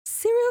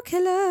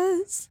Serial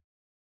killers.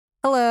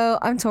 Hello,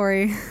 I'm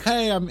Tori.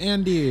 Hey, I'm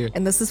Andy.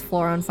 And this is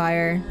Floor on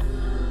Fire.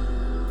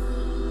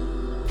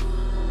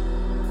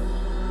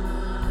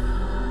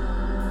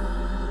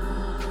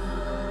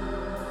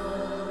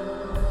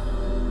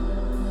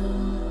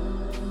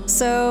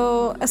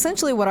 So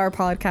essentially what our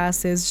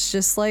podcast is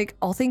just like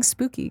all things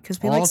spooky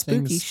because we All like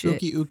spooky things shit.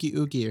 spooky, ooky,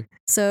 ooky.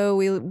 So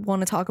we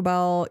want to talk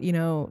about,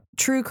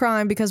 true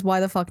crime because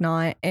why the fuck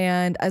not?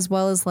 And as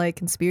well as like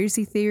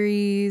conspiracy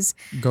theories,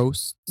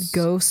 Ghosts.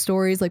 ghost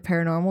stories, like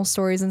paranormal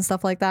stories and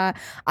stuff like that.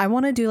 I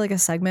want to do like a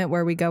segment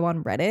where we go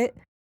on Reddit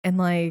and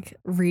like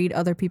read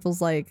other people's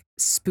like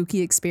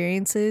spooky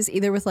experiences,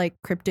 either with like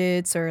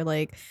cryptids or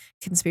like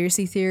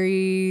conspiracy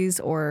theories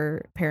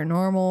or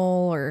paranormal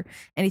or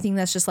anything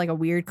that's just like a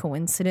weird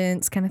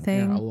coincidence kind of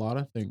thing. Yeah, a lot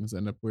of things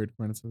end up weird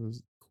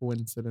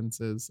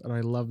coincidences, and I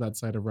love that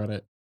side of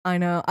Reddit. I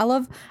know. I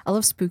love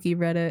spooky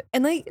Reddit.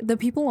 And like the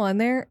people on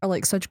there are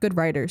like such good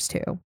writers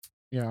too.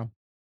 Yeah.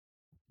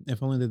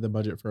 If only they had the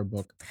budget for a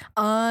book.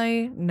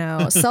 I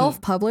know.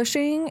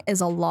 Self-publishing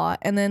is a lot.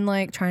 And then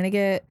like trying to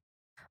get,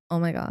 oh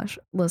my gosh,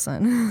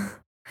 listen.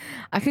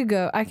 I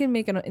can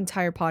make an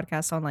entire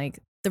podcast on like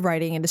the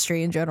writing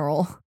industry in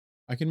general.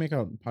 I can make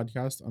a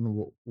podcast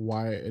on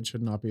why it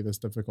should not be this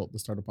difficult to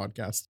start a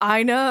podcast.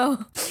 I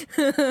know.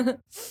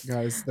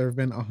 Guys, there have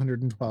been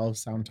 112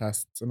 sound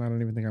tests, and I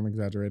don't even think I'm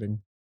exaggerating.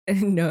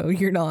 No,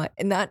 you're not.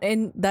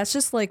 And that's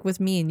just like with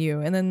me and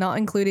you. And then not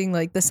including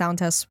like the sound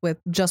tests with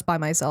just by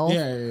myself.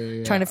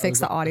 Yeah. Trying to fix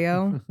the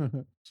audio.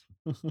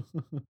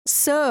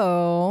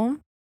 So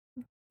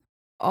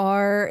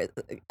our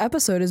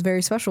episode is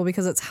very special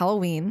because it's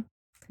Halloween.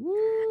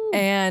 Woo.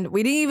 And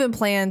we didn't even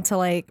plan to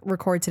like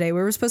record today.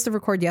 We were supposed to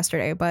record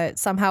yesterday, but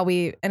somehow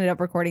we ended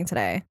up recording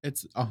today.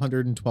 It's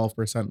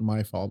 112%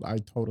 my fault. I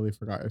totally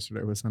forgot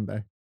yesterday was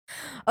Sunday.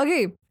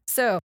 Okay,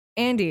 so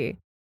Andy,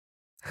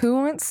 who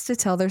wants to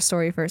tell their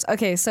story first?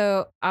 Okay,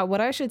 so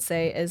what I should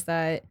say is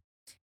that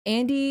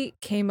Andy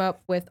came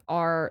up with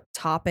our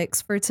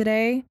topics for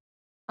today.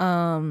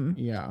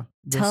 Yeah,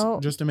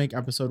 just to make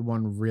episode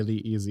 1 really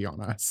easy on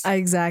us.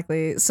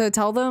 Exactly. So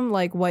tell them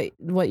like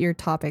what your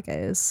topic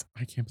is.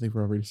 I can't believe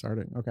we're already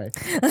starting. Okay,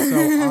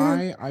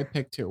 so I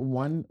picked two.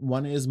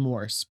 One is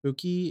more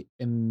spooky,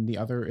 and the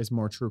other is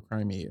more true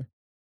crimey.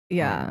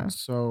 Yeah.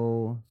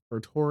 So for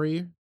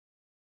Tori,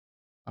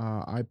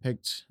 I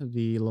picked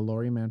the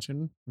LaLaurie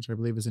mansion, which I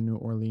believe is in New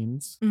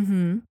Orleans,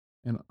 Mm-hmm.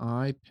 and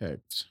I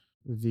picked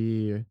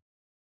the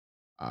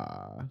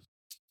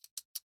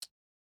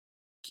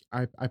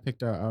I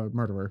picked a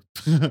murderer.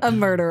 A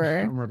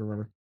murderer. A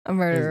murderer. A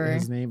murderer.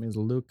 His name is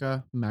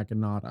Luka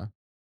Magnotta.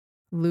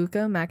 Luka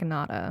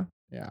Magnotta.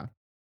 Yeah.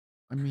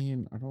 I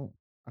mean, I don't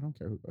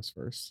care who goes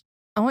first.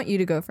 I want you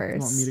to go first.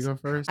 You want me to go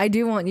first? I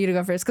do want you to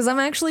go first because I'm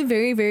actually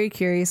very, very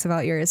curious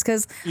about yours.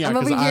 Because I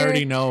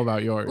already know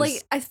about yours.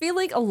 Like, I feel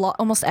like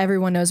almost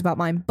everyone knows about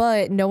mine,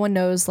 but no one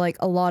knows like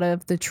a lot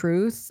of the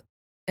truth,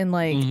 and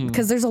like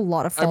because there's a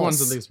lot of false.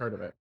 Everyone's at least heard of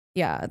it.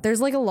 Yeah,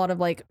 there's like a lot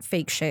of like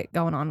fake shit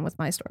going on with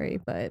my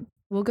story, but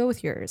we'll go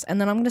with yours, and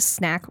then I'm gonna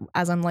snack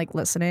as I'm like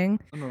listening.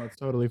 Oh, no, that's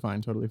totally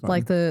fine. Totally fine.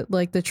 Like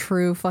the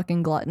true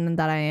fucking glutton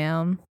that I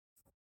am.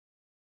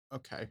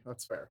 Okay,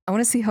 that's fair. I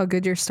want to see how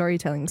good your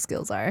storytelling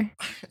skills are.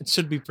 It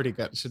should be pretty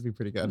good.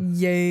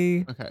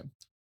 Yay. Okay.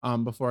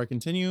 Before I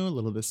continue, a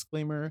little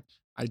disclaimer.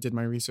 I did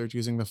my research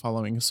using the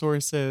following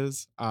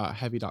sources: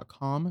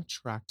 heavy.com,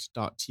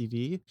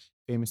 tracked.tv,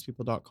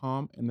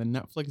 famouspeople.com, and the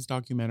Netflix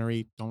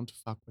documentary Don't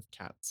Fuck with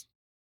Cats.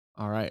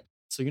 All right.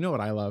 So you know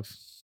what I love?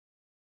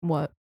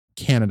 What?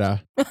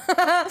 Canada. Do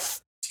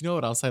you know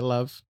what else I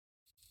love?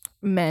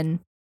 Men.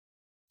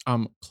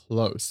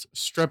 Close.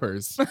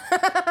 Strippers.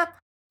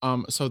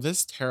 So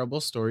this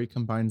terrible story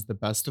combines the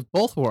best of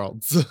both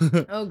worlds.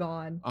 Oh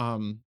God.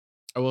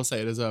 I will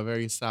say it is a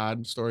very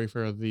sad story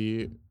for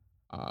the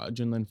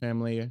Junlin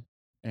family,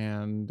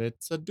 and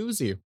it's a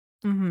doozy.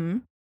 Mm-hmm.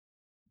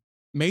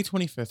 May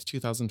 25th,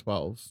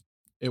 2012.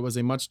 It was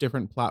a much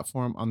different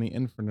platform on the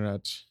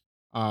internet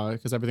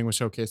because everything was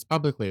showcased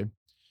publicly.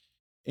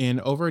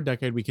 In over a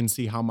decade, we can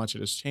see how much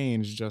it has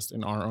changed just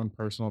in our own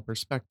personal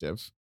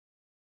perspective.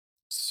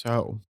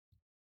 So,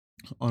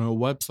 on a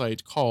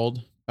website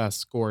called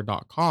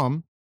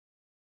bestscore.com,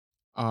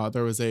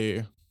 there was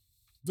a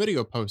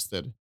video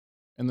posted,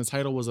 and the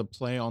title was a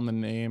play on the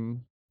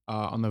name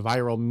on the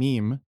viral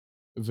meme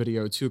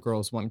video Two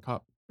Girls, One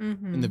Cup.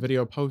 Mm-hmm. And the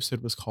video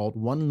posted was called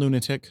One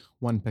Lunatic,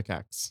 One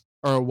Pickaxe.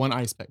 Or One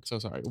Ice Pick. So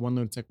sorry. One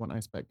Lunatic, One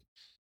Ice Pick.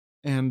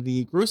 And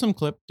the gruesome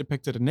clip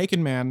depicted a naked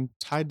man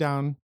tied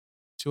down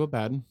to a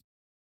bed,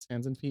 his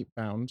hands and feet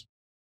bound.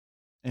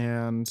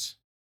 And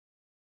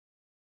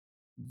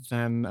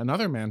then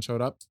another man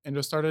showed up and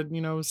just started,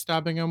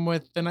 stabbing him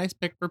with an ice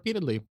pick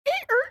repeatedly.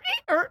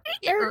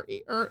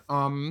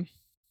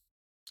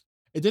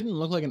 It didn't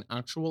look like an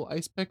actual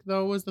ice pick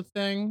though, was the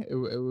thing. It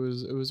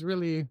was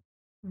really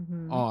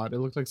odd. It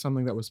looked like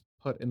something that was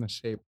put in the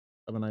shape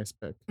of an ice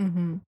pick.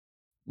 Mm-hmm.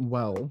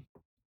 Well,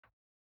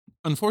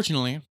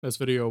 unfortunately, this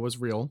video was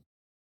real,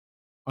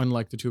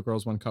 unlike the Two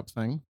Girls, One Cup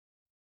thing.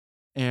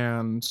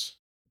 And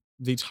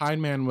The tied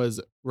man was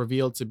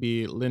revealed to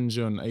be Lin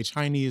Jun, a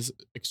Chinese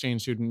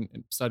exchange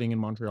student studying in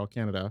Montreal,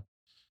 Canada.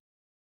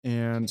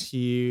 And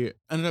he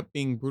ended up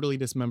being brutally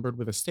dismembered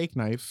with a steak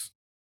knife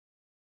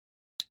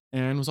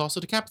and was also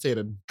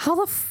decapitated. How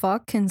the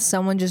fuck can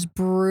someone just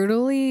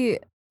brutally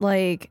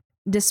like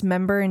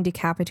dismember and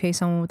decapitate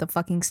someone with a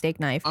fucking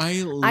steak knife?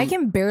 I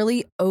can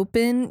barely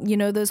open,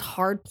 those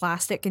hard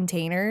plastic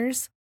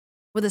containers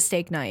with a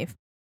steak knife.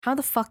 How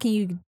the fuck can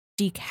you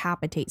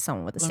decapitate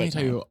someone with a Let me steak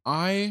tell knife? you,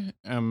 I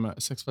am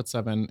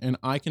 6'7" and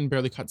I can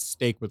barely cut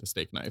steak with a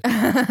steak knife,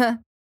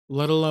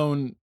 let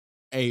alone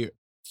a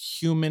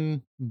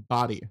human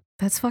body.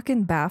 That's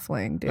fucking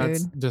baffling,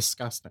 That's dude.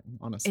 disgusting, It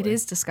honestly.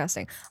 is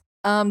disgusting.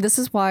 This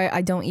is why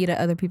I don't eat at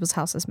other people's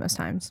houses most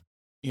times.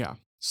 Yeah.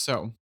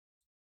 So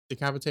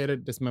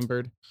decapitated,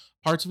 dismembered.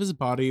 Parts of his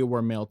body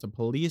were mailed to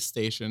police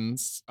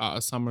stations.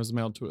 Some was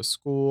mailed to a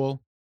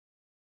school.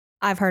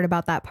 I've heard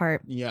about that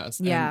part.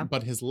 Yes, Yeah.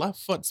 but his left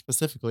foot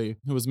specifically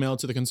was mailed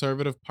to the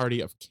Conservative Party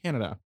of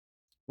Canada,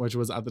 which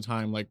was at the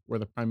time like where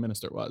the prime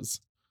minister was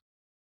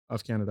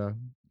of Canada.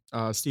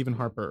 Stephen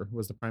Harper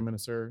was the prime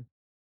minister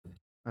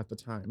at the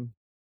time.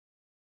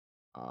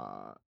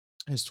 Uh,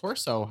 his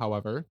torso,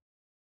 however,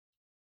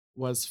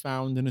 was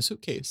found in a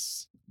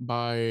suitcase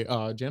by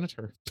a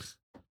janitor.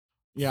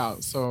 Yeah,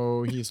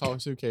 so he saw a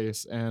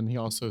suitcase and he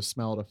also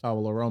smelled a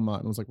foul aroma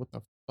and was like, "What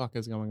the fuck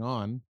is going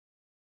on?"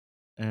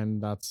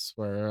 And that's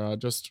where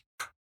just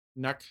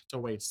neck to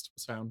waist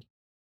was found.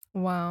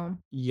 Wow.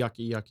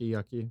 Yucky, yucky,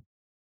 yucky.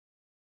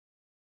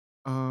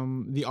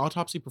 The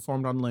autopsy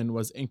performed on Lynn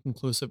was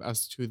inconclusive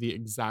as to the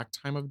exact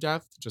time of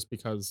death, just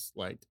because,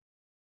 like,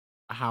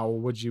 how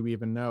would you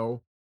even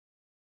know?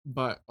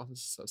 But oh, this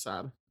is so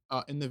sad.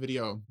 In the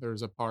video,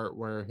 there's a part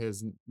where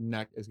his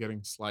neck is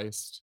getting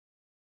sliced,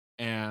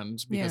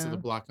 and because of the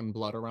Yeah. blackened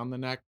blood around the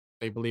neck,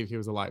 they believe he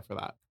was alive for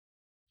that.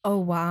 Oh,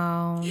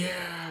 wow.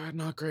 Yeah,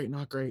 not great,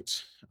 not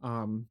great.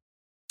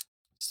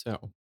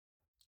 So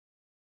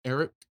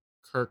Eric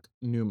Kirk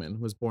Newman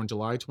was born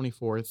July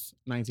 24th,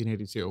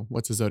 1982.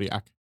 What's his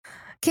zodiac?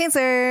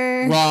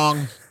 Cancer.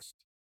 Wrong.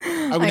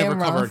 I would I never am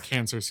cover wrong. a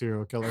cancer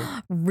serial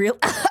killer. Real.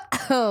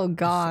 Oh I would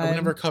God.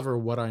 never cover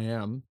what I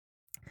am.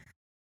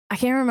 I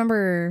can't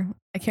remember.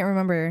 I can't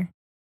remember.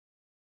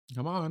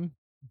 Come on.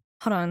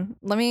 Hold on.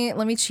 Let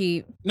me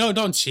cheat. No,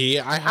 don't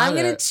cheat. I I'm have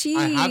gonna it.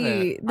 I have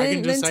it. cheat. I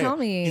can Then just then say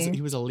tell it. He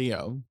me. was a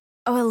Leo.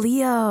 Oh, a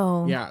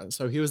Leo. Yeah,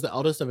 so he was the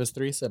eldest of his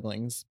 3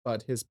 siblings,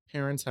 but his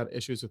parents had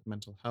issues with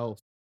mental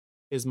health.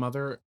 His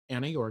mother,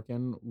 Anna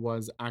Yorkin,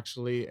 was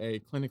actually a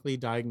clinically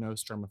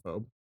diagnosed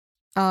germaphobe,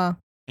 Uh,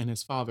 and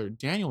his father,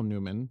 Daniel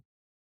Newman,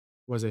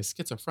 was a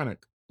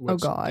schizophrenic, oh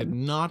which did God.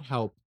 not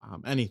help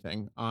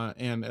anything.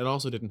 And it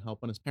also didn't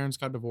help when his parents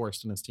got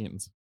divorced in his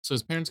teens. So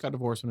his parents got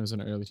divorced when he was in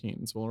the early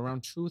teens. Well,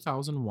 around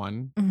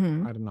 2001,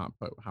 Mm-hmm. I did not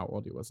put how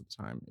old he was at the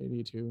time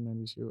 82,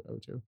 92,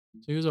 02. So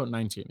he was about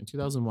 19. In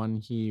 2001,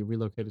 he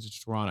relocated to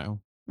Toronto.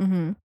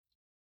 Mm-hmm.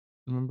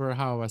 Remember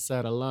how I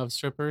said I love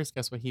strippers?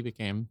 Guess what he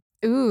became?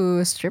 Ooh,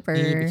 He stripper.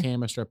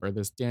 became a stripper.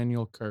 This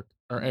Daniel Kirk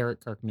or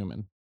Eric Kirk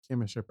Newman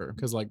became a stripper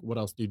because, like, what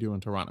else do you do in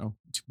Toronto?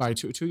 By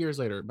 2 years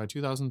later, by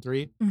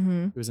 2003,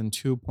 Mm-hmm. he was in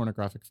 2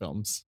 pornographic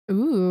films.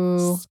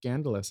 Ooh,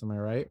 Scandalous, am I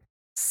right?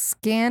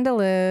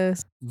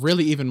 scandalous.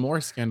 Really, even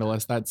more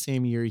scandalous. That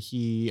same year,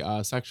 he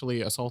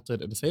sexually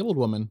assaulted a disabled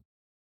woman,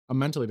 a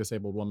mentally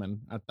disabled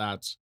woman. At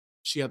that,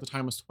 she at the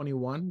time was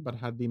 21, but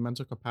had the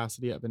mental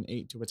capacity of an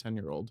 8 to a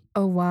 10-year-old.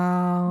 Oh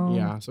wow.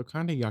 Yeah, so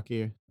kind of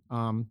yucky.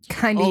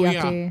 Kinda Oh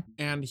yeah, yucky.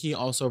 and he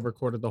also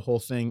recorded the whole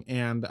thing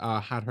and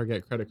had her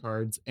get credit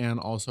cards and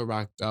also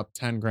racked up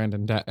 10 grand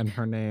in debt in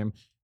her name.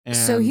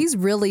 So And he's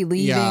really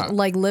yeah,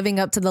 living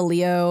up to the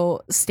Leo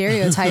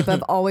stereotype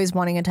of always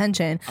wanting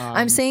attention.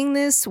 I'm um, saying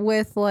this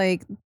with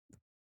like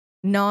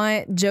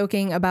not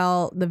joking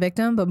about the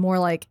victim, but more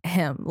like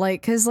him.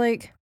 Like, cause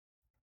like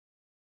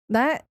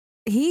that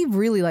he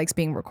really likes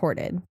being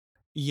recorded.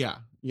 yeah,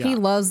 He yeah.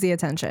 loves the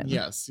attention.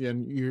 Yes,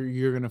 and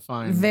you're gonna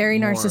find Very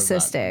more of that.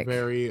 narcissistic.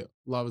 Very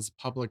loves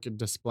public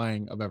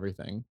displaying of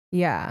everything.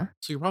 Yeah.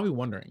 So you're probably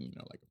wondering,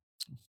 like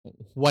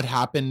what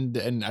happened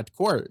at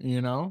court,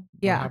 What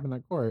Yeah. happened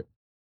at court?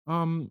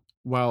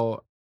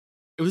 Well,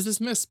 it was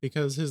dismissed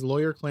because his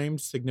lawyer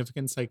claimed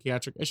significant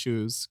psychiatric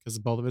issues because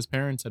both of his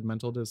parents had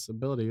mental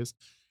disabilities,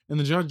 and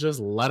the judge just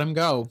let him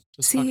go.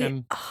 Just See,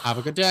 fucking have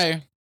a good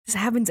day. this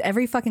happens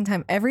every fucking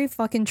time. Every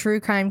fucking true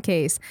crime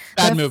case.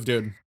 Bad move,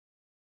 dude.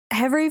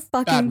 Every Bad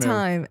fucking move.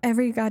 time.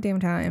 Every goddamn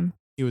time.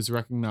 He was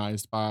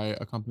recognized by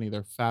a company,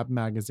 their Fab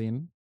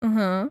magazine,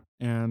 Uh-huh.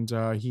 and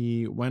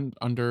he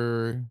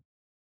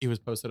was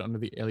posted under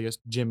the alias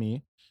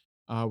Jimmy,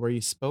 where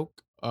he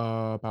spoke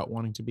about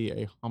wanting to be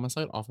a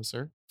homicide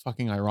officer.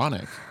 Fucking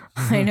ironic.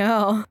 I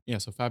know. Yeah,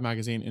 so Fab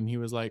magazine, and he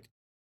was like,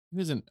 he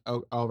was an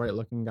all right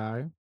looking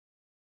guy.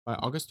 By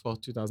August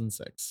 12th,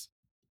 2006,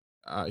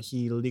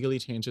 he legally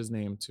changed his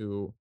name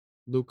to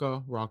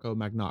Luka Rocco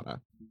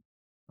Magnotta.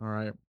 All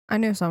right. I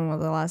knew someone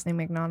with the last name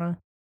Magnotta.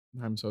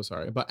 I'm so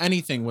sorry. But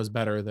anything was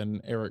better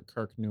than Eric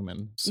Kirk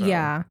Newman. So,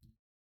 Yeah.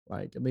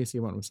 like, at least he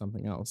went with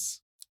something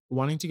else.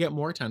 Wanting to get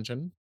more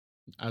attention,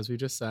 as we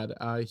just said,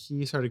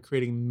 he started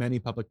creating many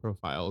public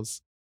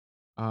profiles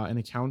and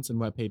accounts and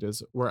web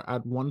pages, where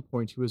at one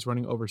point he was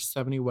running over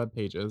 70 web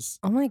pages,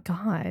 Oh my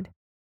god.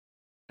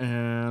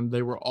 and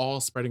they were all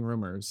spreading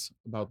rumors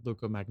about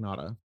Luka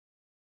Magnotta.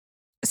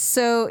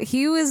 So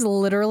he was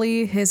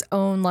literally his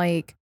own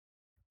like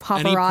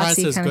Any press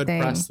paparazzi is kind of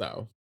good press, thing.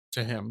 though,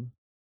 to him.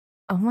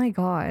 Oh my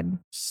god.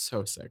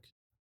 So sick.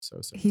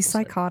 So sick, He's so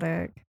sick.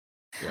 psychotic.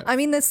 I Yes.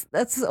 mean,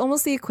 that's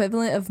almost the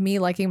equivalent of me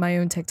liking my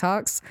own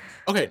TikToks.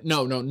 Okay,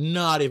 no, no,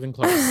 not even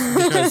close.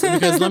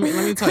 Because let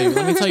me tell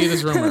you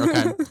this rumor,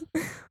 okay?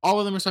 All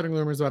of them are starting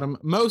rumors about him.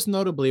 Most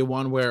notably,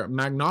 one where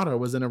Magnotta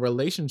was in a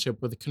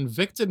relationship with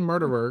convicted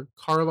murderer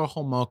Carla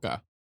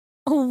Homolka.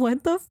 Oh,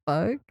 what the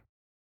fuck?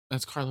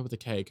 That's Carla with a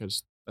K,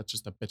 because that's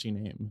just a bitchy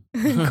name.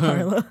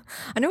 Carla.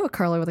 I know a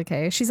Carla with a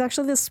K. She's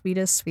actually the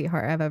sweetest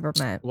sweetheart I've ever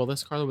met. Well,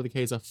 this Carla with a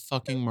K is a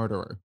fucking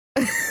murderer.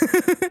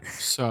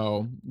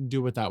 So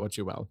do with that what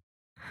you will.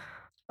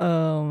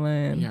 Oh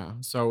man. Yeah.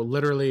 So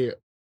literally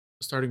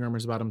starting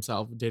rumors about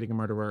himself dating a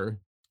murderer.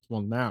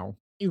 Well, now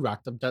he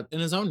racked up debt in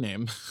his own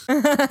name.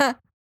 Oh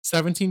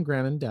 17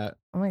 grand in debt.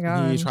 my He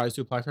god. tries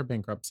to apply for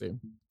bankruptcy. You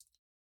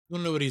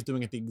wanna know what he's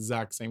doing at the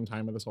exact same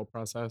time of this whole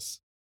process?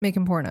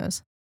 Making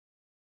pornos.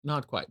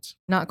 Not quite.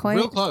 Not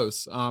Real quite.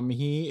 close.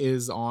 He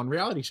is on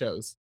reality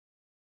shows.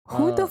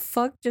 Who the Uh,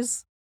 fuck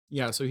just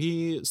yeah, so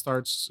he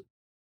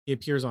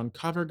appears on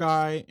Cover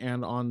Guy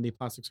and on the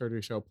plastic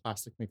surgery show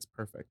Plastic Makes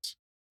Perfect.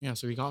 Yeah,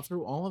 so he got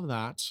through all of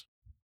that.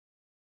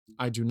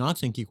 I do not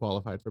think he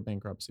qualified for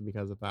bankruptcy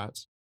because of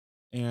that.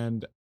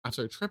 And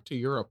after a trip to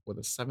Europe with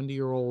a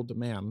 70-year-old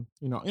man,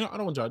 I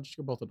don't judge.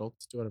 You're both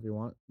adults. Do whatever you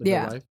want. Live your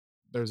yeah. life.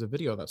 There's a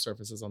video that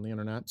surfaces on the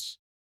internet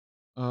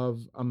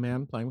of a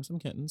man playing with some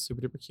kittens,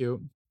 super duper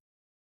cute.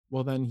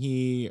 Well, then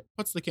he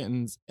puts the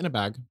kittens in a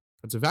bag,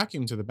 puts a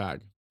vacuum to the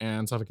bag,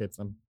 and suffocates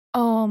them.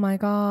 Oh my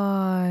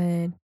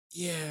god.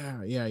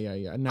 Yeah, yeah, yeah,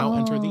 yeah. Now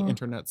enter the Oh.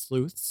 internet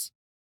sleuths,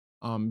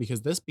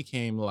 because this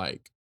became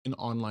like an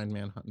online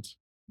manhunt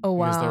Oh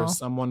because there's wow.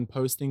 someone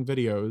posting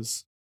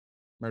videos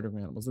murdering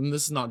animals, and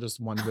this is not just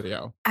one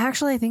video.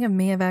 Actually, I think I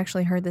may have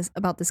actually heard this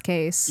about this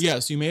case.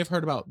 Yes, you may have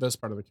heard about this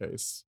part of the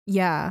case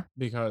Yeah.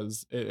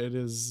 because it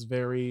is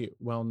very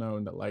well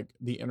known that like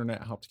the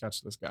internet helped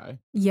catch this guy.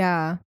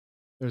 Yeah.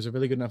 There's a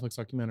really good Netflix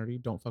documentary,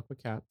 "Don't Fuck with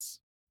Cats,"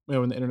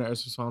 when the internet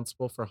is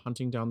responsible for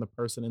hunting down the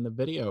person in the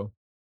video.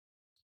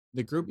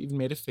 The group even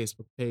made a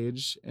Facebook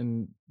page,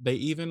 and they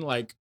even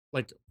like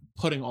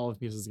putting all of the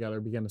pieces together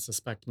began to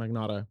suspect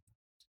Magnotta,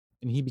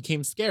 and he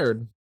became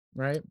scared,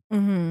 right?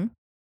 Mhm.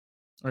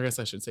 Or I guess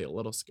I should say a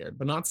little scared,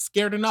 but not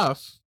scared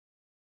enough.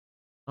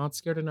 Not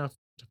scared enough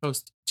to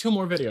post 2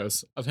 more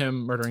videos of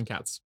him murdering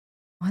cats.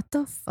 What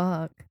the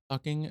fuck?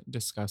 Fucking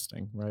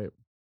disgusting, right?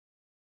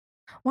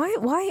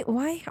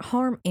 Why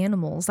harm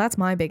animals? That's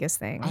my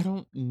biggest I thing.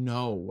 don't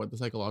know what the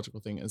psychological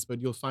thing is, but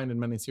you'll find in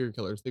many serial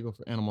killers, they go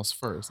for animals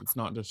first. It's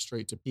not just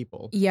straight to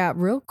people. Yeah,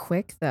 real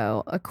quick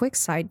though, a quick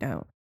side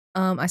note.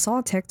 I saw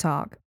a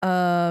TikTok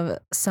of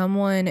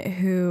someone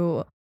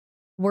who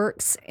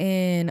works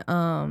in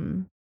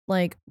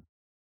like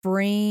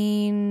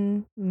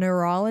brain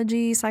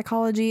neurology,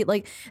 psychology,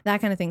 like that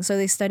kind of thing. So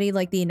they study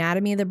like the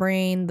anatomy of the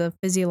brain, the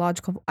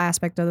physiological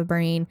aspect of the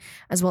brain,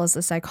 as well as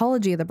the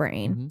psychology of the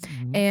brain. Mhm,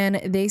 mhm. And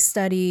they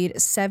studied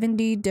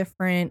 70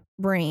 different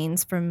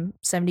brains from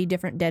 70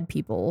 different dead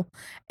people.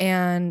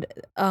 And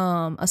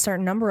a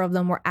certain number of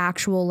them were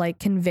actual like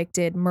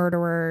convicted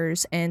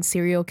murderers and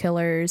serial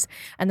killers.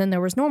 And then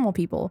there was normal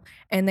people.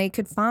 And they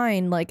could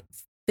find like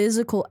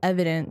physical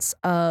evidence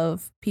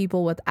of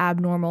people with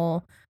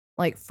abnormal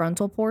like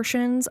frontal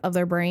portions of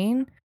their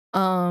brain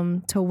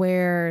to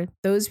where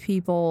those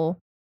people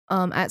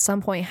at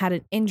some point had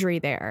an injury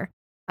there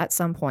at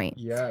some point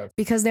Yes.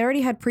 because they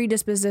already had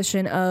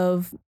predisposition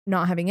of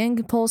not having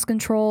impulse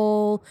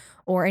control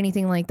or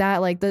anything like that,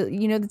 like the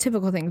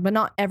typical things, but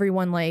not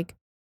everyone like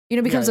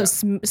Yeah, becomes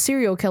a yeah.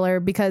 serial killer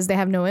because they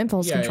have no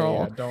impulse Yeah, yeah,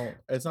 yeah. control.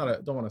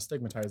 Don't wanna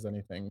stigmatize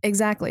anything,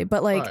 Exactly,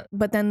 but like but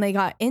but then they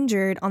got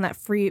injured on that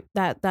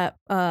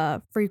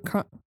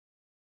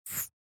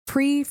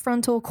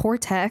prefrontal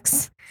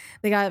cortex.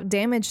 They got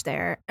damaged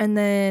there. And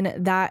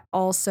then that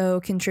also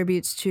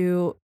contributes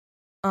to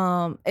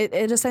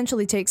it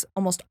essentially takes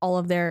almost all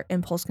of their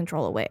impulse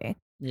control away.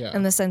 yeah.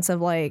 In the sense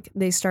of like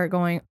they start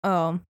going,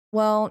 "Oh,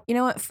 well, you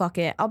know what? Fuck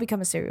it. I'll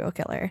become a serial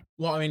killer."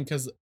 Well, I mean,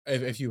 because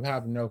if you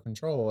have no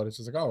control, it's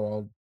just like, "Oh,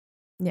 well,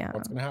 Yeah.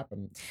 what's gonna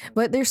happen?"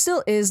 But there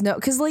still is no,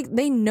 cuz like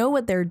they know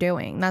what they're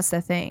doing. That's the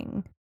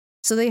thing.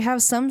 So they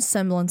have some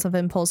semblance of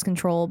impulse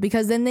control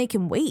because then they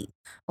can wait.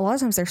 A lot of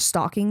times they're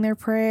stalking their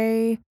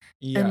prey and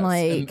Yes, and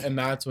like and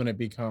that's when it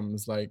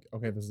becomes like,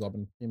 "Okay, this has all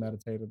been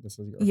premeditated. This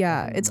is you're a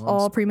yeah, fucking it's all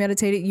monster."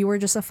 premeditated. You were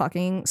just a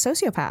fucking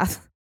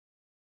sociopath.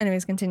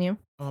 Anyways, continue.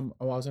 I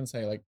was gonna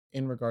say, like,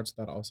 in regards to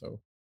that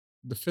also,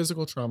 the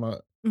physical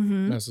trauma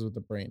Mhm. messes with the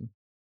brain,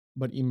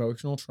 but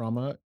emotional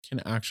trauma can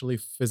actually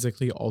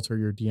physically alter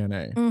your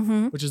DNA,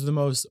 Mhm. which is the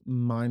most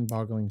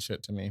mind-boggling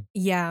shit to me.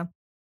 Yeah.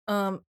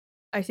 Um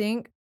I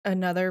think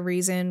another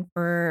reason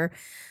for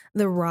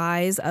the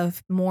rise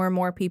of more and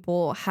more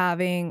people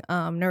having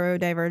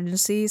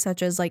neurodivergency,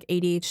 such as like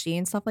ADHD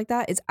and stuff like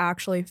that, is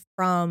actually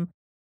from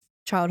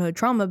childhood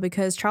trauma,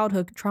 because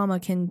childhood trauma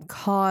can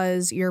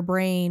cause your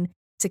brain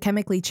to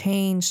chemically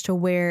change to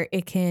where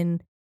it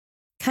can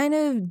kind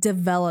of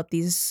develop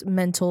these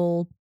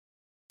mental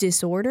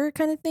disorder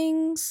kind of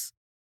things.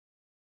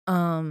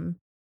 Um,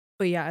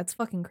 but yeah, it's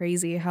fucking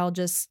crazy how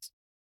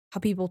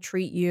people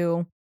treat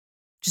you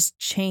just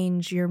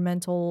change your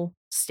mental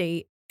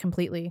state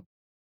completely.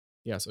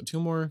 Yeah, so 2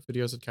 more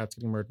videos of cats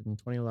getting murdered in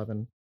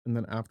 2011, and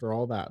then after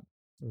all that,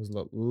 there was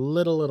a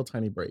little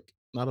tiny break.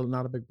 Not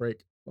a big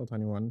break, little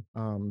tiny one,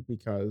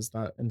 because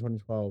that in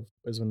 2012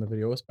 is when the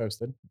video was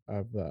posted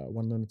of the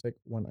one lunatic,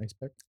 one ice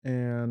pick,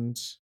 and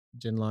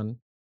Jinlun,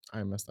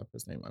 I messed up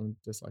his name, I'm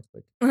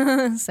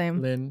dyslexic.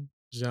 Same. Lin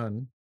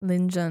Jun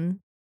Linjun.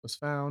 was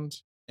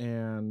found,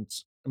 and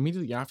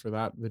immediately after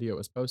that video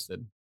was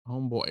posted,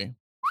 homeboy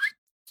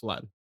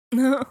fled. He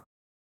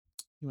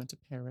went to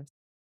Paris.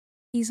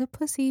 He's a Yeah,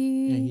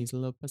 pussy. he's a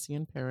little pussy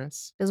in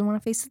Paris. Doesn't want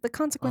to face the Um,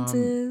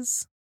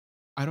 consequences.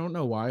 I don't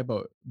know why,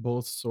 but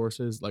both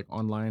sources, like,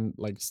 online,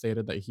 like,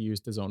 stated that he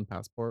used his own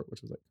passport,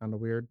 which was, like, kinda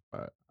weird,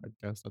 but I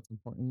guess that's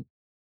important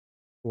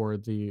for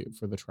the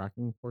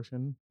tracking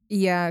portion.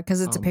 Yeah,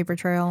 because it's a Um, paper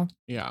trail.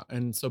 yeah,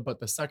 and so but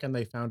the second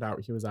they found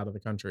out he was out of the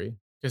country,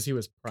 because he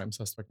was prime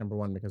suspect number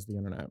 1 because of the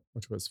internet,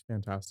 which was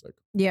fantastic.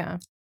 Yeah.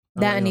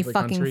 Now that That he's and out he of the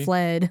fucking country,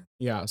 fled.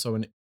 yeah, so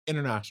an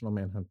international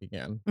manhunt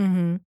began,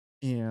 Mm-hmm.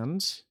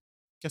 and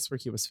guess where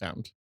he was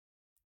found?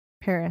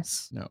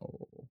 Paris.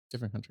 No,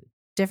 different country.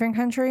 Different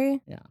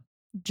country? Yeah.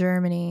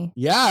 Germany.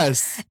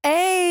 Yes!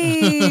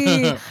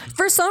 Hey!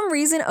 For some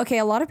reason, okay,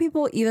 a lot of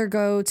people either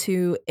go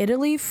to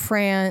Italy,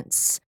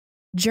 France,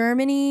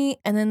 Germany,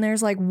 and then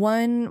there's like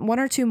one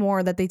or two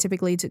more that they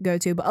typically go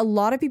to, but a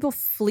lot of people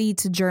flee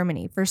to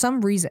Germany for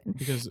some reason.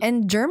 Because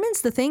And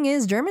Germans, the thing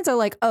is, Germans are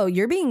like, "Oh,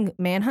 you're being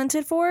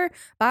manhunted for?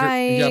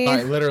 Yeah,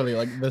 Bye." literally,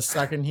 like, the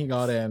second he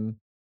got in,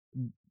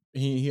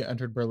 he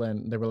entered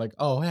Berlin, they were like,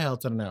 "Oh, hell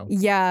to the no."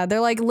 Yeah,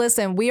 they're like,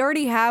 "Listen, we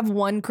already have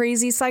one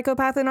crazy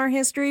psychopath in our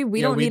history.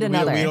 We Yeah, don't need we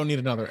another. don't need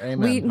another. We Amen.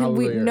 we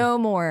Hallelujah. no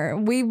more.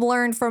 We've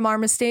learned from our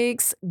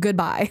mistakes.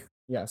 Goodbye."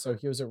 Yeah, so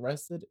he was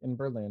arrested in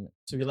Berlin.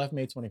 So he left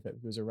May 25th.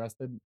 He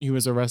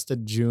was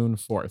arrested June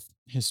 4th.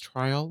 His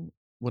trial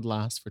would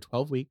last for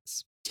 12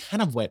 weeks,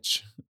 10 of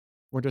which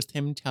were just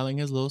him telling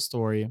his little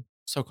story.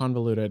 So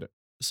convoluted,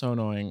 so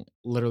annoying.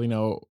 Literally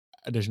no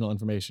additional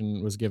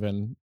information was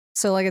given.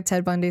 So like a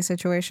Ted Bundy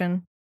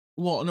situation.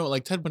 Well, no,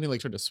 like Ted Bundy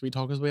like tried to sweet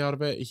talk his way out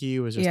of it. He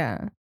was just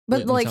Yeah.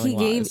 But blatantly like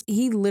telling lies.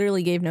 he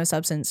literally gave no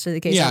substance to the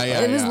case. Yeah,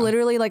 yeah, It was yeah.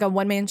 literally like a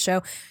one man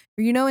show.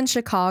 You know, in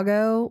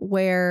Chicago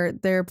where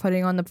they're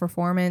putting on the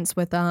performance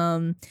with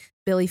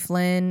Billy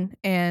Flynn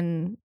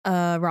and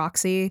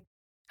Roxy.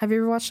 Have you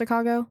ever watched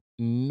Chicago?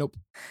 Nope.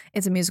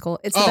 It's a musical.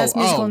 It's the Oh, best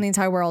musical in oh, the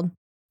entire world.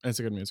 it's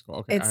a good musical.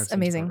 Okay, I It's have seen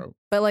amazing. Chicago.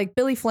 But like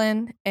Billy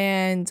Flynn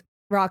and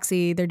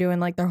Roxy, they're doing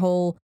like their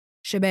whole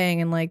shebang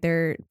and like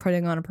they're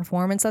putting on a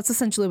performance. That's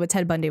essentially what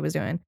Ted Bundy was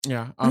doing.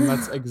 Yeah,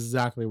 that's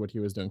exactly what he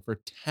was doing for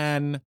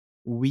 10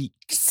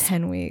 weeks.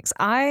 10 weeks.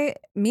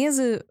 Me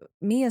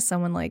as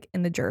someone like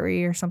in the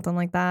jury or something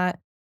like that,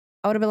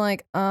 I would have been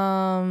like,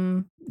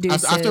 After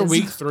deuces.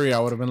 week 3, I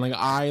would have been like,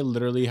 I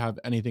literally have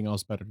anything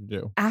else better to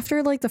do.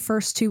 After like the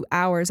first 2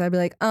 hours, I'd be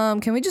like,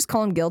 can we just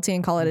call him guilty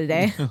and call it a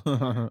day?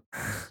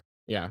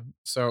 Yeah,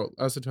 so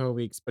that was the 12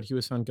 weeks, but he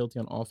was found guilty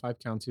on all 5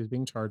 counts he was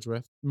being charged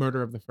with: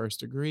 murder of the first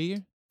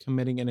degree,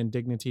 committing an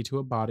indignity to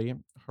a body,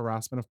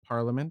 harassment of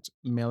parliament,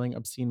 mailing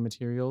obscene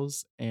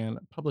materials, and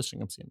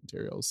publishing obscene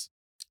materials.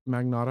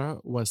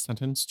 Magnotta was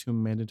sentenced to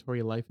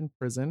mandatory life in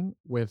prison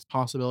with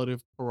possibility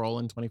of parole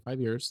in 25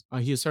 years.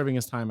 He is serving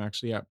his time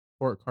actually at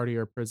Fort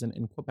Cartier Prison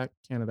in Quebec,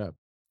 Canada.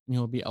 And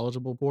he'll be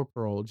eligible for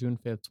parole June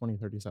 5th,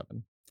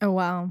 2037. Oh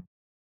wow.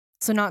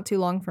 So not too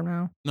long from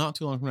now. Not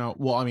too long from now.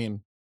 Well, I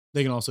mean,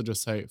 they can also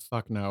just say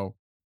fuck no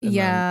and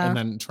Yeah.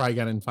 then try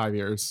again in 5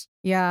 years,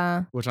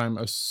 Yeah. which I'm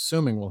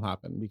assuming will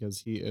happen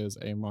because he is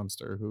a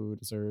monster who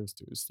deserves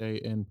to stay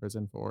in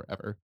prison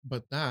forever.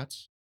 But that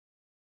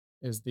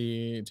is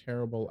the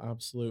terrible,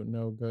 absolute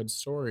no good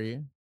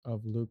story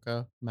of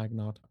Luka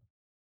Magnotta.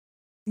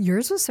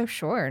 Yours was so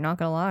short, not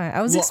gonna lie.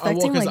 I was Well,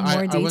 expecting because like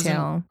more I wasn't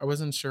detail. I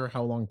wasn't sure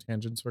how long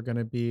tangents were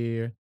gonna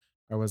be.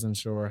 I wasn't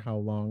sure how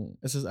long.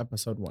 This is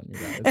episode 1, you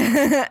guys.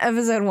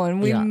 Episode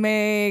 1, we Yeah.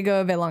 may go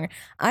a bit longer.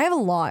 I have a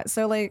lot.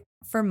 So like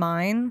for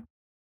mine,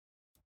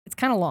 it's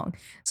kind of long.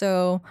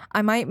 So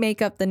I might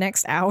make up the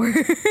next hour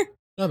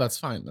No, that's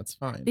fine. That's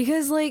fine.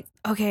 because like,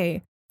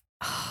 okay,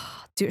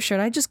 should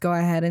I just go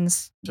ahead and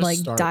Just like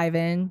start dive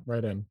in?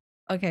 right in.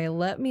 Okay,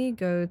 let me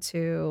go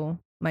to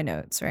my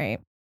notes, right?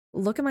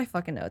 Look at my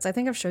fucking notes. I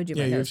think I've showed you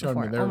Yeah, my you notes showed me.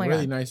 before. They're Oh my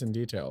really God. nice and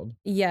detailed.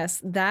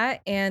 Yes,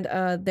 that and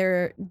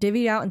they're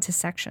divvied out into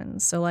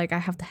sections. So like I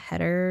have the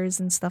headers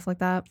and stuff like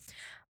that.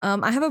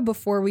 I have a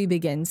before we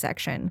begin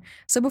section.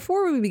 So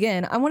before we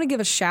begin, I want to give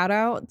a shout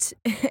out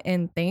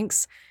and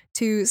thanks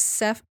to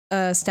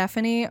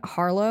Stephanie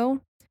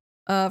Harlow.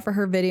 for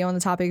her video on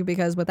the topic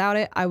because without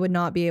it, I would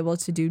not be able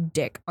to do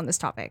dick on this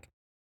topic.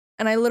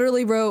 And I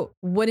literally wrote,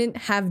 wouldn't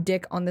have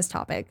dick on this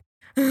topic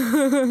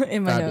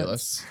in my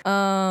Fabulous.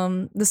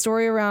 notes. The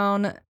story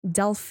around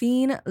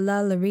Delphine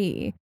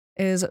LaLaurie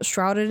is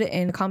shrouded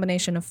in a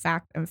combination of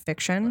fact and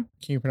fiction.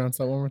 Can you pronounce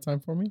that one more time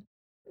for me?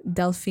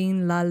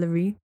 Delphine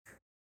LaLaurie.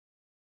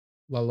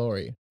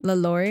 LaLaurie.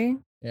 LaLaurie?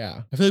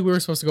 Yeah. I feel like we were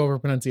supposed to go over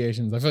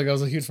pronunciations. I feel like that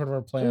was a huge part of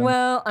our plan.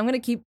 Well, I'm going to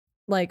keep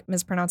like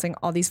mispronouncing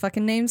all these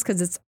fucking names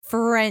because it's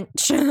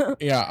French.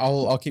 Yeah,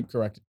 I'll keep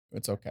correcting.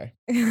 It's okay.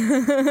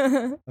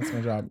 That's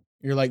my job.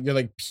 You're like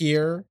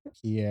Pierre.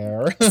 See,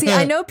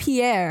 I know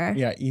Pierre.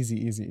 Yeah,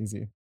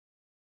 easy.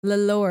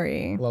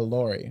 LaLaurie.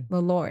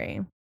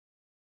 LaLaurie.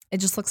 It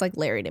just looks like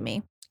Larry to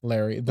me.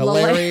 Larry.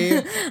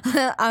 LaLaurie.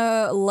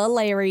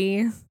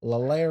 LaLaurie.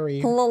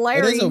 LaLaurie.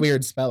 It is a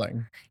weird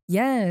spelling.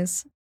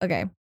 Yes.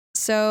 Okay.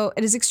 So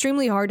it is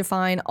extremely hard to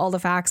find all the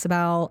facts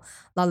about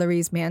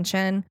LaLaurie's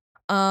mansion.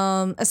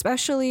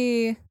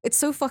 Especially it's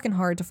so fucking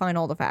hard to find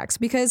all the facts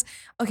because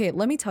okay,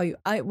 let me tell you,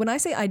 when I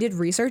say I did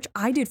research,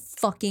 I did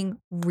fucking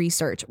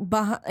research.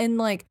 But and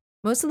like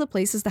most of the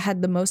places that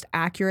had the most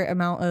accurate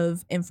amount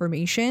of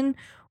information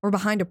were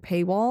behind a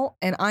paywall,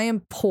 and I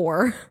am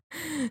poor.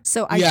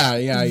 So Yeah.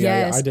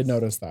 I did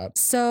notice that.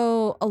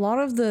 So a lot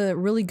of the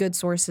really good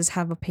sources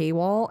have a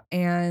paywall,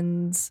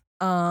 and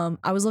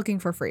I was looking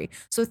for free.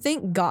 So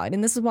thank God,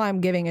 and this is why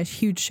I'm giving a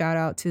huge shout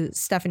out to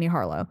Stephanie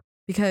Harlow.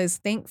 Because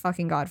thank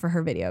fucking God for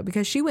her video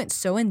because she went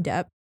so in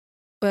depth.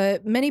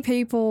 But many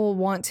people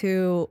want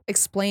to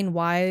explain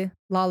why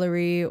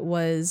LaLaurie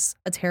was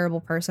a terrible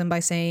person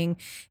by saying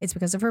it's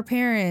because of her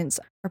parents.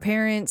 Her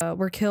parents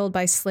were killed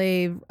by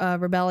slave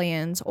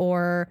rebellions,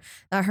 or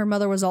that her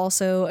mother was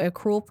also a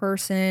cruel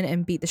person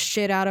and beat the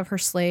shit out of her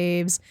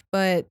slaves.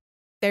 But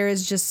there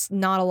is just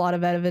not a lot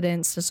of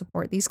evidence to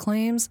support these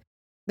claims.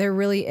 There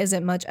really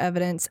isn't much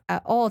evidence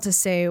at all to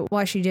say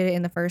why she did it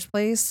in the first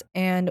place,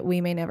 and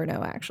we may never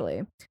know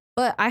actually.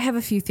 But I have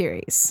a few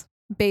theories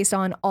based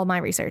on all my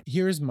research.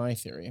 Here's my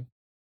theory.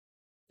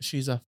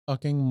 She's a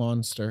fucking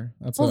monster.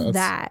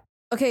 That.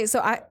 Okay,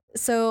 so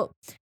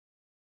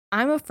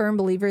I'm a firm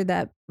believer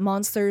that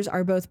monsters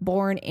are both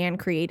born and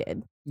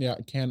created. Yeah,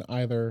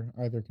 either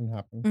can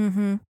happen.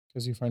 Mm-hmm.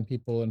 Because you find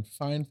people in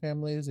fine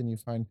families and you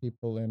find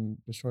people in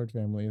destroyed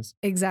families.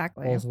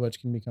 Exactly. Both of which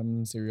can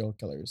become serial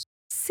killers.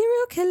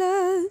 Serial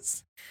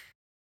killers.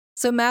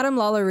 So Madame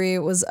LaLaurie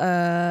was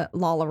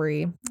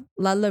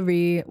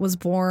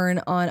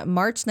born on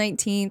March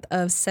 19th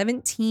of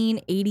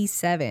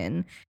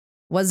 1787.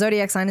 What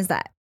zodiac sign is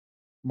that?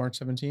 March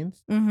 17th?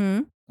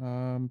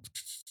 Mm-hmm.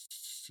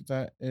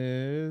 That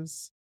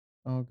is,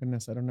 oh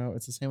goodness, I don't know.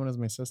 It's the same one as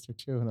my sister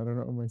too, and I don't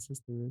know what my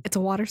sister is. It's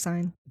a water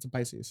sign. It's a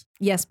Pisces.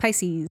 Yes,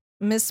 Pisces.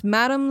 Miss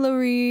Madame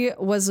LaLaurie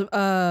was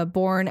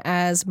born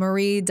as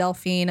Marie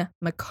Delphine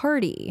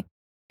McCarty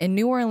in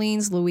New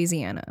Orleans,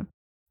 Louisiana.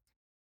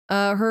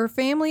 Her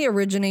family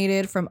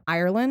originated from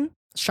Ireland,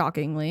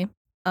 shockingly,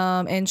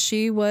 and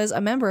she was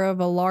a member of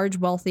a large,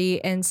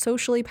 wealthy, and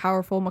socially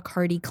powerful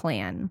McCarty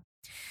clan.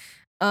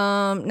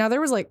 Now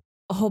there was like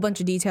a whole bunch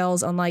of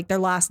details on like their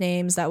last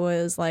names that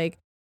was like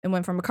it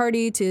went from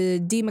McCarty to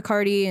D.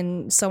 McCarty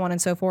and so on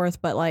and so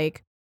forth, but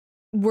like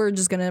we're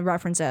just gonna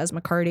reference it as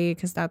McCarty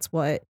because that's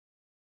what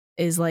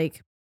is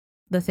like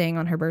the thing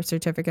on her birth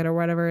certificate or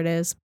whatever it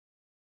is.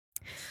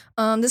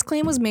 This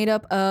clan was made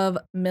up of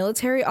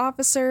military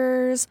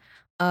officers,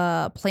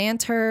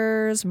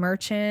 planters,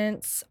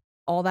 merchants,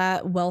 all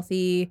that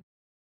wealthy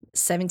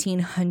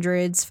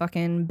 1700s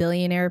fucking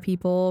billionaire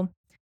people.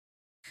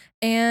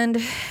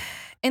 And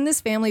in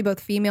this family, both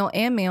female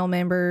and male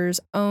members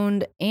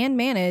owned and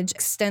managed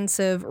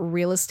extensive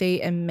real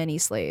estate and many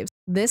slaves.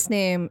 This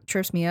name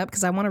trips me up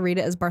because I want to read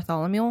it as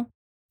Bartholomew.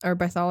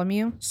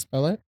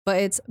 Spell it?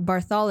 But it's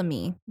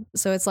Bartholomew.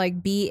 So it's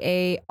like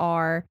Barthelemy.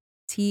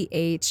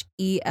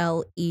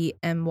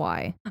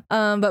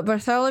 But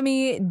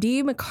Bartholomew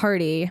D.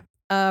 McCarty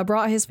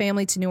brought his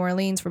family to New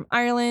Orleans from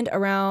Ireland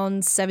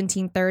around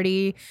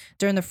 1730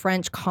 during the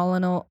French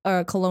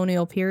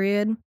colonial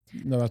period.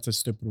 No, that's a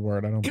stupid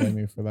word. I don't blame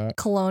you for that.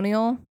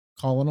 Colonial.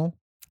 Colonel.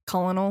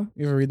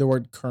 You ever read the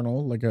word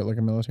colonel, like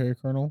a military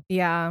colonel?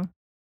 Yeah.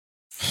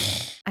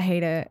 I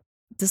hate it.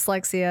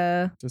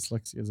 Dyslexia.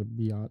 Dyslexia is a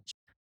biatch.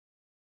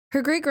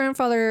 Her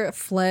great-grandfather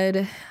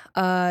fled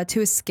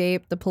to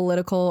escape the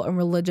political and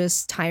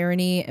religious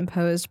tyranny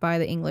imposed by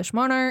the English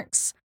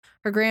monarchs.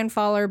 Her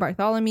grandfather,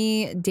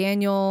 Bartholomew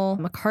Daniel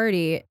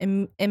McCarty,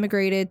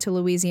 immigrated to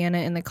Louisiana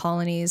in the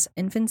colony's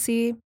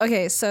infancy.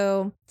 Okay,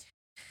 so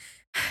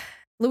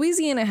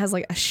Louisiana has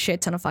like a shit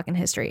ton of fucking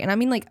history. And I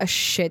mean like a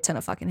shit ton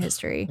of fucking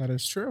history. That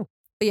is true.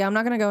 But yeah, I'm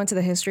not going to go into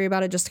the history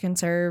about it just to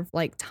conserve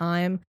like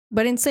time.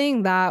 But in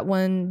saying that,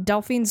 when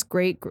Delphine's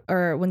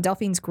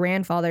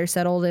grandfather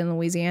settled in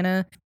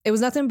Louisiana, it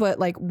was nothing but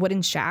like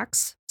wooden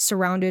shacks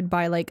surrounded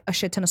by like a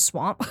shit ton of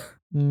swamp.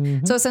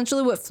 Mm-hmm. So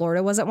essentially what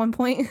Florida was at one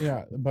point.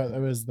 Yeah, but it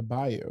was the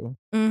bayou.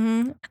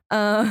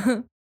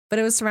 Mm-hmm. but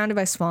it was surrounded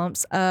by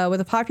swamps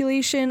with a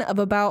population of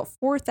about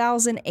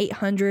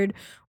 4,800,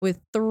 with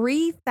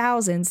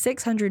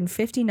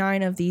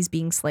 3,659 of these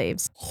being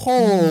slaves.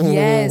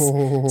 Yes.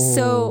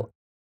 So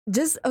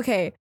just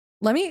okay,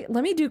 let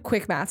me do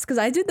quick maths because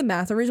I did the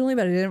math originally,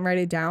 but I didn't write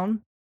it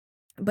down.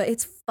 But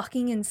it's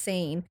fucking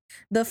insane.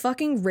 The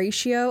fucking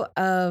ratio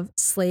of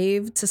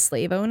slave to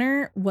slave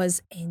owner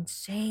was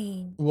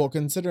insane. Well,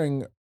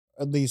 considering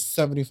at least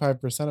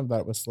 75% of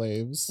that was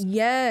slaves.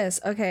 Yes.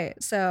 Okay.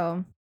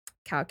 So,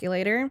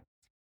 calculator.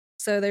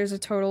 So there's a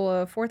total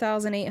of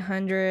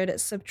 4,800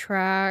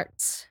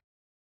 subtract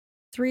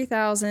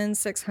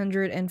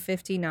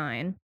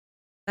 3,659.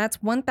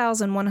 That's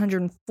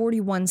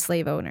 1,141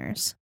 slave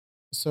owners.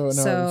 So now if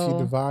you So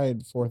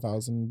divide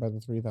 4,000 by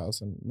the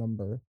 3,000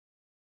 number,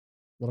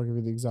 that'll give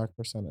you the exact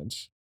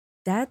percentage.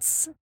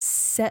 that's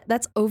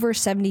that's over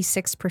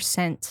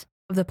 76%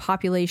 of the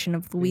population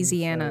of Being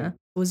Louisiana slave.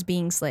 was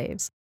being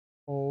slaves.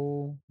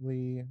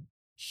 Holy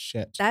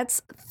shit.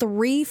 That's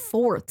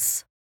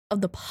 3/4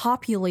 of the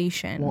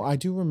population. Well, I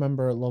do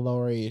remember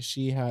LaLaurie,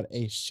 she had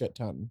a shit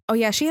ton. Oh,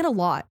 yeah, she had a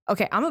lot.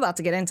 Okay, I'm about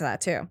to get into that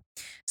too.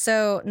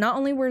 So, not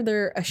only were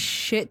there a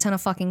shit ton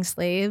of fucking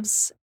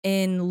slaves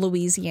in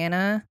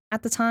Louisiana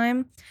at the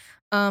time,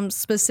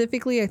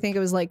 specifically, I think it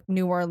was like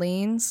New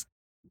Orleans.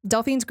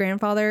 Delphine's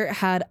grandfather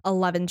had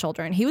 11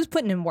 children. He was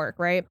putting in work,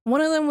 right? One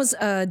of them was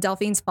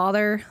Delphine's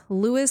father,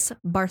 Louis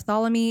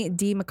Bartholomew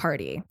de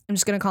McCarty. I'm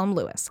just going to call him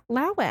Louis.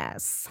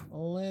 Louis.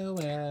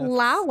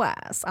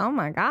 Oh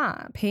my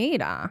God.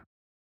 Peter.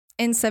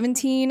 In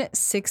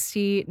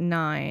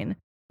 1769,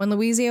 when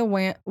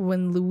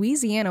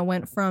Louisiana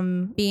went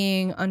from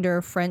being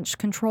under French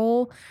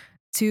control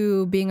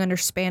to being under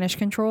Spanish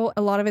control,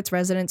 a lot of its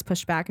residents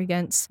pushed back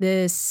against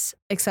this,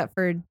 except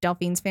for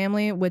Delphine's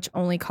family, which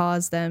only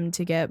caused them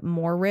to get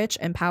more rich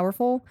and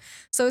powerful.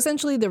 So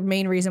essentially, the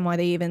main reason why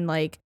they even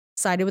like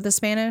sided with the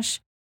Spanish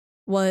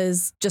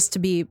was just to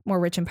be more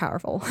rich and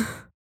powerful.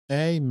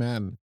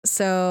 Amen.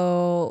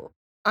 So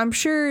I'm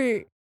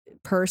sure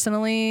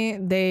personally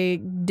they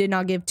did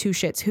not give two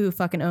shits who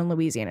fucking owned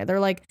Louisiana.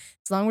 They're like,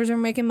 as long as we're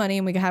making money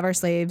and we can have our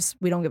slaves,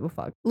 we don't give a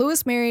fuck.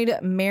 Louis married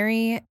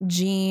Mary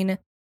Jean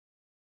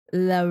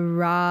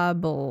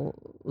Larabelle.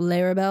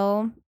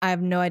 I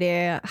have no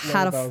idea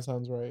how to.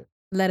 Sounds right.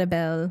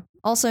 Larabelle,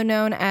 also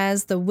known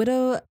as the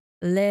widow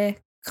Le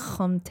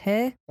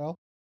Comte. Well,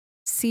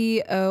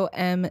 Comte.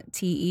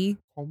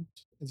 Comte.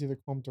 It's either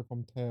Comte or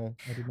Comte. I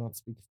do not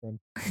speak French.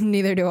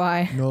 Neither do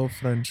I. No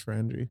French for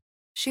Andrew.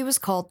 She was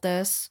called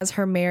this as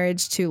her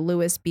marriage to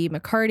Louis B.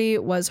 McCarty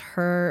was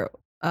her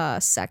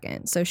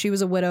second. So she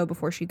was a widow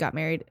before she got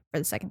married for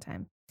the second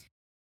time.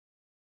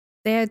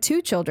 They had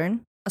two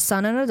children, a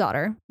son and a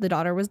daughter. The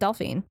daughter was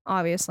Delphine,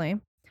 obviously.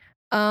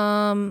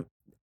 So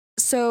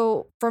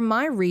from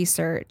my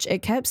research,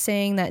 it kept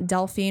saying that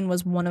Delphine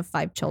was one of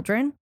 5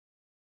 children.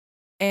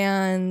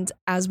 And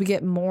as we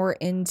get more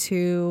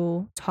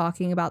into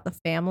talking about the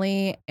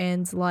family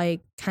and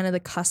like kind of the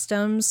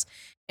customs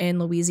in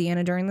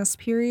Louisiana during this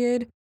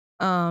period,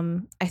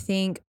 I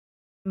think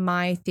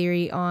my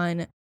theory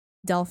on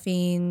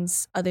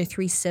Delphine's other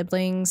 3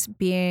 siblings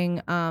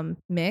being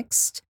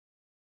mixed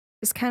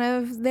is kind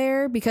of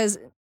there because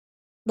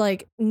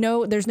like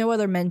there's no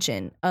other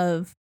mention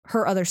of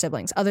her other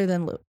siblings other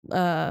than what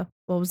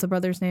was the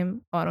brother's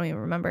name? Oh, I don't even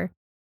remember.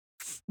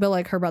 But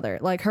like her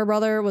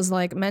brother was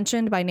like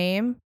mentioned by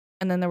name,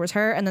 and then there was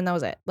her, and then that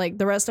was it. Like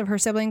the rest of her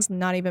siblings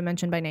not even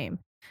mentioned by name.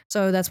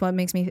 So that's what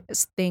makes me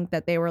think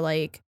that they were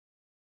like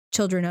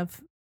children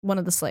of one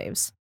of the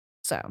slaves.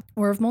 So,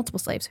 or of multiple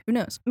slaves, who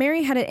knows?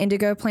 Mary had an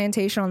indigo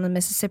plantation on the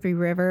Mississippi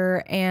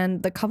River,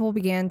 and the couple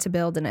began to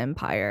build an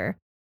empire.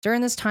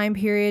 During this time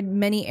period,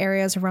 many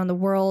areas around the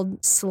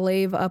world,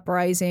 slave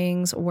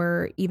uprisings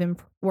were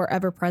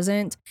ever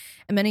present,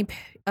 and many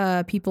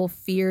people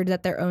feared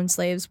that their own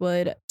slaves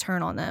would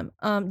turn on them.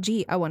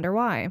 Gee, I wonder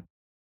why.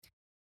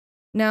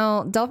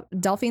 Now,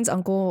 Delphine's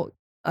uncle,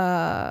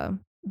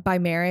 by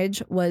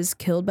marriage, was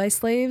killed by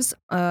slaves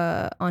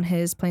on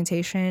his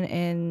plantation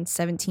in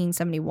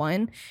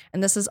 1771,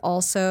 and this is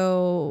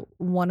also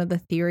one of the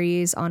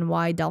theories on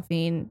why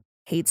Delphine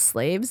hates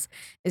slaves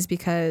is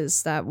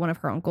because that one of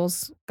her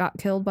uncles got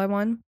killed by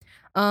one.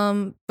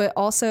 But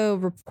also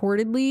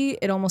reportedly,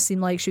 it almost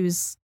seemed like she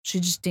just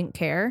didn't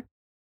care.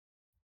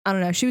 I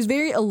don't know. She was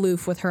very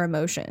aloof with her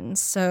emotions,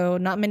 so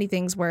not many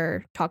things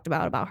were talked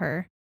about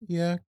her.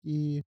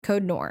 Yucky.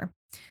 Code Noir.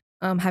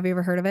 Have you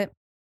ever heard of it?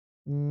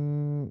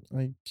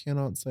 I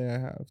cannot say I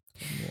have.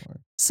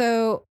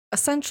 So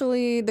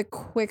essentially, the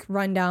quick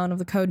rundown of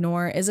the Code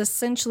Noir is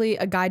essentially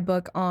a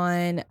guidebook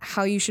on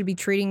how you should be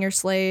treating your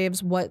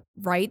slaves, what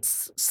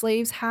rights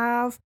slaves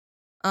have.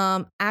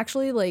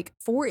 Actually, like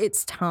for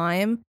its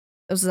time,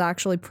 it was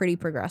actually pretty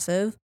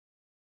progressive.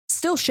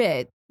 Still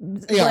shit.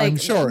 Yeah, like, I'm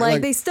sure.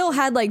 Like they still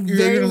had like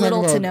very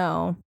little to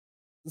know.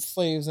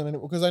 Slaves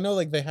and because I know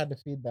like they had to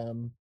feed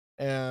them.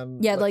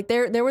 And yeah, like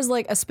there was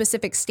like a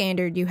specific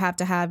standard you have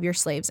to have your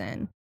slaves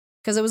in,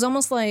 because it was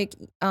almost like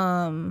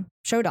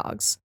show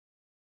dogs.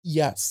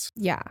 Yes.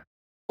 Yeah,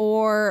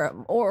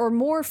 or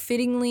more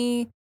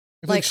fittingly,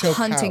 I feel like Like show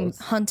cows.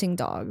 hunting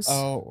dogs.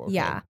 Oh, okay.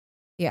 Yeah.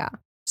 Yeah.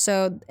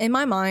 So in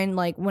my mind,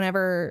 like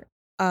whenever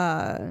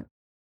uh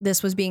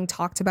this was being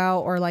talked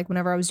about, or like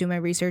whenever I was doing my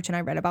research and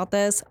I read about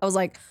this, I was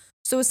like,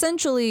 so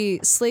essentially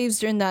slaves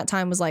during that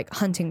time was like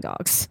hunting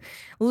dogs.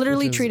 Which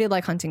Literally is treated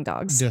like hunting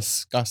dogs.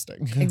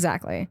 disgusting.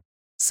 Exactly.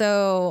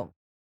 So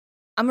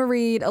I'm gonna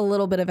read a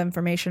little bit of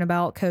information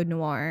about Code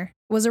Noir.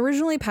 It was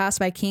originally passed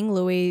by King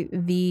Louis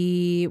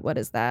the, what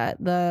is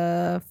that?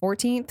 The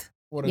 14th?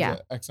 What is Yeah.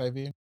 it?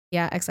 XIV?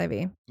 Yeah,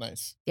 XIV.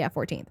 Nice. Yeah,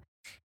 14th.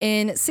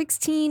 In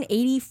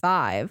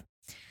 1685,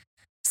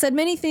 said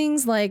many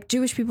things like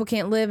Jewish people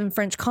can't live in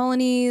French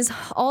colonies,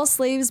 all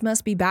slaves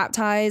must be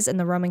baptized in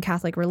the Roman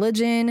Catholic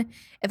religion.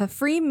 If a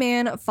free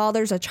man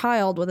fathers a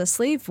child with a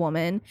slave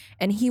woman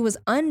and he was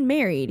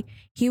unmarried,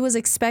 he was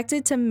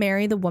expected to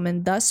marry the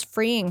woman, thus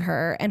freeing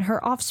her and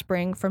her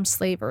offspring from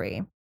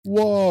slavery.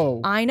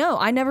 Whoa. I know.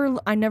 I never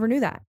knew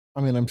that.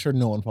 I mean, I'm sure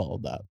no one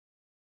followed that.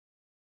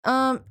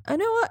 I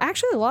know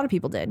actually a lot of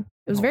people did.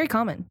 It was Oh. very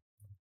common.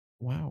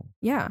 Wow.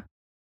 Yeah.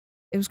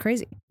 It was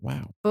crazy.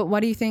 Wow. But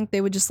why do you think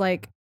they would just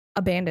like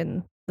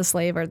abandon the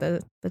slave or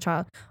the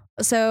child?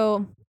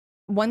 So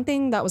one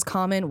thing that was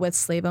common with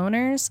slave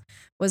owners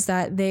was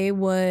that they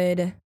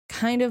would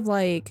kind of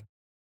like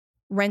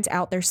rent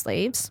out their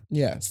slaves.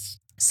 Yes.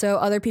 So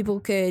other people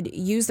could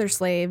use their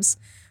slaves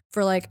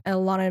for like a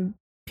long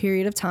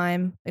period of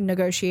time,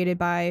 negotiated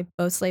by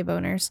both slave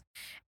owners.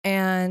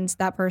 And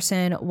that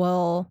person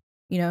will,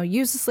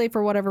 use the slave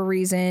for whatever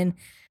reason.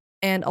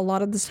 And a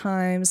lot of the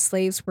time,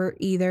 slaves were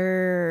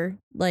either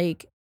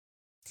like,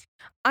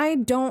 I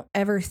don't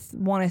ever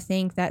want to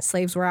think that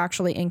slaves were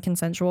actually in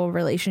consensual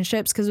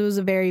relationships, because it was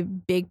a very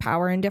big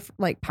power and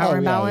power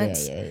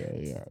imbalance.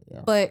 Yeah.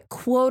 But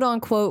quote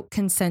unquote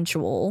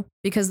consensual,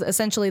 because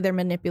essentially they're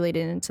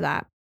manipulated into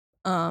that.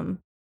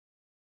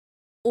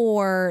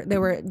 Or they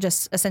were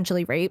just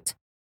essentially raped.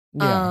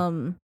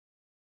 Yeah.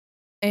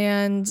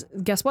 And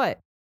guess what?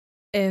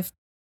 If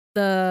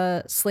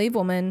the slave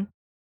woman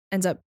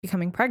ends up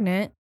becoming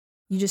pregnant,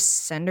 you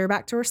just send her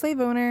back to her slave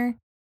owner,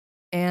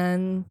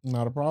 and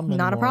Not a problem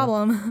not a anymore.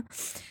 problem.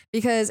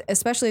 Because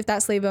especially if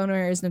that slave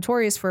owner is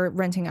notorious for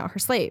renting out her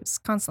slaves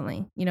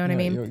constantly. You know what I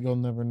mean? You'll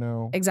never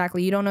know.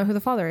 Exactly. You don't know who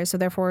the father is. So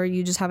therefore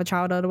you just have a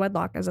child out of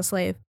wedlock as a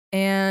slave.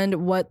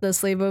 And what the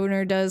slave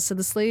owner does to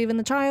the slave and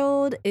the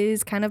child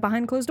is kind of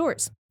behind closed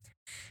doors.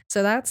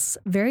 So that's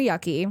very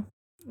yucky,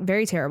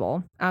 very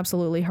terrible,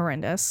 absolutely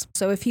horrendous.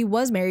 So if he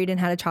was married and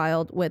had a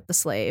child with the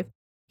slave,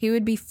 he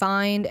would be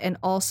fined, and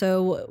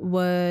also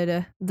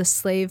would the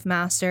slave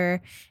master.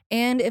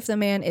 And if the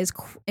man is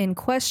in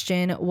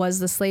question was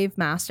the slave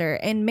master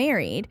and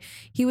married,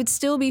 he would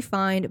still be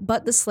fined,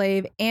 but the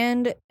slave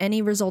and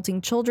any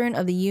resulting children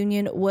of the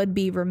union would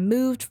be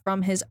removed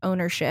from his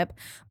ownership,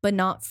 but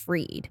not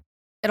freed.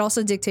 It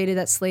also dictated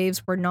that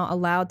slaves were not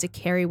allowed to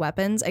carry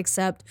weapons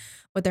except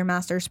with their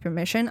master's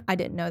permission. I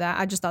didn't know that.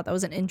 I just thought that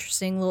was an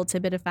interesting little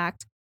tidbit of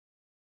fact.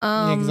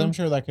 Yeah, because I'm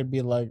sure that could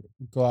be like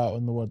go out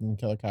in the woods and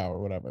kill a cow or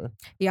whatever.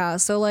 Yeah,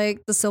 so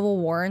like the Civil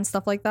War and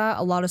stuff like that,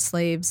 a lot of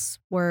slaves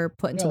were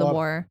put into the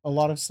war. A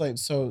lot of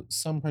slaves. So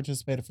some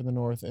participated for the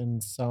North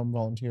and some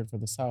volunteered for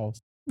the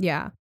South.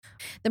 Yeah.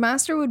 The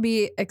master would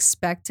be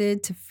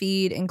expected to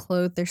feed and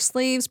clothe their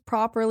slaves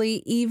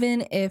properly,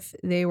 even if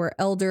they were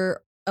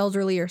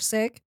elderly or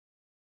sick.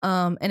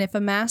 And if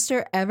a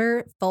master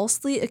ever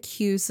falsely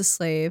accused the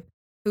slave,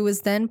 who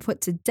was then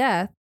put to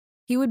death,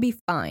 he would be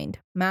fined.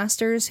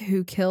 Masters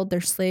who killed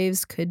their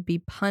slaves could be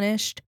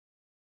punished.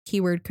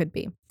 Keyword could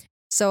be.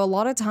 So a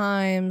lot of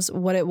times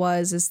what it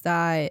was is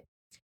that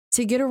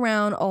to get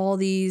around all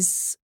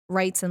these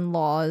rights and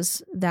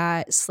laws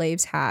that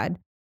slaves had,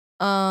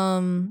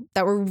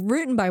 that were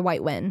written by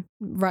white men,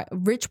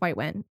 rich white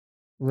men.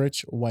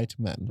 Rich white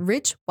men.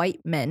 Rich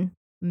white men.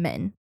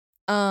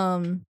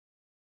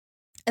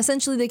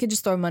 Essentially they could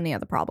just throw money at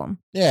the problem.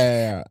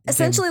 Yeah.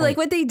 Essentially like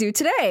what they do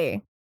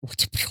today.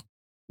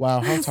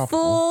 Wow, how topical.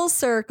 Full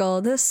circle,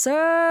 the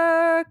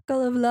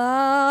circle of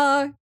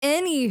law.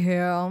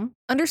 Anywho,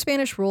 under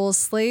Spanish rules,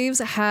 slaves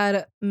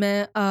had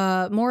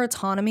more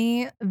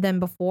autonomy than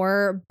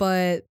before,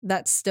 but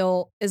that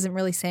still isn't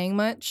really saying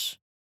much.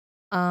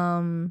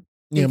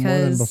 Yeah, more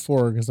than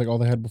before, because like all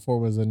they had before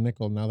was a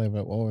nickel. Now they have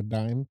a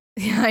dime.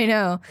 Yeah, I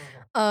know.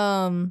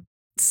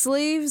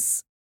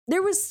 Slaves,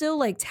 there was still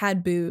like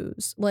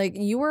taboos. Like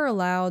you were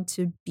allowed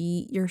to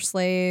beat your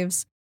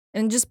slaves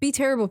and just be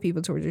terrible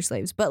people towards your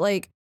slaves. But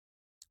like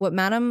what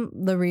Madame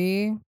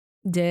LaLaurie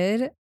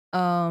did,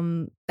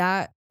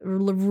 that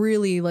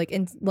really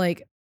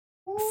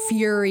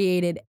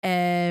infuriated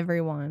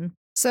everyone.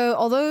 So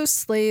although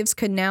slaves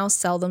could now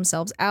sell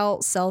themselves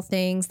out, sell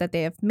things that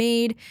they have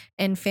made,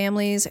 and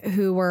families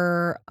who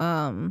were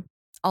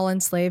all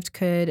enslaved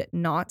could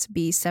not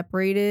be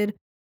separated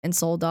and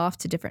sold off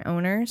to different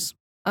owners.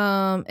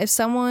 If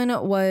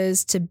someone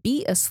was to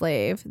beat a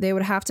slave, they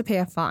would have to pay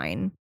a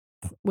fine,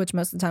 which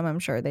most of the time I'm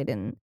sure they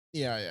didn't.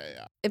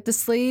 Yeah. If the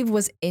slave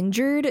was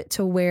injured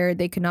to where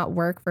they could not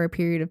work for a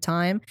period of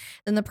time,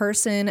 then the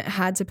person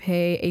had to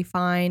pay a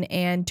fine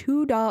and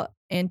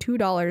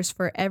 $2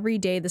 for every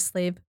day the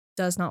slave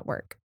does not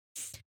work.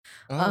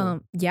 Oh,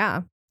 Yeah.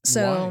 why?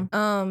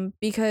 So,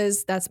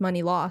 because that's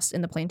money lost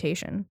in the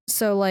plantation.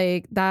 So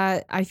like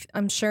that,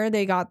 I'm sure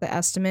they got the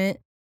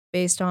estimate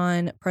based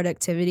on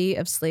productivity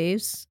of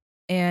slaves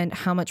and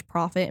how much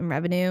profit and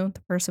revenue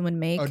the person would Oh,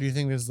 make. do you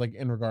think this is like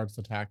in regards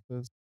to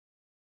taxes?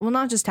 Well,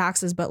 not just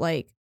taxes, but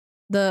like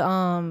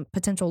the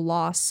potential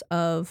loss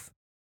of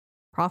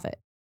profit.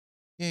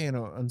 Yeah,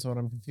 and so what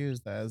I'm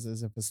confused as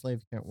is if a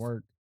slave can't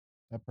work,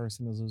 that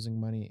person is losing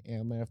money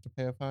and they have to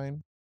pay a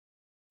fine.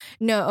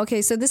 No,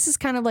 okay, so this is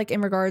kind of like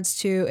in regards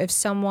to if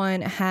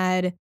someone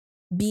had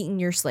beaten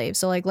your slave.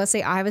 So like let's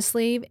say I have a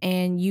slave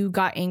and you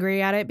got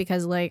angry at it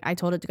because like I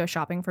told it to go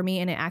shopping for me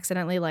and it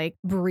accidentally like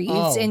breathed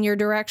Oh, in your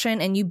direction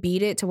and you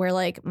beat it to where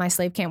like my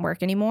slave can't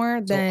work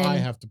anymore, so I then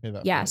have to pay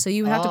that yeah, fine. so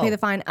you have to pay the Oh,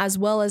 fine as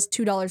well as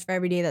 $2 for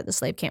every day that the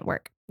slave can't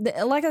work.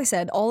 Like I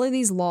said, all of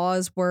these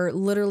laws were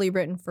literally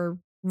written for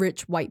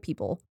rich white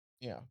people.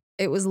 yeah.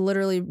 It was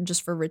literally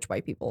just for rich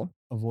white people.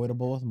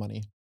 Avoidable with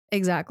money.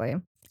 Exactly.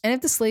 And if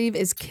the slave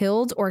is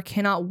killed or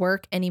cannot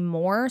work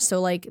anymore,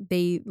 so like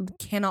they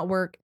cannot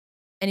work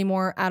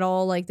anymore at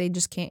all, like they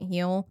just can't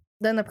heal,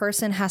 then the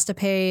person has to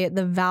pay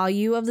the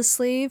value of the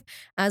slave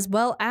as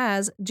well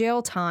as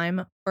jail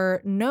time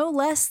for no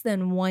less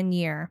than 1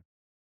 year.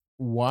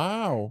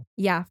 Wow.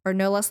 Yeah, for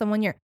no less than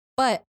 1 year.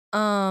 But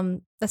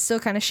that's still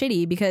kind of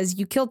shitty because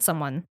you killed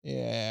someone.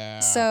 Yeah.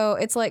 So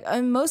it's like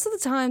most of the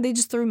time they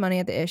just threw money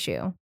at the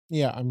issue.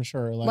 Yeah, I'm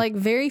sure. Like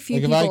very few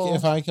Like if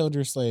people. I killed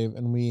your slave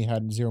and we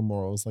had zero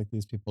morals like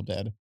these people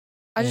did,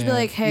 I just be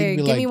like, and you'd hey,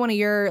 be give me like, one of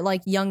your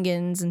like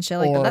youngins and shit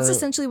like that. That's or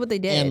essentially what they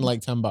and did.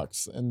 like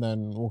 $10, and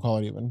then we'll call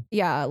it even.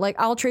 Yeah, like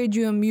I'll trade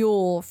you a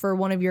mule for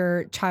one of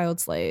your child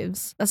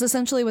slaves. That's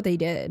essentially what they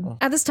did. Oh,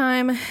 At this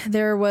time,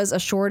 there was a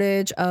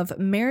shortage of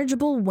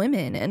marriageable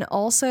women, and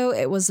also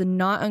it was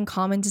not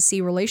uncommon to see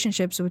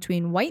relationships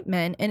between white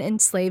men and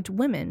enslaved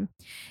women.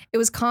 It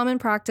was common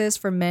practice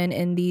for men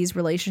in these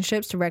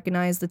relationships to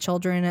recognize the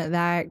children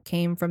that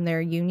came from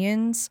their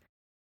unions.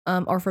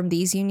 Or from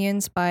these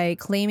unions by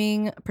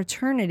claiming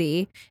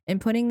paternity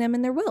and putting them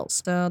in their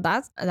wills. So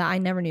I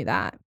never knew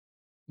that.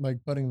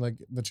 like putting like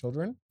the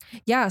children.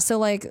 Yeah, so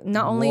like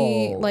not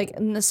only like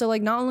Whoa. so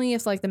like not only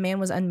if like the man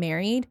was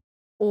unmarried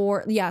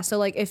or yeah, so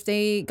like if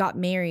they got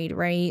married,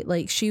 right?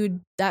 Like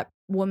that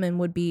woman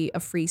would be a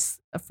free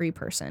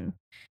person.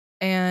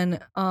 And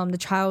the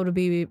child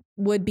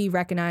would be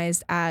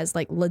recognized as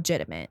like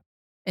legitimate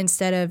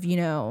instead of,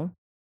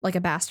 like a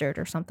bastard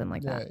or something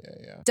like Yeah, that.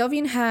 yeah, yeah.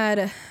 Delphine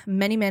had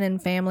many men in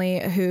family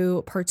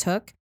who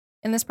partook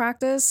in this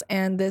practice,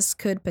 and this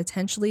could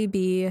potentially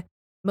be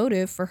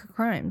motive for her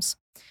crimes.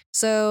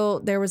 So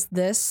there was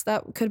this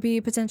that could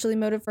be potentially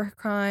motive for her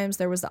crimes.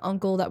 There was the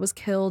uncle that was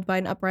killed by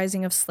an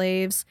uprising of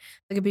slaves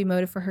that could be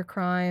motive for her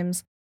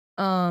crimes.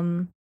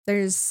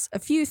 There's a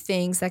few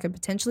things that could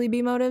potentially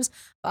be motives,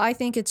 but I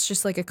think it's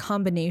just like a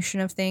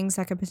combination of things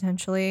that could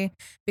potentially,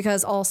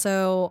 because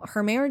also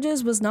her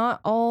marriages was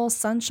not all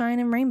sunshine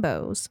and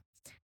rainbows.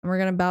 And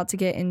we're about to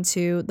get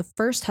into the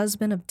first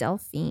husband of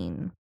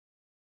Delphine.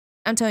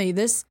 I'm telling you,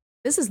 this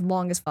is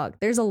long as fuck.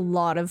 There's a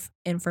lot of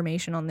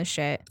information on this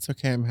shit. It's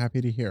okay. I'm happy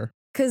to hear.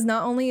 Cause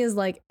not only is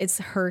like it's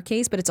her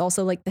case, but it's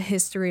also like the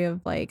history of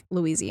like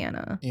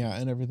Louisiana. Yeah,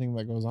 and everything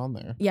that goes on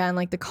there. Yeah, and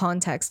like the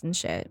context and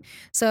shit.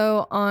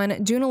 So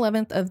on June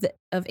 11th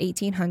of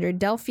 1800,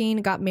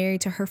 Delphine got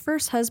married to her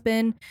first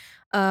husband,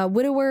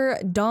 widower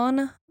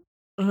Don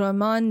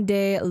Ramon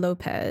de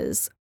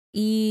Lopez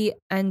E.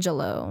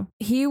 Angelo.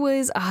 He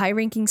was a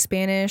high-ranking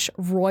Spanish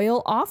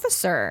royal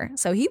officer.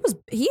 So he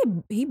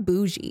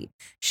bougie.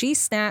 She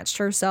snatched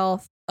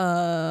herself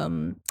a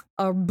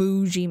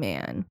bougie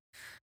man.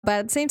 But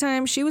at the same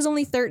time, she was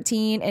only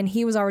 13 and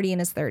he was already in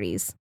his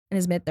 30s, in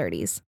his mid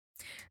 30s.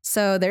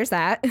 So there's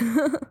that.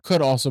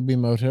 Could also be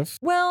motive.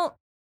 Well,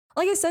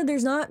 like I said,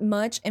 there's not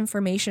much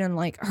information on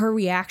like her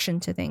reaction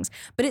to things,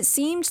 but it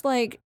seemed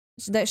like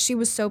that she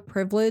was so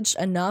privileged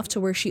enough to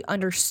where she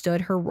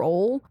understood her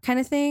role kind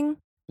of thing.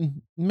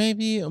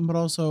 Maybe, but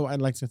also I'd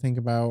like to think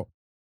about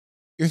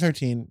you're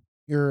 13.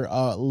 You're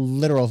a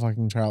literal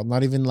fucking child,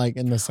 not even like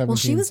in the Well,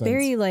 she 17th was sense.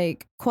 very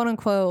like quote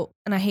unquote,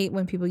 and I hate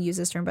when people use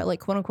this term, but like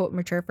quote unquote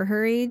mature for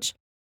her age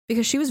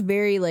because she was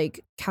very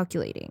like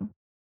calculating.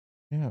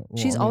 Yeah, well,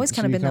 She's I mean, always she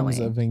kind of been that becomes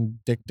a way.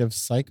 vindictive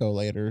psycho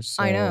later,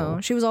 I know.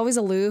 so She was always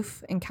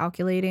aloof and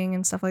calculating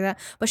and stuff like that,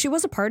 but she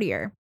was a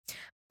partier.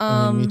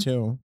 I mean, me Um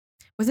too.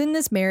 Within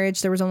this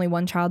marriage, there was only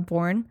one child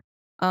born.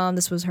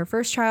 This was her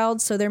first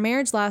child, so their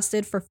marriage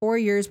lasted for 4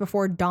 years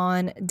before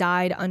Dawn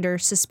died under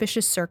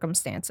suspicious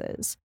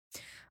circumstances.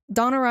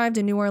 Dawn arrived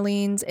in New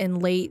Orleans in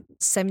late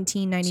So she was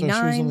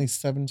 1799. only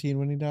 17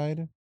 when he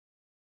died?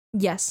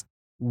 Yes.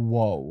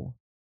 Whoa.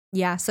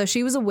 Yeah, so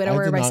she was a I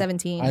widower did by not I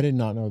 17. did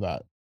not know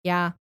that.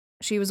 Yeah,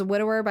 she was a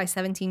widower by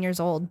 17 years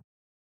old.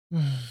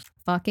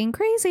 Fucking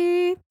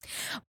crazy.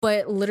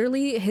 But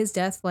literally, his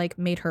death like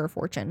made her a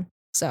fortune. Oh,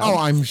 So,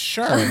 I'm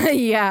sure.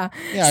 yeah.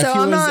 Yeah, if So he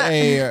I'm was not.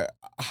 a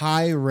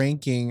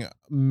high-ranking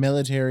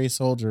military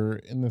soldier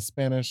in the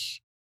Spanish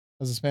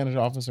as a Spanish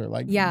officer.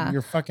 Like, Yeah.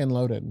 you're fucking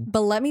loaded.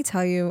 But let me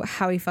tell you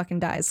how he fucking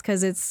dies,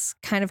 because it's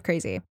kind of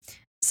crazy.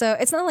 So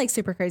it's not like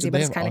super crazy, Did but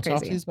they it's have kind of crazy.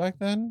 autopsies back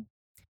then?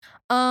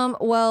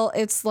 Well,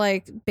 it's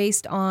like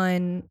based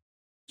on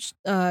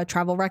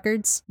travel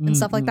records and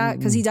stuff like that,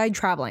 because he died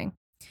traveling.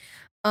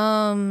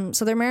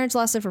 So their marriage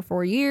lasted for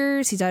 4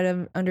 years. He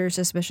died under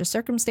suspicious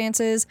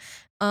circumstances.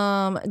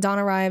 Don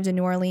arrived in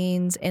New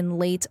Orleans in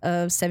late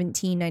of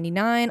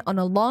 1799 on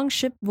a long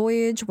ship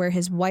voyage where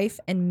his wife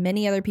and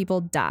many other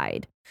people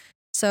died.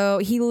 So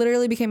he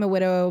literally became a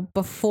widow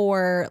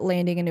before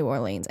landing in New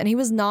Orleans. And he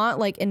was not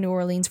like in New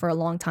Orleans for a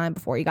long time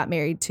before he got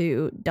married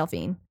to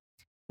Delphine.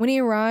 When he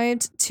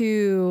arrived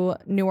to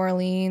New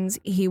Orleans,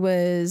 he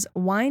was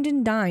wined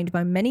and dined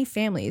by many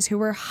families who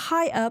were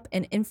high up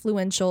and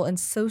influential in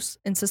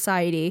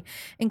society,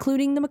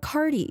 including the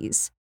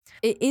McCartys.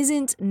 It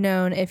isn't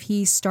known if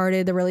he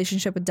started the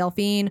relationship with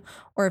Delphine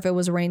or if it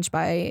was arranged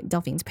by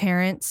Delphine's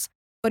parents,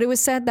 but it was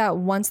said that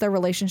once their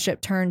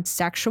relationship turned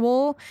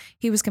sexual,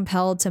 he was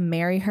compelled to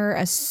marry her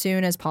as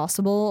soon as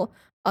possible.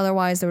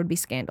 Otherwise, there would be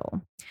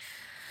scandal.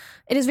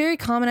 It is very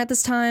common at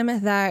this time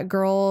that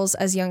girls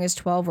as young as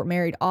 12 were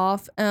married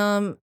off.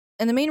 And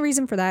the main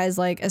reason for that is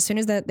like as soon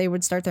as that they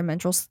would start their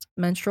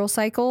menstrual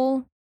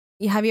cycle.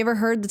 Have you ever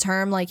heard the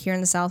term like here in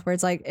the South where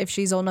it's like if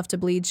she's old enough to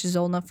bleed, she's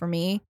old enough for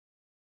me?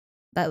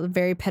 That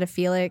very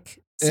pedophilic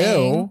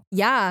saying. Ew.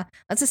 Yeah,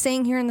 that's a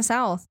saying here in the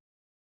South.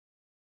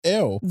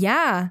 Ew.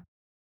 Yeah.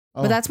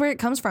 Oh. But that's where it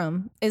comes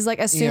from. Is like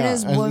as soon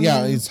as women,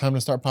 it's time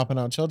to start popping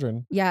out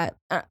children. Yeah,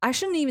 I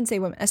shouldn't even say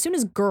women. As soon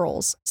as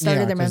girls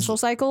started their menstrual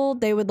cycle,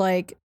 they would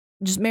like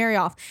just marry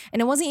off.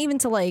 And it wasn't even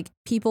to like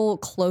people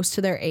close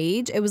to their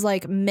age. It was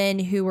like men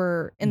who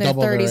were in their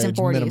 30s and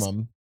 40s.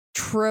 Minimum.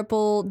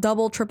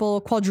 Double,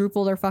 triple,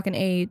 quadruple their fucking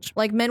age.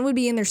 Like men would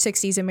be in their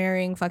 60s and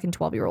marrying fucking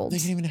 12-year-olds. They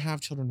can't even have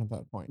children at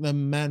that point. The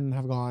men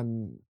have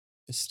gone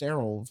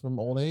sterile from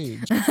old age.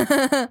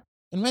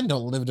 And men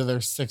don't live to their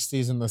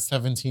 60s in the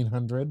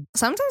 1700s.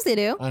 Sometimes they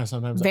do. I know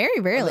sometimes. Very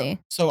rarely.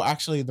 So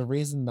actually the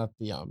reason that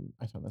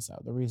I found this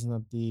out. The reason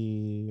that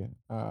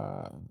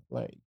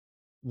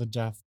the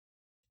death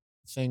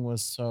thing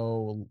was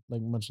so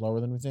like much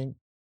lower than we think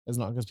is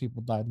not because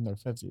people died in their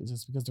 50s.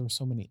 It's because there were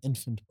so many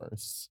infant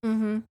births.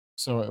 Mm-hmm.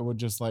 So it would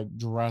just like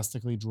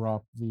drastically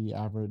drop the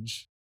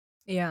average.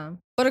 Yeah.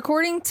 But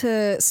according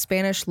to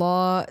Spanish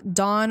law,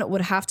 Don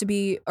would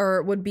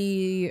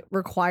be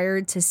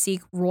required to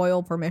seek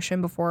royal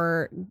permission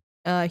before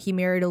he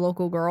married a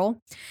local girl.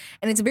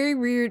 And it's a very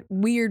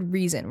weird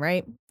reason,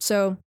 right?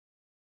 So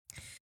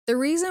the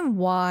reason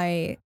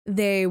why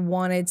they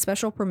wanted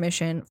special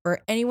permission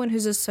for anyone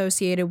who's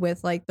associated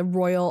with like the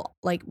royal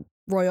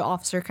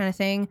officer kind of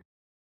thing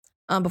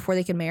before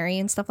they could marry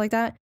and stuff like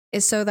that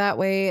is so that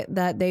way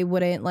that they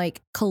wouldn't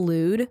like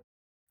collude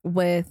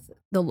with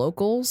the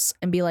locals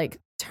and be like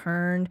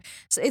turned.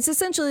 So it's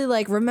essentially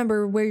like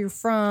remember where you're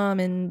from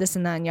and this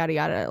and that and yada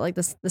yada, like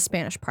the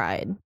Spanish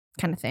pride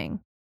kind of thing.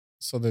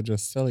 So they're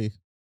just silly.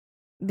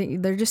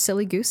 They're just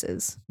silly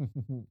gooses.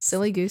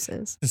 Silly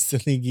gooses.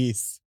 Silly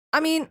geese. I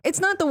mean, it's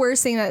not the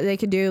worst thing that they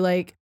could do.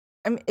 Like,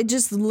 I mean, it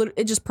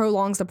just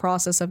prolongs the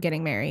process of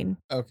getting married.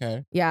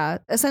 Okay. Yeah.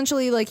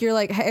 Essentially, like you're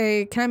like,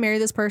 hey, can I marry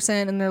this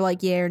person? And they're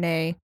like, yeah or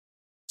nay.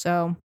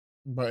 So.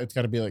 But it's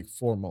got to be like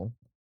formal.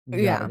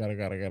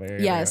 Gotta.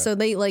 Yeah. So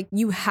they like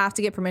you have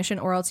to get permission,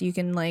 or else you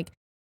can like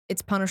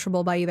it's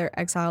punishable by either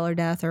exile or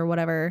death or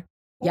whatever.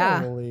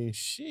 Yeah. Holy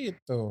shit,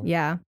 though.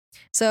 Yeah.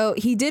 So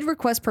he did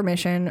request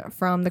permission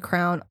from the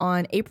crown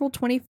on April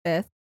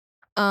 25th.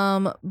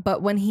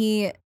 But when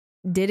he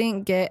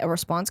didn't get a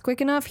response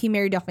quick enough, he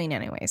married Delphine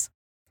anyways.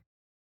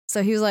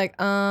 So he was like,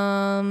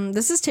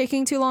 this is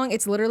taking too long.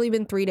 It's literally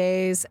been 3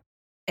 days.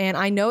 And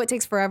I know it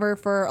takes forever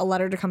for a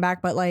letter to come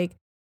back, but like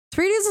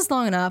 3 days is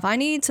long enough. I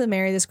need to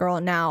marry this girl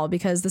now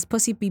because this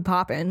pussy be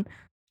popping.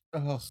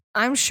 Ugh.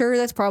 I'm sure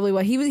that's probably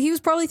what he was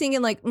probably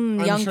thinking, like,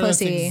 young sure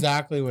pussy. That's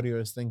exactly what he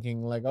was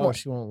thinking. Like, oh,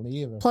 she won't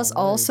leave. Plus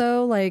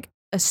also like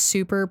a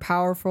super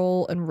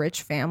powerful and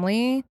rich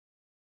family.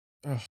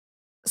 Ugh.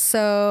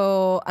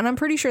 So, and I'm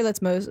pretty sure that's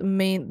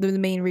the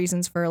main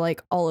reasons for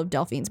like all of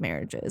Delphine's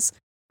marriages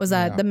was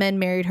that the men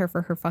married her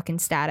for her fucking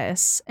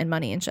status and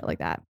money and shit like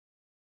that.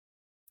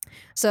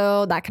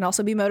 So that can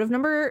also be motive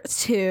number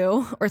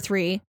 2 or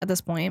 3 at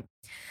this point.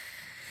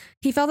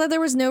 He felt that there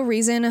was no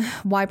reason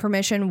why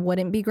permission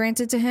wouldn't be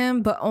granted to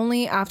him, but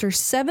only after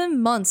 7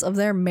 months of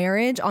their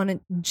marriage on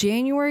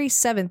January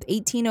 7th,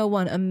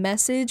 1801, a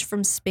message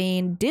from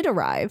Spain did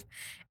arrive,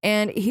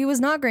 and he was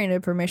not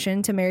granted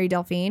permission to marry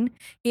Delphine.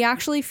 They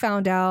actually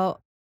found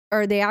out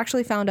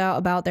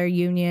about their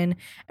union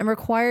and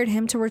required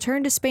him to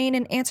return to Spain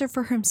and answer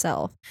for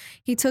himself.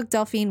 He took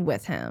Delphine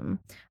with him.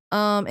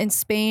 In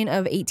Spain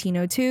of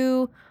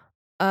 1802,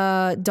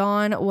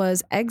 Don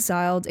was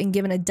exiled and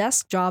given a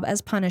desk job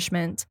as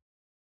punishment.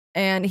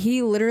 And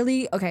he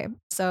literally, okay,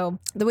 so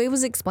the way it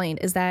was explained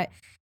is that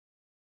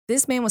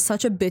this man was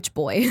such a bitch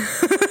boy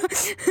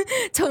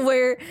To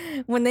where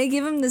when they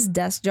give him this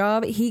desk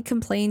job, he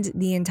complained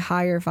the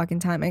entire fucking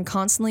time and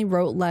constantly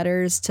wrote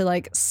letters to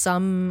like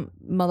some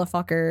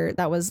motherfucker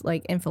that was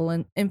like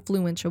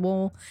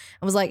influential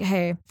and was like,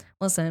 hey,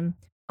 listen,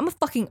 I'm a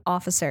fucking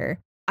officer.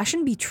 I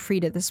shouldn't be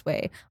treated this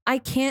way. I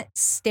can't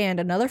stand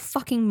another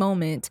fucking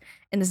moment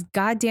in this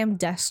goddamn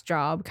desk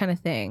job kind of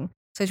thing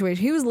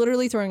situation. He was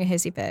literally throwing a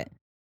hissy fit.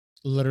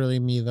 Literally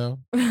me though.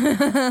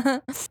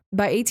 By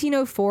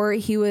 1804,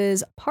 he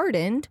was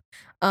pardoned.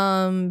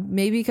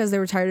 Maybe because they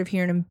were tired of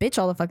hearing him bitch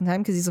all the fucking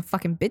time because he's a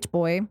fucking bitch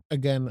boy.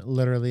 Again,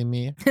 literally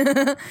me.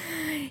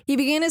 He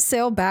began to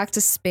sail back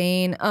to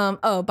Spain.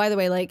 Oh, by the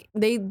way, like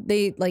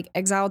they like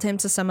exiled him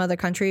to some other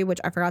country,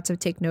 which I forgot to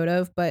take note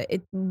of, but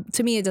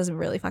to me it doesn't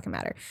really fucking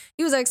matter.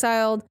 He was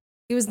exiled.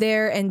 He was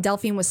there, and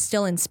Delphine was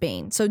still in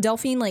Spain. So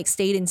Delphine like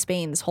stayed in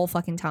Spain this whole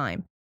fucking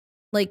time.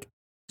 Like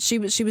she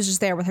was just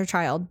there with her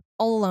child,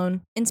 all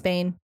alone in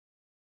Spain.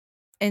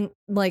 And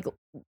like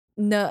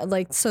no,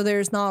 like so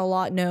there's not a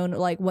lot known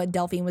like what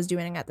Delphine was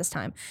doing at this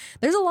time.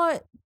 There's a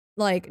lot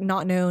like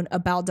not known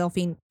about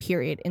Delphine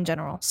period in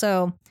general.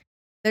 So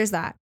there's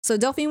that. So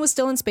Delphine was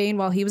still in Spain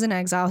while he was in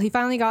exile. He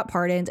finally got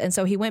pardoned, and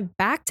so he went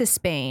back to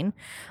Spain,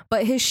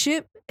 but his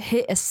ship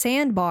hit a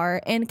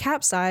sandbar and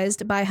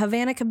capsized by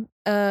Havana,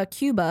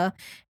 Cuba,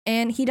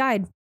 and he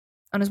died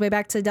on his way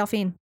back to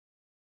Delphine.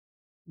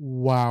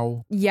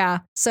 Wow. Yeah.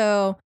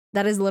 So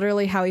that is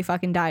literally how he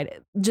fucking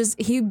died.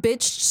 Just he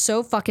bitched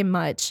so fucking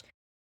much.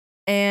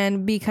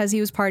 And because he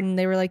was pardoned,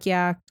 they were like,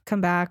 yeah,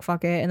 come back,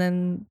 fuck it. And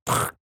then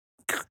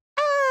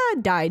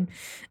died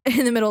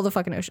in the middle of the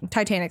fucking ocean,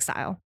 Titanic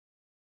style.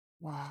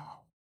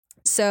 Wow.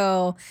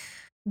 So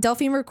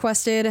Delphine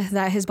requested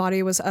that his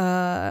body was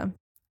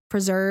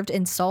preserved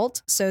in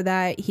salt so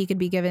that he could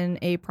be given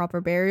a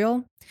proper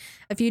burial.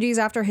 A few days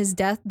after his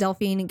death,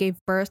 Delphine gave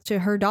birth to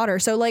her daughter.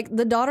 So like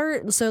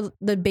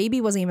the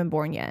baby wasn't even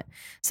born yet.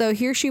 So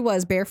here she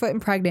was, barefoot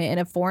and pregnant in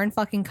a foreign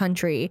fucking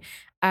country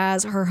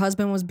as her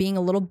husband was being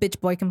a little bitch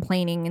boy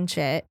complaining and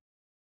shit.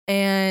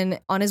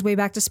 And on his way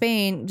back to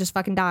Spain, just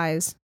fucking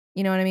dies.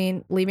 You know what I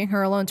mean? Leaving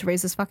her alone to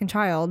raise this fucking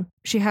child.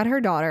 She had her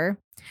daughter.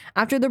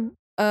 After the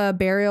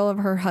burial of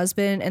her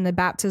husband and the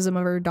baptism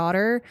of her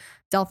daughter,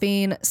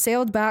 Delphine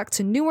sailed back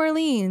to New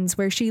Orleans,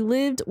 where she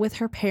lived with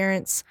her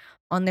parents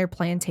on their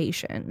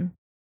plantation.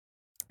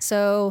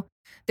 So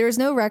there's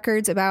no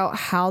records about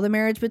how the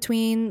marriage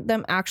between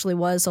them actually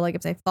was. So like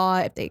if they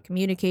fought, if they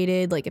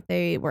communicated, like if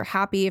they were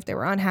happy, if they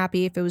were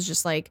unhappy, if it was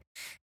just like,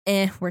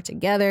 we're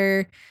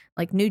together,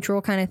 like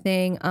neutral kind of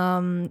thing.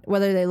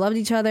 Whether they loved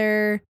each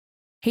other,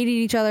 hated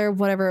each other,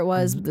 whatever it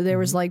was, there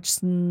was like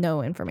just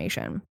no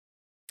information.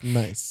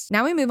 Nice.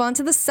 Now we move on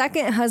to the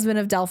second husband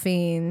of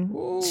Delphine.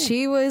 Ooh.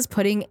 She was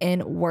putting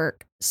in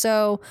work.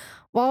 So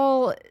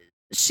while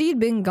she'd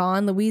been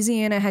gone,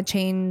 Louisiana had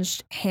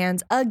changed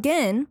hands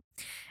again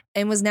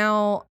and was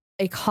now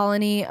a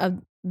colony of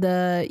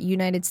the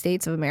United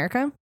States of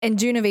America. In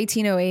June of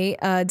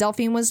 1808,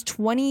 Delphine was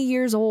 20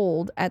 years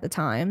old at the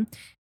time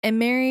and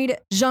married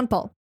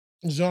Jean-Paul.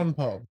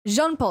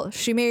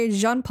 She married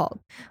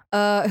Jean-Paul,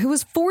 who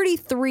was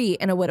 43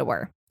 and a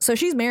widower. So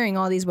she's marrying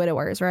all these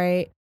widowers,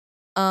 right?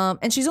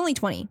 And she's only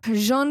 20.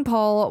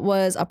 Jean-Paul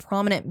was a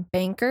prominent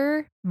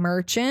banker,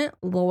 merchant,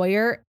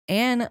 lawyer,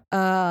 and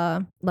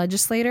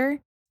legislator.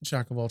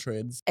 Jack of all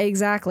trades.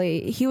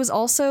 Exactly. He was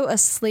also a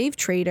slave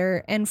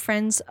trader and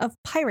friends of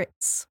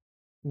pirates.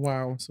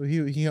 Wow. So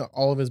he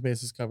all of his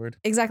bases covered.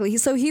 Exactly.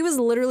 So he was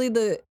literally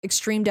the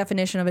extreme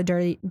definition of a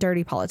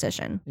dirty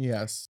politician.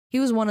 Yes. He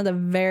was one of the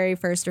very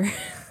first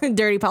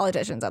dirty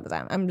politicians at the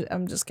time.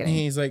 I'm just kidding.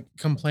 He's like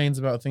complains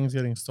about things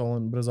getting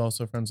stolen, but is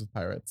also friends with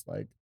pirates.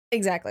 Like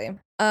exactly.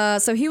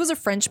 So he was a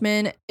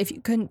Frenchman, if you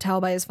couldn't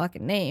tell by his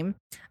fucking name,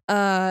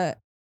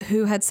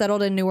 who had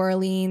settled in New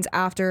Orleans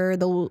after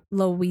the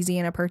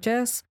Louisiana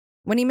Purchase.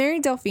 When he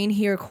married Delphine,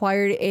 he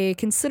acquired a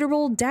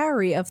considerable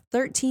dowry of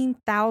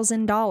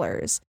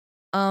 $13,000.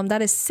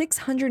 That is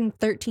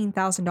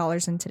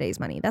 $613,000 in today's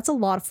money. That's a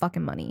lot of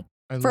fucking money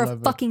for a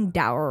fucking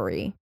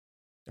dowry.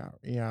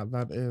 Yeah,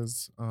 that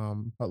is.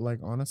 But like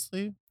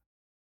honestly,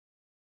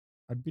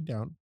 I'd be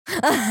down.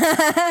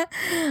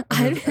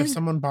 If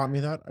someone bought me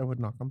that, I would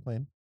not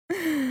complain.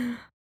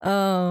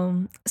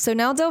 So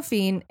now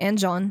Delphine and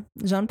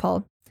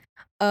Jean-Paul,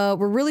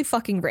 were really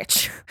fucking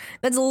rich.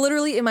 That's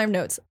literally in my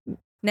notes.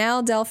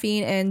 Now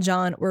Delphine and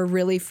John were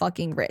really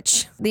fucking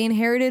rich. They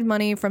inherited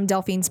money from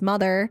Delphine's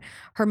mother,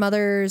 her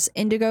mother's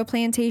indigo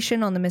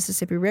plantation on the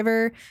Mississippi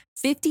River,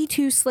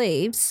 52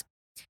 slaves,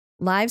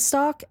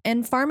 livestock,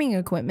 and farming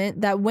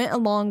equipment that went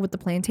along with the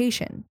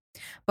plantation.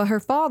 But her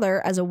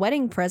father, as a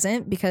wedding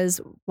present, because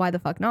why the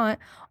fuck not,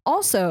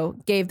 also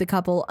gave the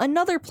couple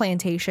another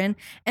plantation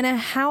and a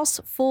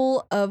house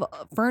full of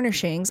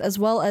furnishings, as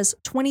well as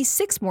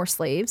 26 more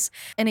slaves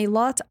and a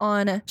lot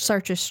on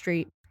Chartres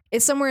Street.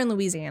 It's somewhere in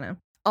Louisiana.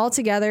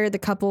 Altogether, the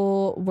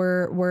couple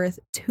were worth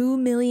 $2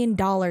 million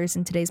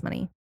in today's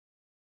money.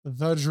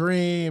 The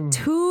dream.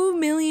 $2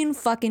 million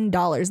fucking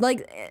dollars.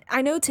 Like,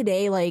 I know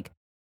today, like,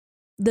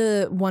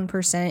 the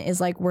 1% is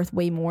like worth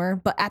way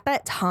more, but at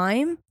that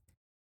time,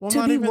 Well, to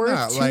not be even worth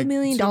that. $2 Like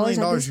million $2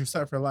 million at this. you're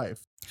set for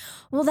life.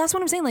 Well, that's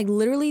what I'm saying. Like,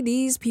 literally,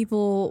 these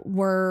people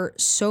were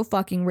so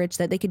fucking rich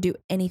that they could do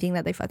anything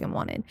that they fucking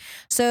wanted.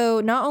 So,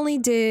 not only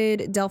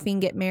did Delphine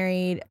get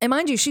married, and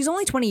mind you, she's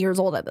only 20 years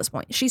old at this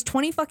point. She's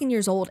 20 fucking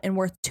years old and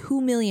worth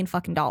 $2 million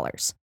fucking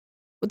dollars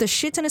with a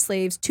shit ton of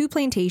slaves, 2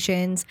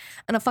 plantations,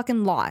 and a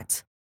fucking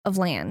lot of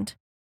land.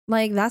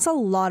 Like, that's a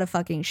lot of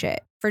fucking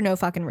shit for no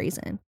fucking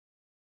reason.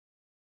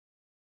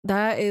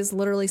 That is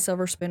literally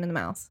silver spoon in the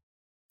mouth.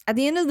 At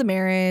the end of the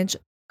marriage,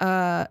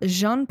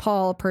 Jean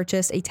Paul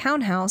purchased a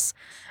townhouse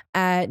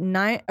at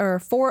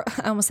 4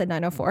 I almost said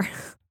 904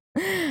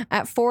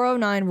 at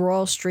 409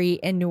 Royal Street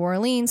in New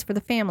Orleans for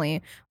the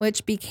family,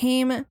 which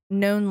became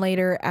known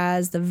later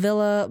as the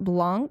Villa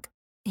Blanc.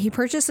 He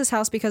purchased this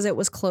house because it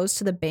was close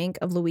to the Bank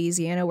of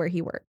Louisiana where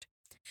he worked.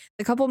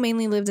 The couple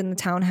mainly lived in the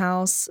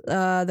townhouse.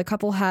 The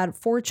couple had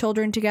 4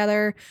 children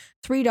together,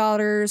 3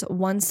 daughters,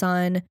 1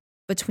 son,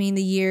 between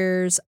the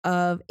years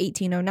of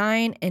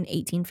 1809 and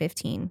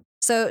 1815.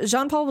 So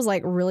Jean Paul was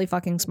like really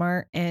fucking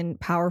smart and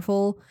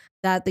powerful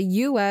that the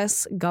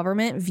US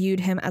government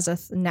viewed him as a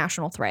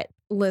national threat.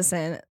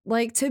 Listen,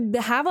 like to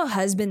have a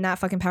husband that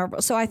fucking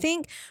powerful. So I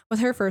think with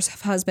her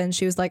first husband,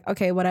 she was like,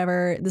 okay,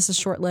 whatever, this is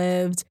short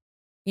lived,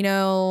 you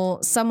know,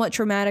 somewhat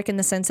traumatic in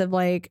the sense of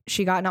like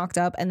she got knocked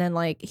up and then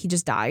like he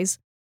just dies.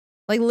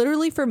 Like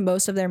literally for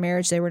most of their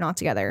marriage, they were not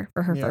together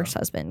for her first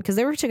husband because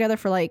they were together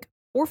for like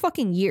 4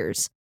 fucking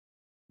years.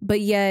 But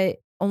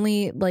yet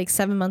only like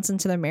 7 months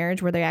into their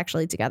marriage were they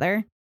actually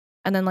together.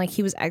 And then like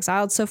he was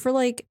exiled. So for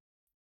like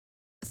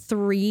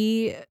for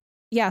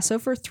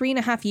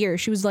 3.5 years,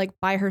 she was like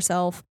by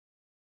herself,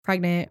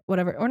 pregnant,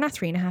 whatever. Or not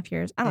 3.5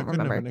 years. I don't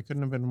remember. It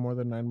couldn't have been more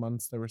than 9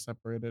 months they were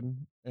separated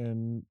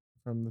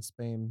from the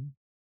Spain.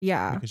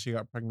 Yeah. Because she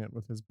got pregnant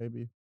with his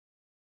baby.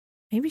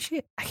 Maybe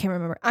I can't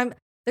remember.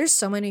 There's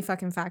so many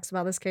fucking facts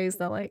about this case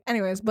that like,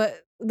 anyways,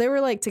 but they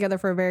were like together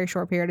for a very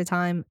short period of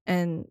time.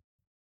 And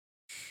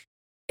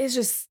it's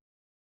just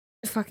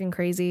fucking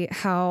crazy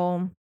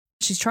how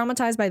she's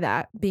traumatized by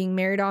that, being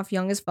married off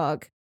young as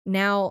fuck.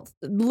 Now,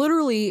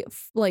 literally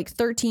like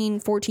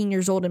 13, 14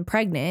 years old and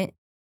pregnant.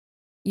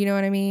 You know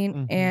what I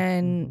mean?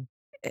 And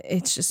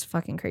it's just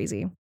fucking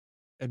crazy.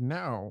 And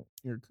now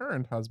your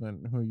current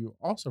husband, who you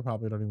also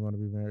probably don't even want to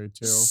be married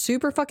to,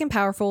 super fucking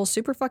powerful,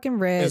 super fucking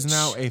rich, is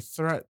now a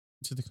threat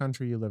to the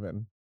country you live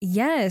in.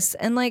 Yes.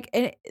 And like,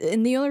 and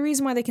the only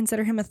reason why they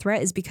consider him a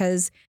threat is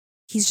because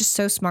he's just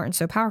so smart and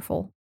so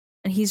powerful.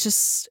 And he's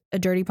just a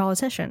dirty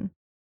politician,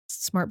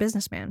 smart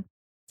businessman.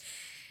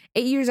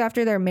 8 years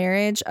after their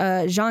marriage,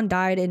 Jean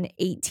died in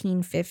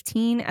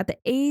 1815 at the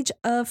age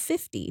of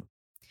 50.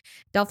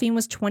 Delphine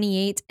was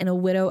 28 and a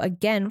widow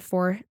again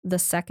for the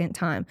second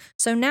time.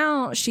 So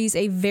now she's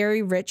a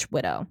very rich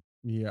widow.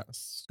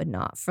 Yes. But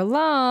not for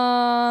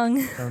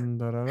long. Dun,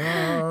 da, da,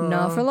 da.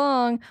 Not for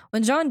long.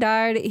 When Jean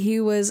died, he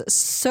was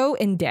so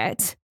in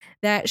debt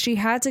that she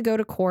had to go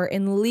to court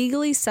and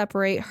legally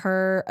separate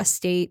her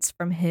estates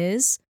from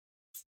his.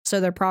 So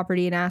their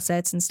property and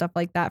assets and stuff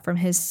like that from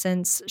his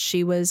since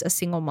she was a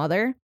single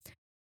mother.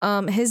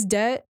 His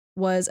debt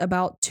was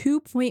about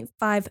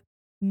 $2.5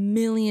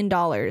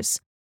 million.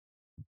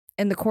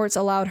 And the courts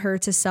allowed her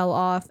to sell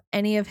off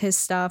any of his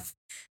stuff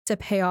to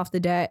pay off the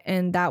debt.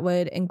 And that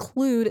would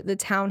include the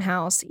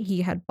townhouse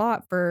he had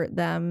bought for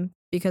them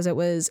because it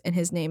was in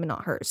his name and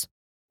not hers.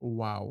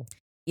 Wow.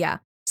 Yeah.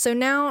 So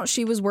now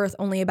she was worth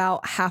only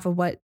about half of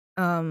what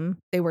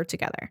they were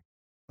together.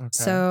 Okay.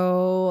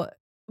 So,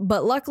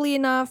 but luckily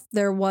enough,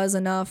 there was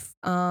enough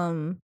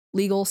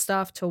legal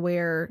stuff to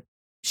where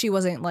she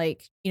wasn't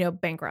like, you know,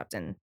 bankrupt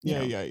and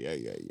yeah.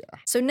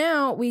 So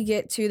now we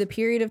get to the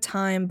period of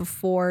time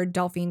before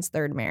Delphine's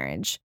third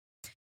marriage.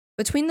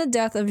 Between the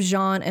death of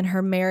Jean and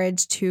her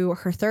marriage to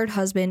her third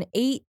husband,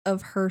 8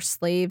 of her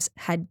slaves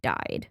had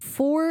died.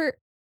 4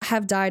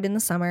 have died in the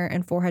summer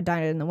and 4 had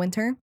died in the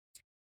winter.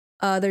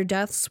 Their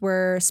deaths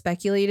were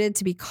speculated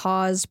to be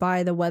caused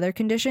by the weather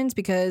conditions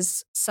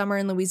because summer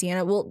in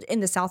Louisiana, well,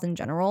 in the South in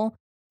general,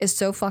 is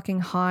so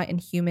fucking hot and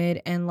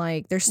humid. And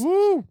like there's,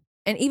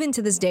 and even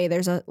to this day,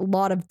 there's a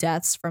lot of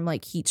deaths from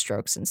like heat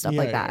strokes and stuff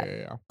like that.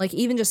 Yeah. Like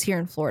even just here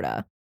in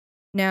Florida.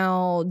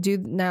 Now,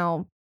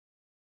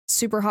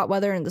 super hot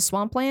weather in the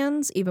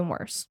swamplands, even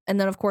worse. And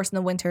then, of course, in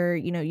the winter,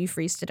 you know, you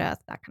freeze to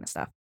death, that kind of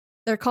stuff.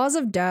 Their cause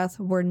of death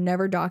were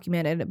never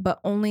documented, but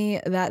only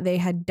that they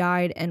had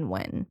died and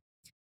when.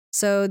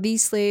 So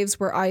these slaves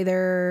were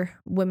either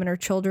women or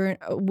children,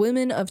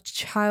 women of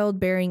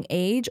childbearing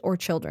age or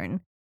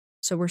children.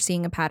 So we're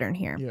seeing a pattern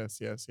here.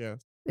 Yes.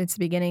 It's the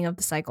beginning of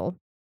the cycle.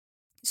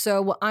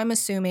 So what I'm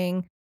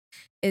assuming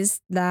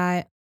is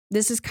that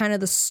this is kind of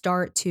the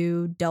start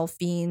to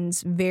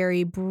Delphine's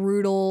very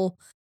brutal,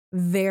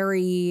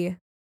 very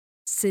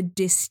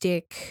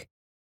sadistic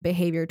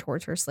behavior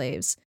towards her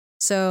slaves.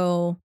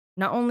 So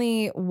not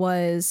only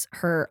was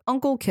her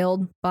uncle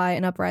killed by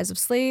an uprising of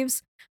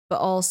slaves, but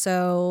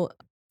also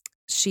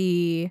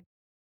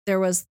there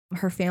was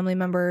her family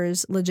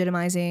members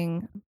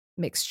legitimizing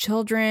mixed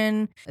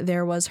children.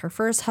 There was her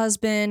first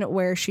husband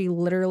where she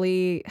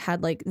literally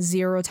had like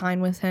zero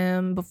time with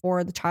him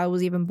before the child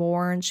was even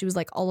born. She was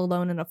like all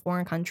alone in a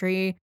foreign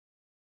country.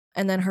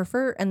 And then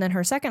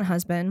her second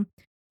husband,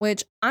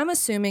 which I'm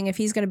assuming if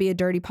he's going to be a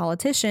dirty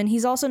politician,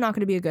 he's also not going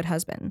to be a good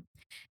husband.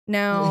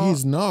 Now,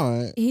 He's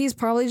not. he's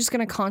probably just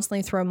going to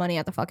constantly throw money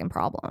at the fucking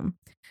problem.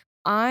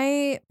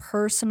 I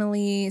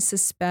personally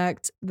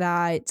suspect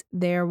that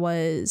there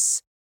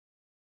was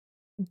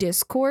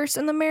discourse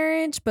in the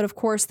marriage, but of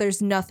course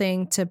there's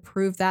nothing to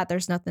prove that.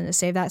 There's nothing to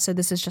say that. So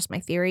this is just my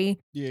theory.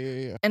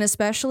 Yeah. And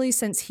especially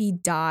since he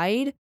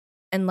died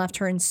and left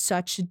her in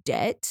such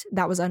debt,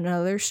 that was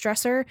another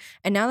stressor.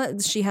 And now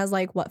that she has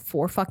like what,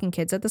 5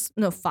 kids at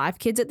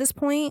this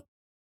point,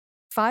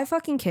 5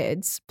 fucking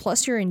kids,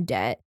 plus you're in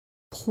debt,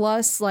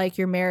 plus like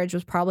your marriage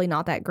was probably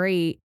not that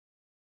great.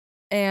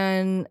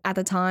 And at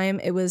the time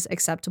it was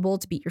acceptable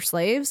to beat your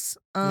slaves.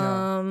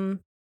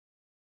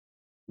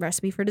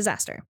 Recipe for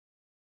disaster.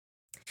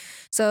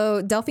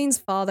 So Delphine's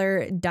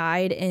father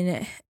died in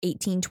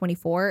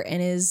 1824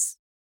 and is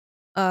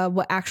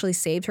what actually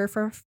saved her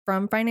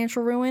from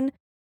financial ruin.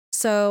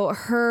 So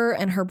her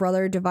and her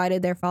brother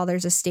divided their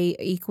father's estate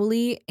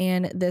equally,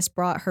 and this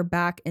brought her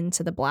back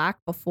into the black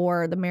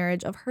before the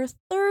marriage of her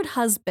third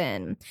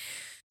husband.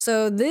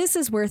 So this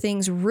is where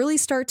things really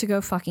start to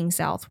go fucking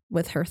south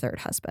with her third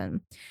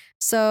husband.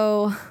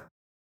 So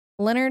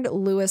Leonard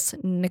Louis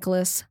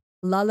Nicholas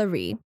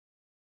LaLaurie,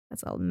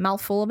 that's a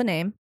mouthful of a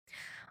name.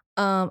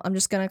 I'm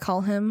just going to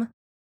call him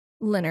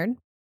Leonard.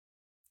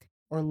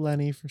 Or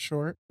Lenny for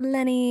short.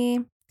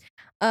 Lenny.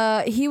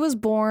 He was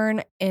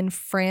born in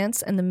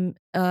France and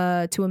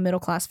to a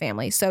middle-class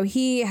family. So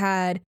he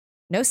had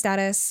no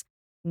status,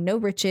 no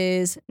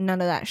riches, none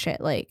of that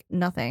shit. Like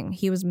nothing.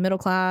 He was middle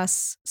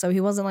class. So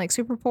he wasn't like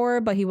super poor,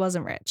 but he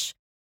wasn't rich.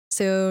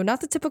 So not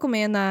the typical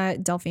man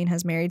that Delphine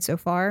has married so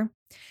far.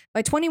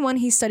 By 21,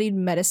 he studied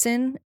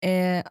medicine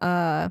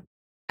at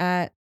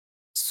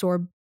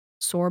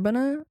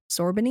Sorbonne,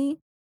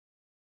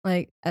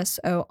 like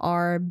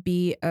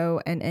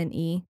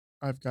Sorbonne.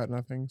 I've got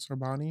nothing.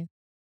 Sorbonne.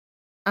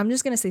 I'm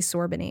just going to say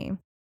Sorbonne.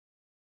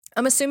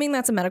 I'm assuming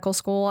that's a medical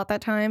school at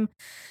that time.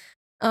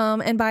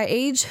 And by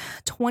age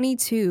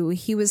 22,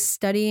 he was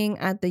studying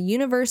at the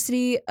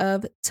University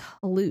of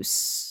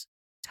Toulouse.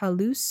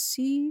 Toulouse?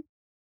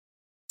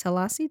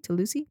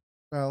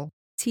 Well,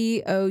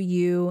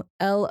 Toulouse.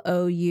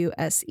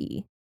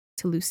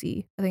 Toulouse.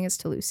 I think it's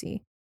Toulouse.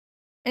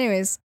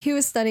 Anyways, he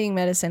was studying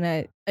medicine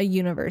at a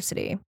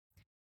university.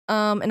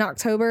 In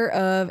October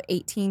of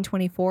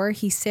 1824,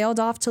 he sailed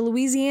off to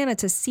Louisiana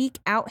to seek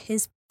out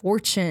his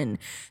fortune.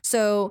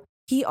 So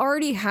he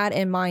already had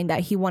in mind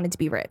that he wanted to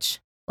be rich.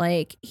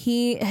 Like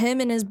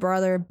him and his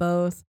brother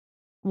both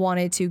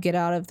wanted to get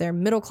out of their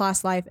middle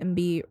class life and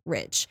be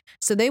rich.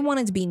 So they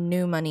wanted to be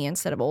new money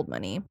instead of old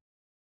money.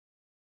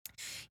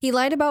 He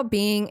lied about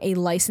being a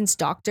licensed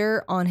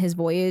doctor on his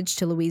voyage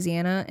to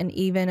Louisiana, and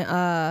even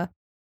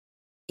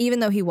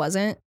though he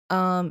wasn't,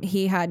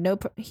 he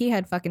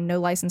had fucking no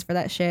license for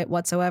that shit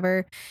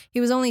whatsoever.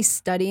 He was only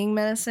studying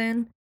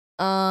medicine.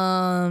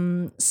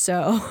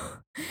 So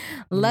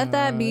let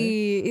that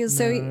be.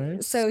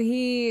 So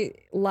he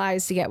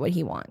lies to get what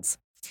he wants.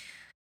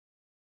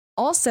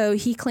 Also,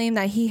 he claimed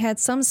that he had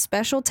some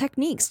special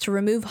techniques to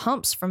remove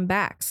humps from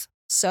backs.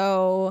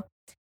 So,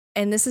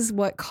 and this is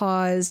what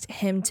caused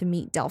him to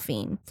meet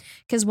Delphine,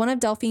 because one of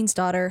Delphine's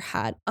daughter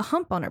had a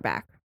hump on her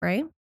back,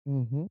 right?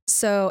 Mm-hmm.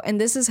 So,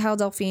 and this is how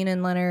Delphine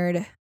and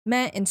Leonard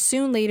met and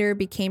soon later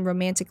became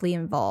romantically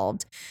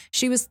involved.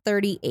 She was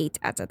 38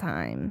 at the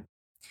time.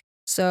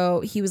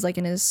 So he was like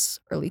in his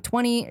early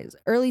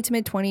to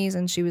mid 20s,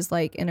 and she was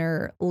like in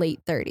her late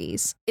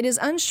 30s. It is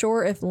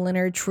unsure if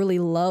Leonard truly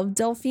loved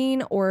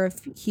Delphine or if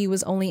he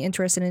was only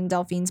interested in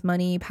Delphine's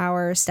money,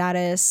 power,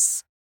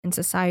 status, and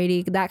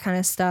society, that kind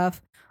of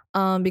stuff.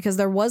 Because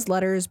there was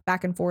letters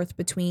back and forth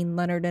between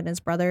Leonard and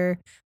his brother,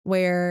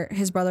 where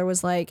his brother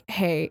was like,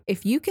 hey,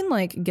 if you can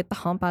like get the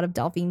hump out of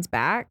Delphine's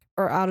back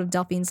or out of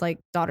Delphine's like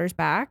daughter's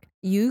back,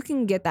 you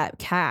can get that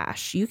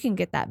cash, you can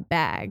get that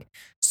bag.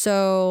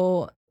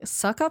 So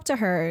suck up to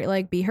her,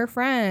 like be her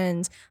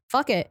friend,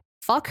 fuck her,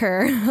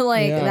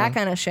 that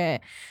kind of shit.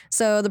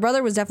 So the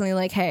brother was definitely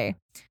like, hey,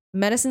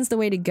 medicine's the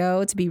way to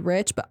go to be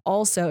rich, but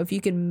also if you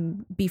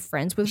can be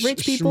friends with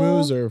rich people,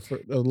 schmoozer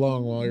for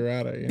along while you're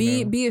at it.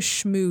 Be a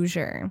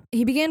schmoozer.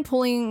 He began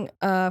pulling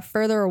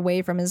further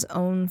away from his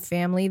own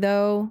family,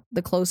 though,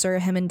 the closer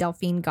him and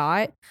Delphine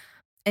got.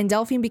 And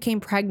Delphine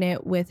became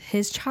pregnant with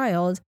his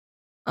child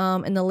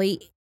in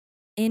late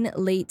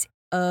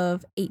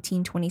of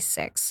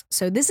 1826.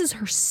 So this is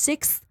her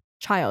 6th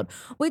child,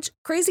 which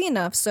crazy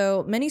enough.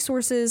 So many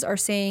sources are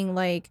saying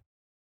like,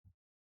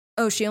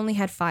 oh, she only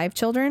had 5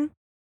 children,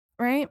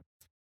 right?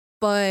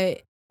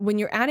 But when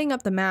you're adding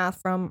up the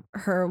math from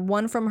her,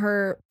 1 from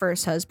her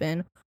first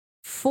husband,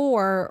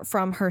 4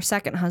 from her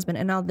second husband,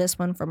 and now this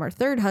one from her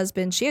third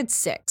husband, she had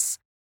 6.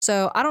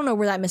 So I don't know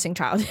where that missing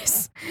child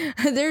is.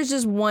 There's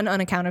just 1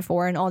 unaccounted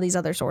for in all these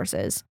other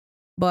sources,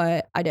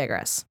 but I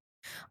digress.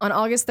 On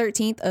August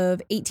 13th of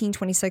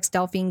 1826,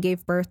 Delphine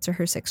gave birth to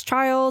her sixth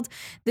child.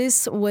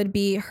 This would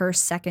be her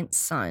second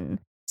son.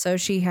 So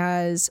she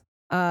has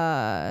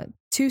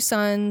two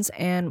sons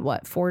and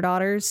what, four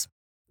daughters?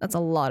 That's a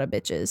lot of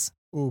bitches.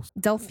 Oof.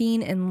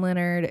 Delphine and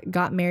Leonard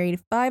got married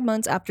 5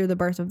 months after the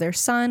birth of their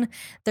son.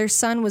 Their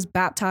son was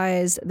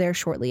baptized there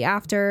shortly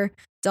after.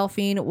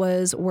 Delphine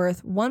was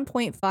worth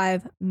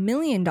 $1.5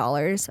 million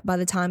by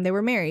the time they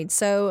were married.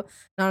 So,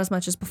 not as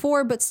much as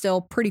before, but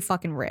still pretty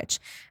fucking rich.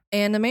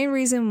 And the main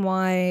reason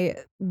why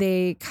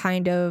they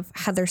kind of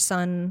had their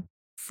son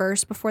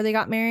first before they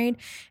got married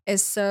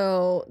is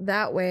so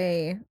that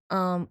way,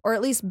 or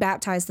at least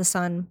baptize the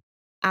son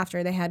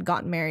after they had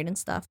gotten married and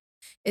stuff,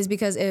 is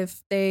because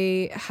if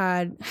they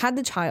had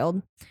the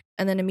child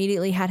and then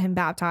immediately had him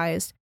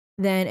baptized,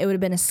 then it would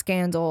have been a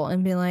scandal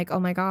and be like, oh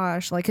my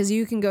gosh, like, because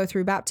you can go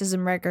through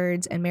baptism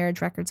records and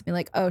marriage records and be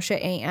like, oh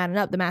shit, ain't adding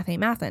up, the math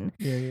ain't mathin'.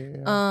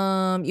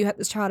 Yeah. You had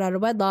this child out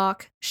of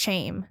wedlock,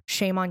 shame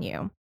on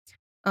you,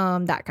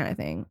 that kind of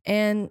thing.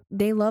 And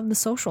they loved the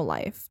social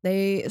life.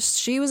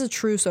 She was a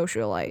true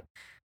socialite.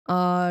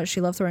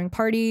 She loved throwing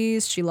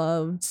parties, she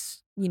loved,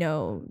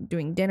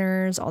 doing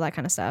dinners, all that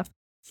kind of stuff.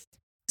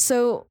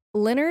 So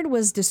Leonard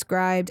was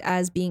described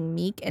as being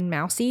meek and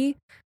mousy.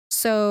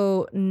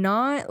 So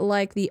not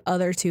like the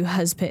other two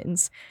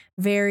husbands,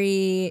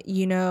 very,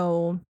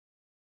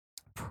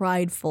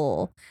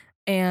 prideful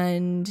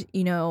and,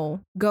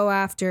 go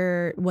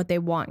after what they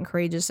want and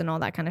courageous and all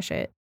that kind of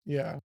shit.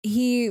 Yeah.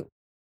 He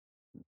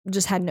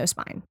just had no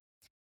spine.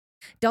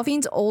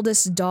 Delphine's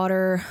oldest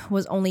daughter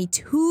was only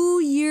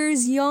 2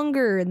 years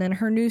younger than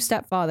her new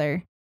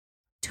stepfather.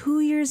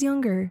 2 years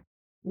younger.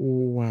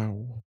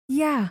 Wow.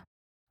 Yeah.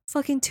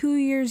 Fucking 2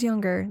 years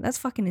younger. That's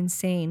fucking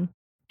insane.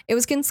 It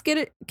was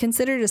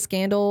considered a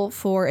scandal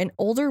for an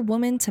older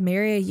woman to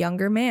marry a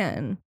younger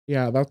man.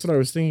 Yeah, that's what I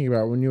was thinking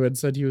about. When you had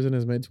said he was in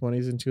his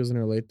mid-20s and she was in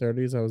her late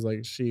 30s, I was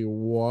like, she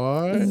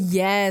what?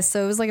 Yes,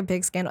 so it was like a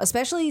big scandal,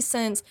 especially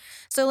since,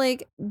 so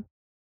like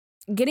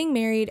getting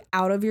married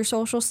out of your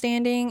social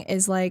standing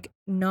is like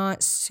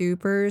not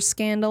super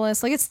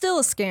scandalous. Like it's still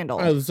a scandal.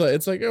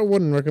 It's like I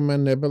wouldn't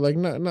recommend it, but like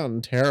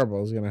nothing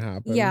terrible is gonna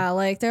happen. Yeah,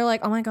 like they're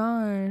like, oh my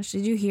gosh,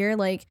 did you hear?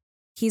 Like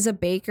he's a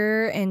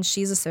baker and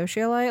she's a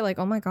socialite. Like,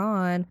 oh my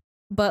God.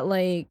 But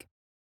like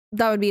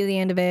that would be the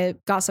end of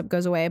it. Gossip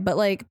goes away. But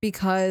like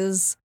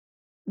because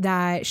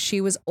that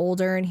she was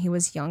older and he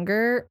was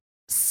younger,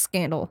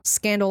 scandal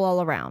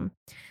all around.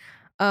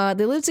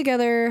 They lived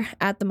together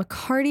at the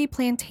McCarty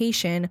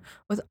plantation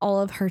with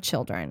all of her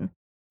children.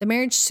 The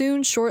marriage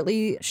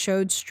shortly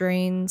showed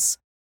signs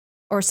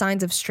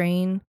of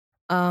strain.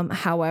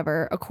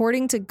 However,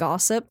 according to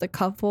gossip, the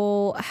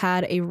couple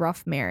had a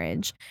rough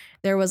marriage.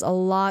 There was a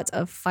lot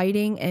of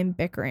fighting and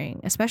bickering,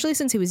 especially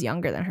since he was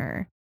younger than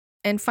her.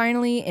 And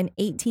finally, in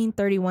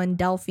 1831,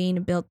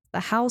 Delphine built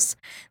the house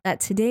that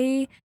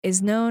today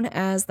is known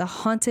as the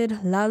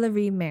haunted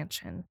LaLaurie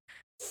mansion.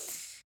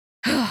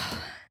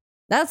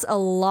 That's a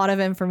lot of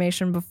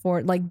information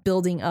before, like,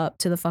 building up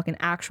to the fucking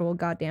actual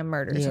goddamn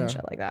murders and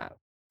shit like that.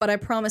 But I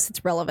promise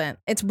it's relevant.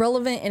 It's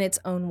relevant in its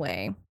own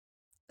way.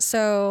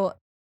 So,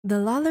 the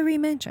LaLaurie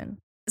mansion.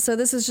 So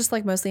this is just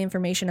like mostly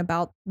information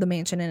about the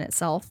mansion in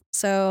itself.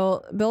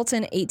 So, built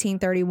in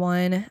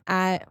 1831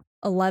 at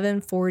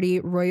 1140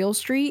 Royal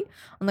Street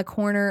on the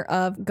corner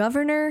of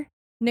Governor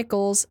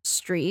Nichols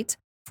Street,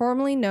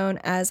 formerly known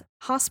as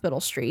Hospital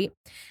Street.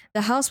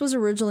 The house was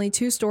originally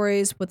 2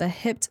 stories with a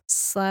hipped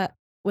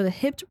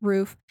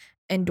roof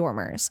and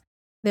dormers.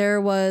 There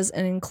was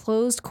an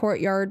enclosed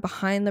courtyard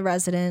behind the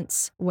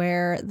residence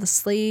where the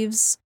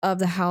slaves of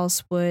the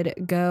house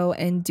would go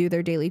and do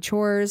their daily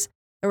chores.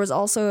 There was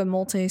also a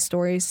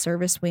multi-story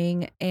service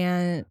wing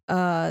and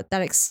that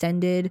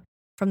extended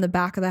from the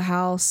back of the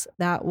house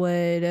that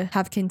would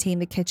have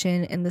contained the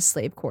kitchen and the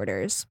slave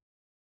quarters.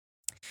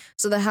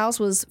 So the house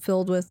was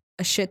filled with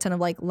a shit ton of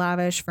like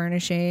lavish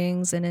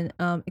furnishings and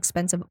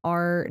expensive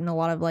art and a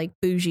lot of like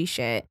bougie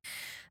shit.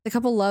 The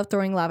couple loved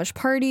throwing lavish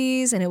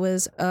parties, and it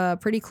was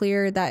pretty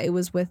clear that it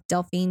was with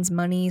Delphine's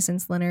money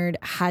since Leonard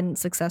hadn't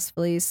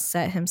successfully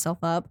set himself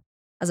up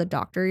as a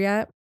doctor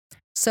yet.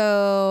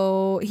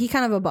 So he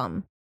kind of a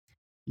bum.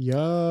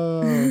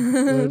 Yo,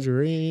 the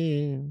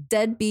dream.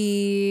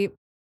 Deadbeat.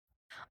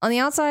 On the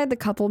outside, the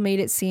couple made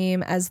it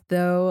seem as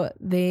though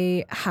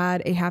they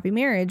had a happy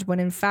marriage when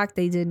in fact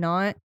they did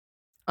not.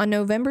 On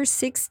November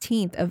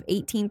 16th of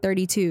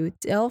 1832,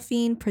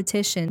 Delphine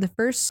petitioned the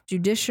First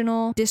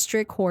Judicial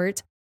District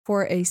Court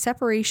for a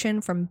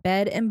separation from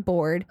bed and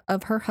board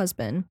of her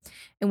husband,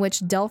 in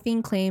which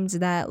Delphine claimed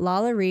that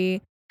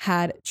LaLaurie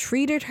had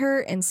treated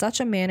her in such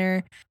a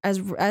manner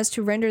as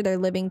to render their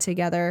living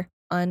together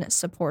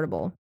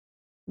unsupportable.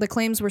 The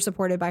claims were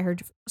supported by her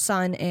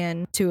son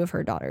and 2 of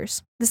her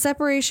daughters. The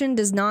separation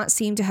does not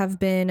seem to have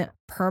been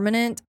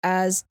permanent,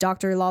 as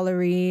Dr.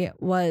 LaLaurie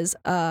was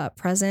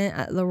present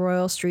at the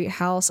Royal Street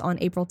House on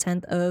April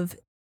 10th of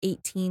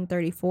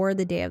 1834,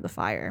 the day of the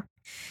fire.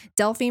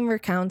 Delphine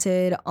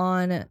recounted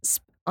on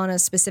a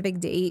specific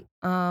date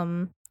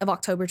of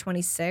October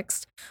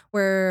 26th,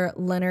 where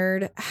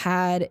Leonard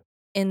had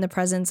in the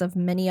presence of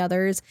many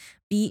others,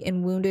 beat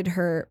and wounded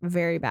her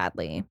very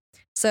badly.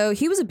 So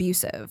he was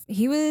abusive.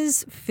 He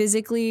was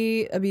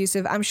physically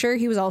abusive. I'm sure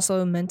he was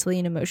also mentally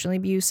and emotionally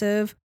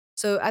abusive.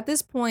 So at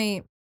this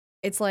point,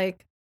 it's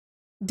like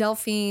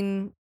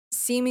Delphine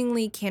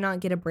seemingly cannot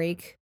get a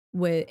break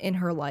in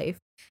her life.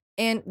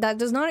 And that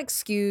does not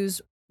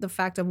excuse the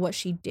fact of what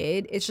she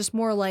did. It's just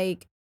more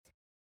like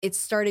it's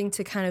starting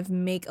to kind of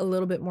make a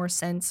little bit more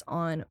sense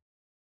on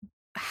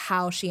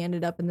how she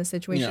ended up in the Yeah,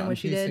 situation I'm what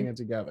she piecing did. it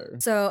together.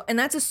 So, and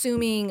that's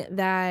assuming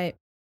that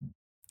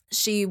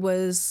she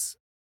was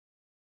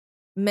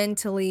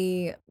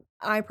mentally,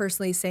 I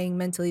personally saying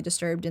mentally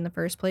disturbed in the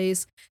first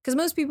place, because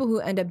most people who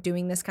end up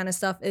doing this kind of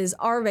stuff is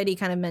already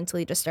kind of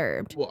mentally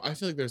disturbed. Well, I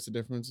feel like there's a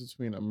difference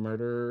between a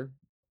murder,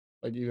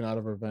 like even out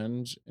of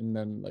revenge, and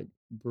then like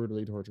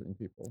brutally torturing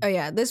people. Oh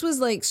yeah, this was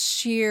like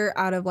sheer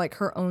out of like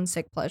her own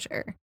sick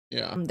pleasure.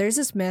 Yeah. There's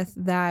this myth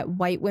that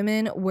white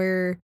women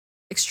were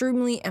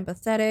extremely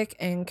empathetic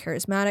and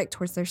charismatic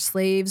towards their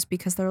slaves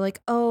because they're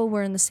like, oh,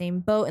 we're in the same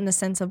boat in the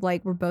sense of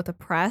like we're both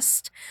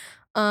oppressed.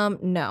 No.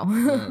 No,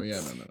 yeah,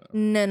 no, no, no.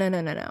 No, no,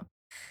 no, no, no.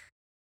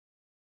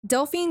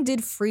 Delphine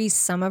did free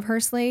some of her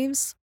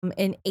slaves.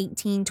 In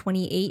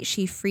 1828,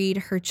 she freed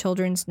her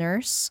children's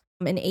nurse.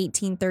 In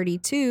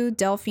 1832,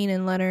 Delphine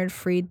and Leonard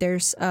freed their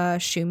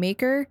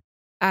shoemaker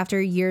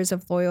after years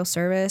of loyal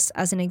service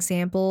as an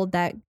example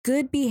that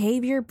good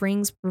behavior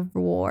brings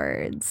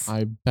rewards.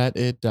 I bet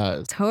it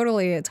does.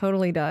 Totally, it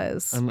totally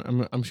does.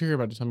 I'm sure you're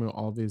about to tell me what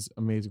all these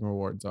amazing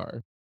rewards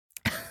are.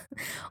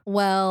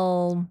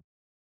 Well,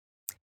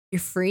 you're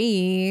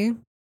free,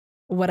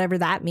 whatever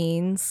that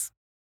means.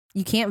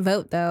 You can't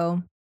vote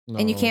though,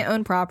 and you No, can't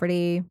own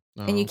property,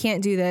 and you no.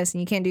 can't do this,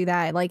 and you can't do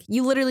that. Like,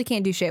 you literally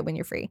can't do shit when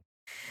you're free.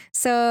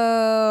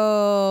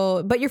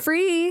 So, but you're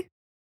free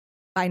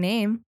by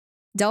name.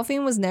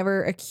 Delphine was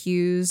never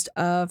accused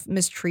of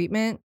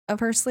mistreatment of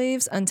her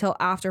slaves until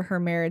after her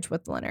marriage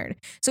with Leonard.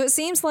 So it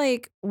seems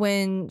like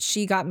when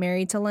she got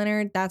married to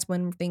Leonard, that's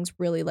when things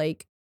really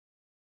like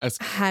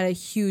had a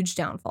huge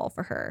downfall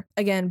for her.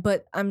 Again,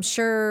 but I'm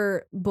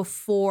sure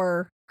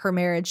before her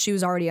marriage, she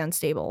was already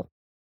unstable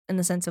in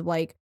the sense of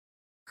like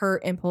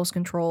her impulse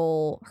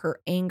control, her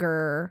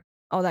anger,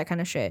 all that kind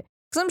of shit.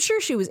 Because I'm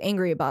sure she was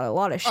angry about a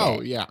lot of shit.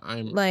 Oh yeah,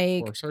 I'm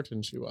Like, for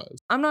certain she was.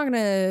 I'm not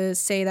gonna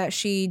say that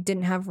she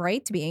didn't have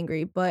right to be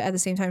angry, but at the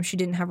same time, she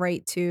didn't have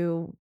right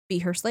to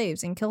beat her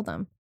slaves and kill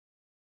them.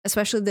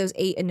 Especially those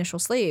 8 initial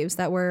slaves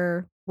that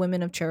were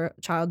women of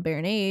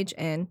childbearing age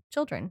and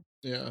children.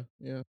 Yeah,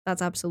 yeah.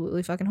 That's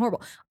absolutely fucking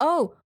horrible.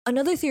 Oh,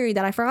 another theory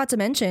that I forgot to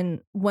mention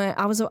when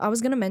I was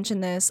gonna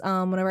mention this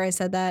whenever I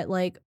said that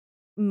like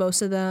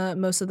most of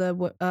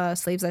the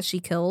slaves that she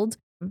killed,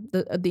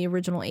 the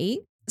original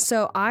 8.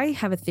 So I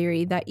have a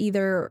theory that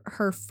either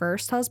her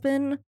first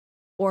husband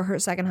or her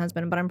second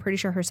husband, but I'm pretty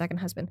sure her second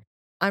husband.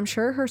 I'm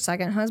sure her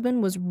second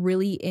husband was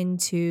really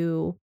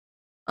into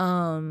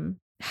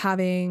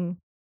having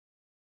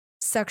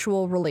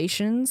sexual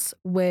relations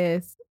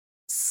with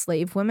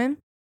slave women,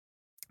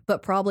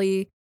 but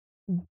probably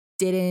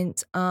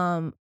didn't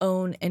own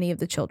any of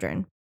the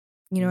children.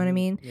 You know what I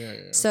mean? Yeah, yeah,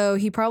 yeah. So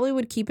he probably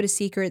would keep it a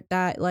secret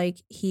that like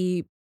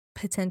he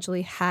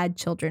potentially had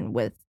children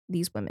with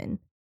these women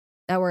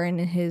that were in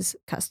his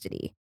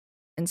custody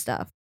and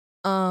stuff.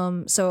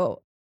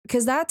 So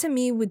because that to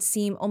me would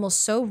seem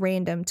almost so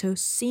random to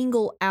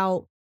single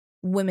out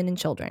women and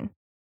children,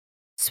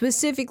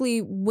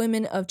 specifically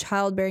women of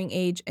childbearing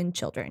age and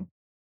children.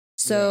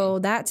 So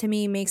that to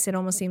me makes it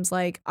almost seems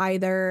like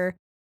either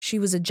she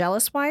was a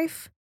jealous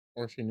wife.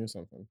 Or she knew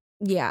something.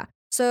 Yeah.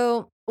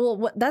 So,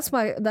 well, that's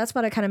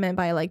what I kind of meant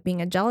by like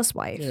being a jealous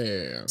wife. Yeah,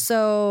 yeah, yeah.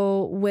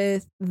 So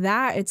with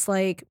that, it's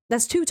like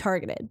that's too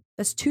targeted.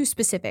 That's too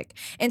specific,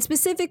 and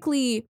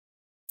specifically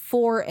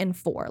 4 and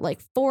 4,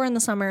 like 4 in the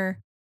summer,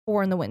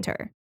 4 in the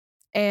winter.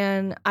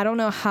 And I don't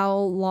know how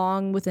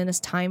long within his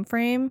time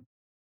frame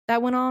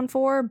that went on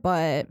for,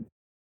 but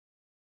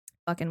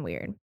fucking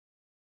weird.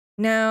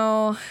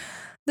 Now,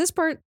 this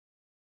part,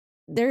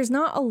 there's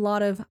not a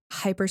lot of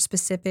hyper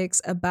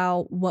specifics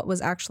about what was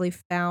actually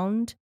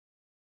found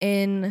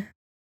in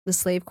the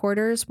slave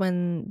quarters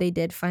when they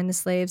did find the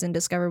slaves and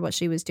discover what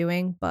she was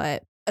doing.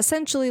 But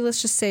essentially,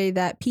 let's just say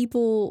that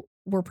people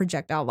were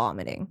projectile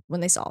vomiting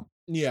when they saw.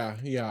 Yeah,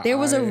 yeah. There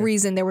was a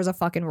reason there was a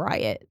fucking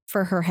riot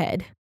for her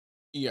head.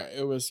 Yeah,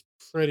 it was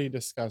pretty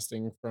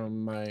disgusting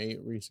from my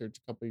research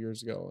a couple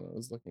years ago when I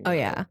was looking Oh, at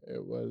yeah. it.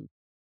 It was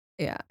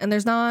Yeah. And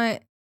it's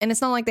not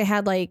like they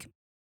had like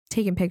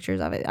taken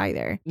pictures of it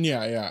either.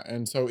 yeah, yeah.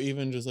 And so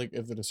even just like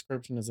if the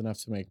description is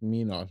enough to make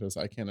me nauseous,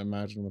 I can't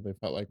imagine what they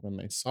felt like when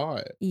they saw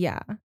it. Yeah.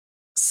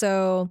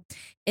 So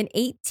in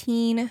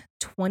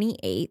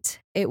 1828,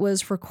 it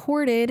was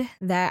recorded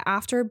that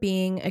after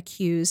being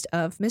accused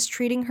of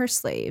mistreating her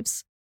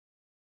slaves,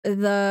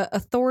 the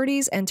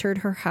authorities entered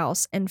her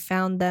house and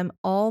found them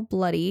all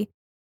bloody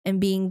and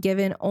being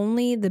given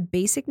only the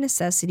basic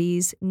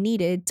necessities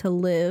needed to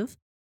live,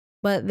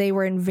 but they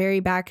were in very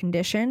bad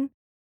condition.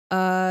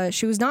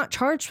 She was not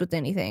charged with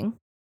anything,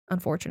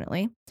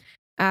 unfortunately.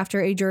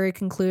 After a jury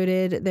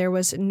concluded there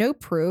was no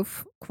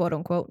proof, quote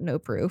unquote, no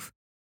proof,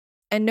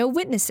 and no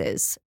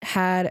witnesses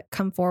had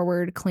come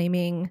forward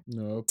claiming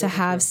No to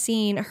have premature.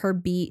 seen her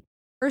beat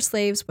her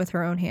slaves with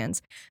her own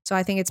hands. So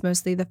I think it's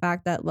mostly the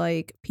fact that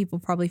like people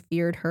probably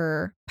feared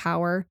her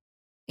power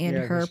and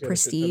Yeah, because her she had a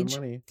shit ton of prestige.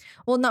 money.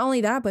 Well, not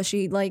only that, but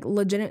she like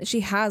legit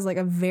she has like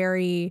a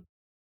very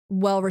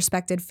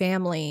well-respected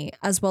family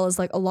as well as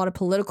like a lot of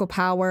political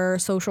power,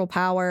 social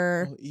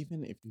power. Well,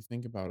 even if you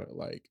think about it,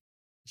 like,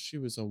 she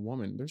was a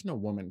woman. There's no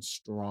woman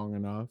strong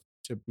enough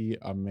to be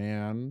a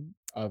man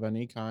of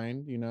any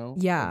kind, you know?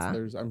 Yeah,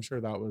 I'm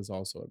sure that was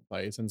also at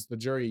play. Since the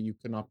jury, you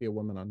could not be a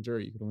woman on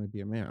jury, you could only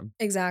be a man.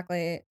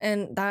 exactly.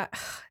 And that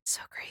it's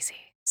so crazy.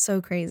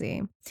 So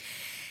crazy.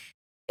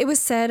 It was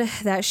said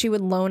that she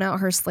would loan out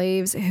her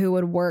slaves who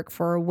would work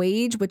for a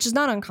wage, which is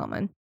not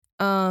uncommon.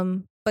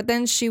 But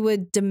then she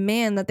would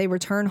demand that they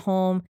return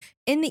home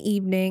in the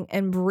evening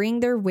and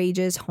bring their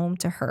wages home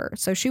to her.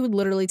 So she would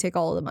literally take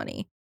all of the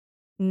money,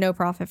 no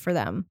profit for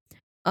them.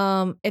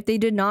 If they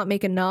did not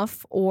make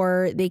enough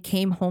or they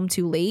came home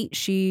too late,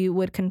 she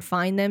would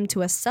confine them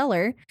to a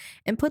cellar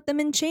and put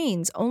them in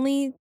chains,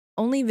 only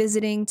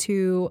visiting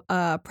to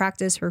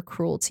practice her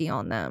cruelty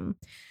on them.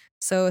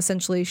 So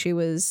essentially, she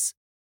was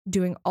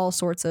doing all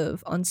sorts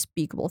of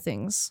unspeakable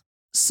things.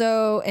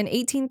 So in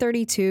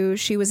 1832,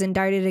 she was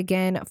indicted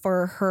again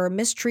for her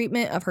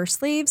mistreatment of her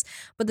slaves,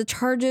 but the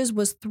charges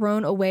was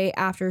thrown away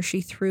after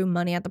she threw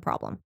money at the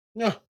problem.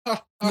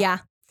 Yeah,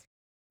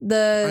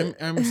 the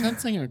I'm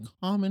sensing a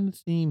common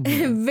theme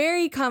here.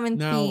 very common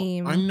Now,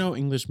 theme. I'm no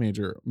English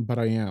major, but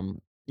I am.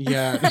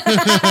 Yeah.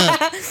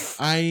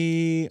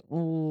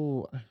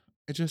 Oh,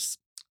 I just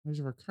there's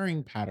a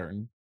recurring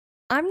pattern.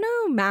 I'm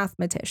no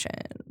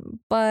mathematician,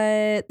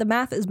 but the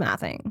math is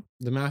mathing.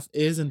 The math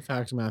is in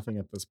fact mathing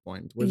at this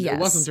point, which it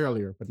wasn't Yes.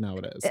 earlier, but now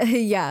it is.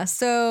 Yeah.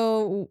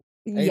 So,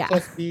 A yeah,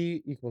 plus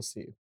B equals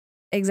C.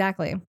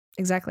 exactly.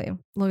 Exactly.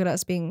 Look at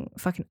us being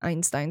fucking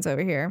Einsteins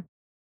over here.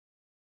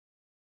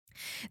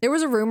 There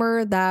was a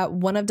rumor that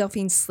one of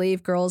Delphine's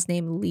slave girls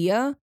named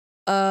Leah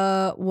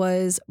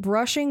was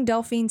brushing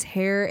Delphine's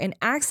hair and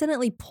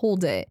accidentally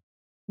pulled it.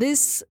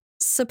 This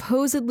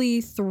supposedly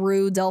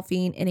threw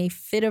Delphine in a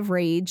fit of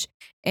rage,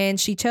 and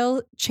she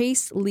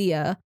chased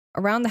Leah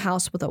around the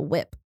house with a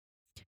whip.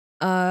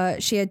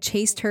 She had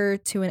chased her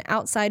to an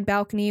outside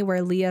balcony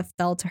where Leah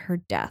fell to her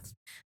death.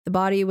 The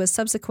body was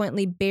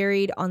subsequently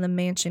buried on the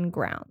mansion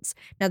grounds.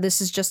 Now, this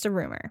is just a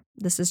rumor.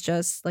 This is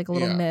just like a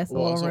little Yeah. myth, a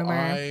Well, little so rumor.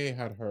 I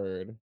had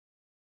heard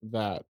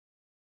that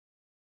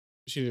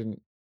she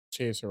didn't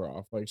chase her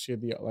off. Like she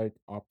had the like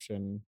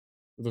option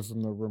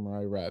from the rumor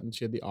I read, and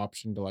she had the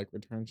option to like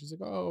return. She's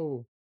like,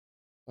 "Oh,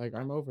 like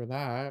I'm over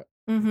that."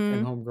 And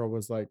Mm-hmm. homegirl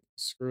was like,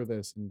 "Screw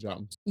this," and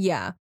jumped.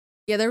 Yeah.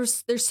 Yeah,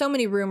 there's so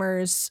many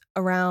rumors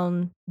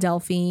around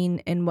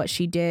Delphine and what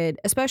she did,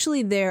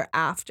 especially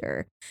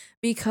thereafter,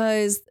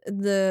 because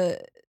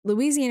the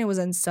Louisiana was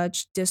in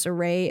such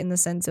disarray in the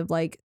sense of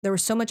like there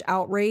was so much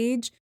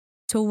outrage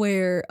to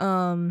where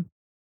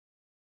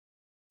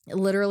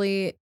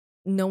literally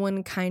no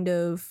one kind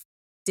of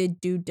did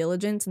due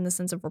diligence in the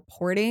sense of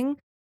reporting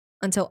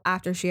until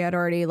after she had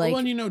already Oh, like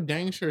and you know,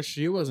 dang sure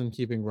she wasn't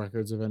keeping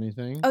records of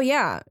anything. oh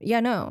yeah, yeah,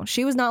 no.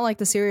 She was not like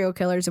the serial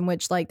killers in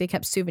which like they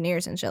kept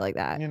souvenirs and shit like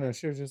that. You know,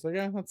 she was just like,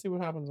 "Yeah, let's see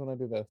what happens when I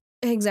do this."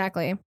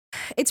 Exactly.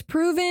 It's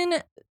proven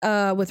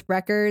with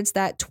records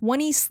that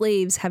 20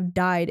 slaves have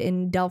died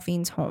in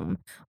Delphine's home.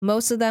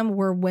 Most of them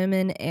were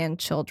women and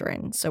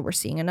children. So we're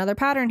seeing another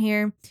pattern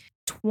here.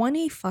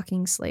 20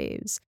 fucking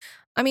slaves.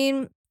 I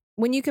mean,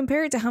 when you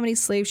compare it to how many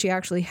slaves she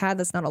actually had,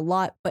 that's not a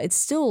lot, but it's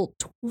still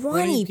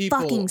 20 20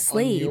 fucking people on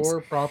slaves.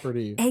 your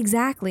property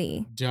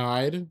Exactly.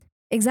 died.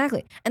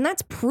 Exactly. And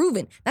that's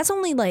proven. That's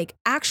only like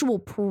actual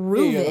Yeah,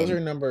 those proven are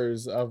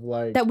numbers of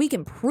like that we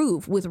can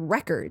prove with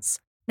records.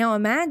 Now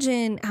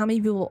imagine how many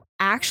people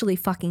actually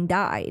fucking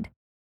died.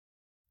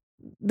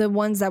 The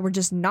ones that were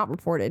just not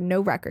reported,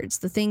 no records,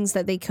 the things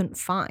that they couldn't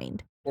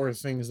find. or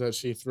things that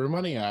she threw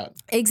money at.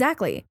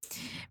 Exactly.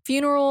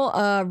 Funeral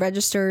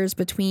registers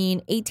between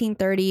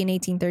 1830 and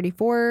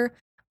 1834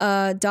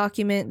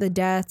 document the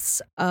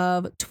deaths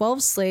of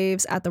 12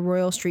 slaves at the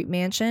Royal Street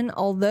Mansion,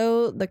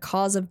 although the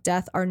cause of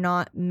death are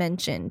not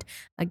mentioned.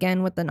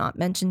 Again, with the not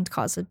mentioned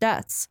cause of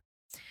deaths.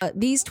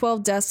 These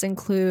 12 deaths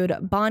include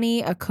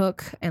Bonnie, a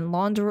cook and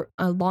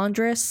a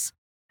laundress,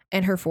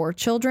 and her 4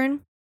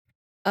 children.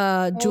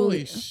 Holy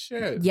Julie,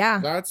 shit. yeah,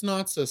 That's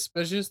not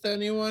suspicious to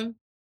anyone?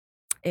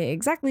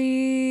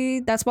 exactly.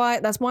 That's why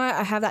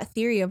I have that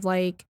theory of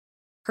like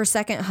her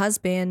second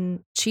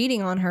husband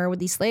cheating on her with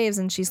these slaves,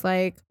 and she's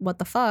like, "What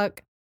the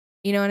fuck?"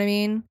 You know what I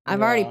mean?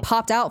 I've already Yeah.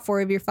 popped out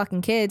 4 of your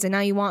fucking kids, and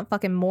now you want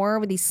fucking more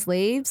with these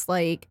slaves?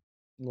 Like,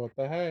 What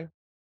the hey?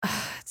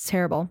 it's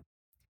terrible.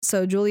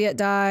 So Juliet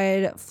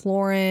died,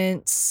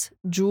 Florence,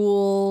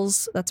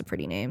 Jules, that's a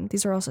pretty name.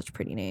 These are all such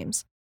pretty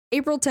names.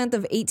 April 10th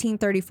of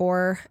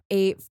 1834,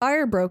 a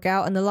fire broke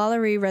out in the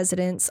LaLaurie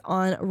residence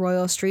on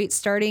Royal Street,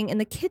 starting in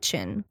the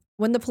kitchen.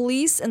 When the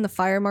police and the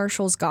fire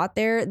marshals got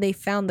there, they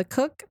found the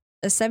cook,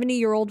 a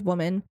 70-year-old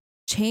woman.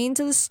 chained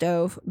to the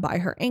stove by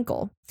her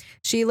ankle.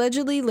 She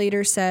allegedly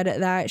later said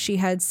that she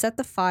had set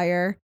the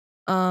fire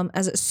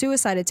as a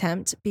suicide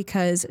attempt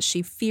because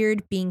she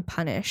feared being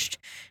punished.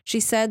 She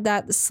said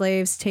that the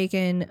slaves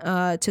taken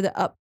to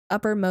the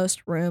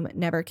uppermost room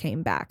never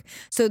came back.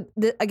 So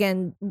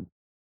again,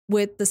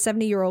 with the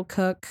 70-year-old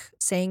cook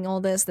saying all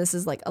this, this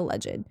is like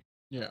alleged.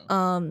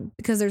 Yeah.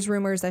 Because there's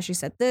rumors that she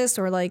said this,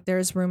 or like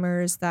there's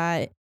rumors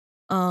that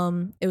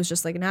it was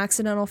just like an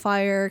accidental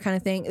fire kind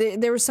of thing.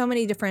 There were so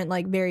many different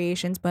like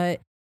variations,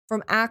 but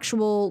from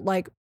actual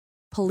like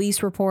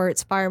police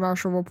reports, fire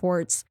marshal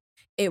reports,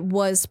 it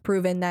was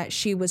proven that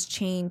she was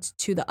chained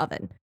to the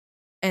oven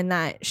and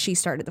that she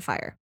started the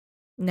fire.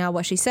 Now,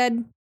 what she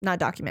said, not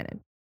documented.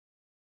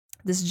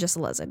 This is just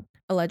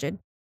alleged.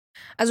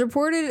 As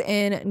reported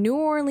in New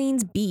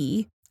Orleans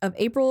B of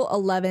April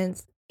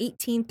 11th,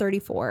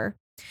 1834,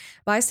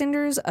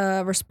 bystanders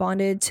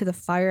responded to the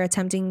fire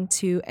attempting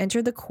to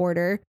enter the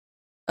quarters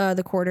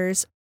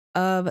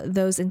of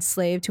those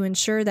enslaved to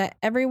ensure that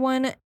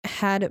everyone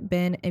had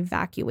been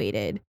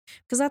evacuated,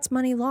 because that's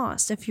money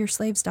lost if your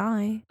slaves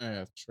die. Yeah,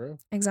 that's true.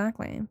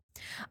 Exactly.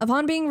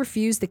 Upon being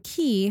refused the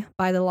key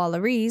by the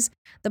LaLauries,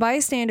 the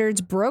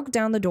bystanders broke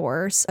down the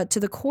doors to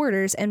the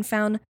quarters and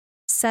found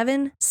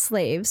 7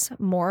 slaves,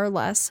 more or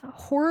less,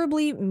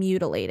 horribly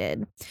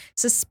mutilated,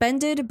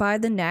 suspended by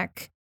the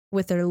neck,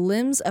 with their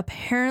limbs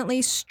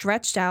apparently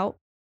stretched out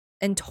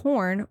and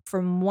torn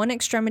from one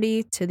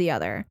extremity to the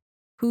other,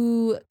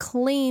 who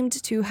claimed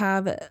to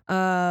have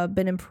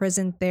been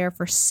imprisoned there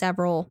for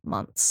several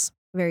months.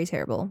 Very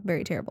terrible,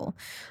 very terrible.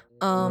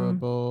 There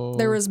Terrible.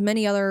 was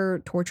many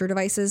other torture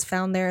devices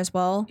found there as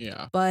well,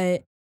 Yeah.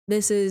 but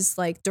this is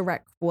like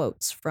direct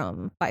quotes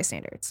from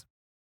bystanders.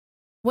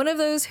 One of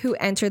those who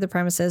entered the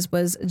premises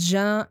was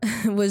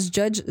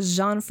Judge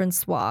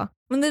Jean-Francois.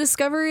 When the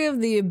discovery of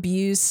the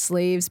abused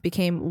slaves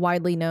became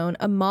widely known,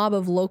 a mob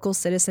of local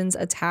citizens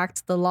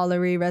attacked the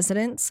LaLaurie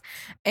residence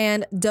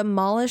and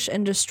demolished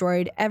and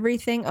destroyed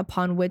everything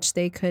upon which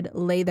they could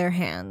lay their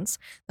hands.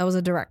 That was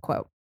a direct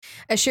quote.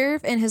 A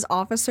sheriff and his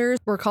officers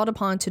were called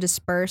upon to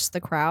disperse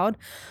the crowd,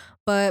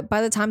 but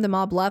by the time the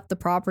mob left, the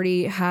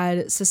property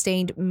had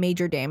sustained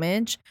major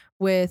damage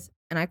with,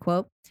 and I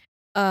quote,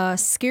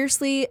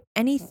 scarcely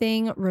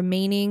anything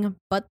remaining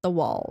but the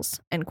walls,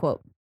 end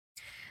quote.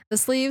 The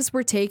slaves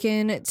were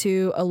taken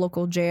to a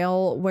local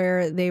jail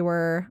where they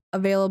were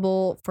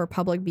available for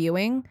public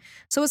viewing.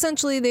 So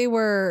essentially they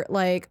were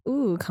like,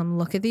 ooh, come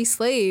look at these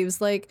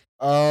slaves, like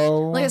a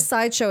Oh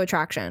sideshow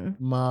attraction.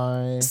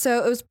 my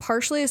So it was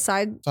partially a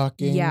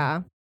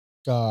fucking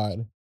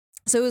God.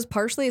 So it was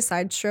partially a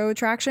sideshow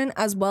attraction,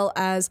 as well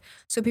as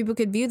so people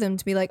could view them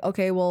to be like,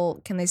 okay,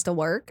 well, can they still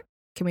work?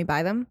 Can we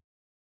buy them?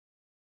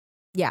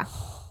 Yeah.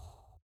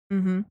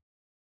 Mm-hmm.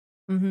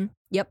 Mm-hmm.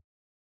 Yep.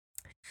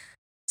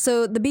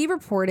 So the Bee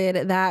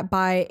reported that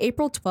by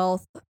April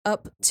 12th,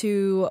 up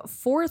to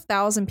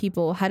 4,000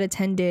 people had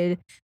attended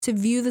to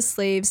view the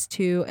slaves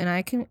to, and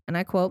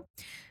I quote,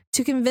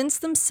 to convince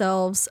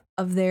themselves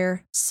of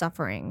their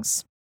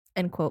sufferings,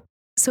 end quote.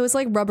 So it's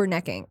like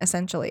rubbernecking,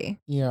 essentially.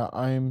 Yeah,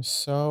 I'm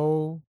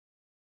so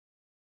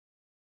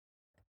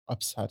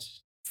upset.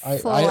 I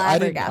did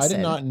Flabbergasted.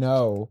 not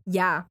know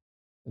Yeah.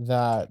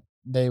 that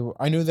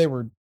I knew they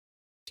were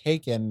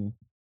taken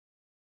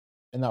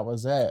and that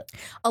was it.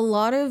 A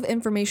lot of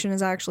information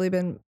has actually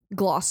been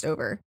glossed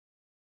over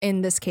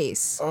in this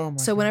case. Oh my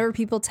So God. whenever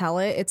people tell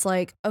it, it's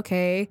like,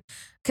 okay,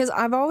 cuz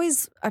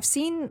I've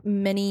seen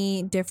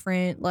many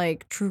different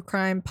like true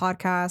crime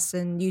podcasts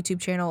and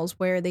YouTube channels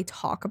where they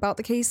talk about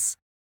the case,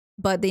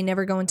 but they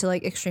never go into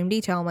like extreme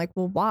detail. I'm like,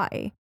 "Well,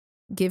 why?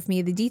 Give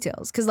me the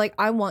details." Cuz like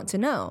I want to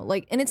know.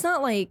 Like, and it's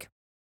not like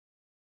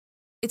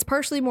it's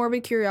partially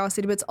morbid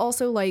curiosity, but it's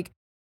also like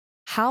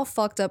how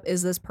fucked up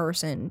is this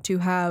person to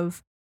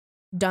have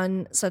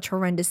done such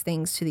horrendous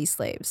things to these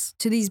slaves,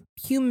 to these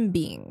human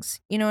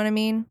beings. You know what I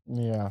mean?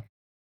 Yeah.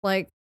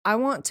 Like, I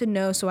want to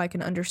know so I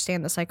can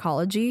understand the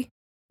psychology.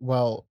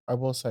 Well, I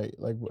will say,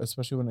 like,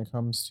 especially when it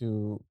comes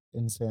to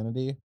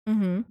insanity,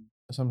 Mm-hmm.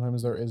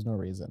 sometimes there is no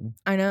reason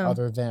I know.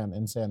 other than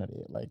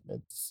insanity. Like,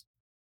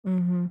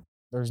 Mm-hmm.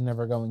 there's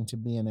never going to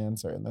be an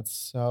answer, and that's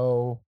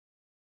so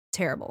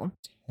Terrible.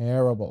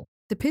 terrible.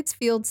 The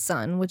Pittsfield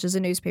Sun, which is a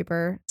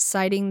newspaper,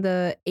 citing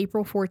the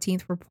April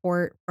 14th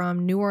report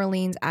from New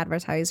Orleans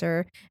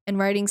Advertiser and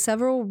writing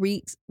several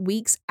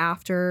weeks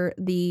after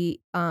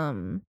the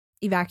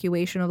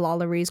evacuation of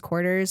LaLaurie's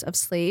quarters of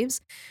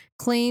slaves,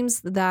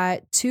 claims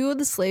that 2 of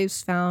the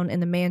slaves found in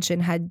the mansion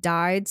had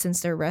died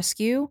since their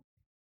rescue.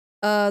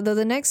 Though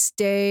the next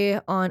day,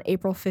 on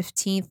April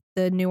 15th,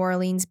 the New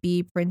Orleans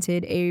Bee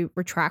printed a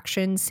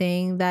retraction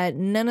saying that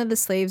none of the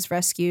slaves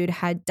rescued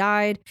had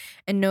died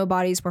and no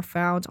bodies were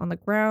found on the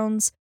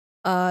grounds.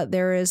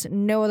 There is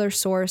no other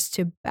source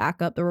to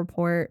back up the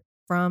report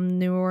from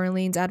New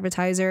Orleans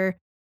Advertiser.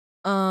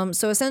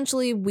 So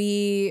essentially,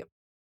 we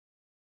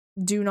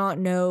do not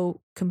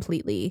know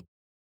completely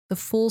the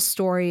full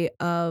story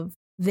of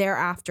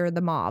thereafter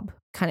the mob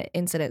kind of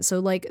incident. So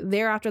like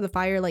thereafter the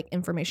fire, like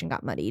information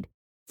got muddied.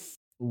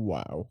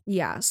 Wow.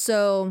 Yeah.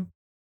 So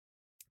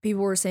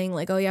people were saying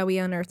like, oh yeah, we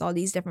unearthed all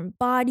these different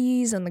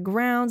bodies on the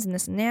grounds and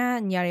this and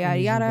that and yada And yada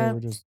you think they yada. were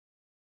just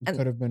And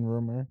could have been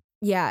rumor?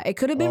 yeah, it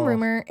could have been Oh,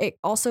 rumor. It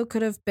also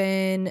could have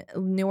been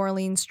New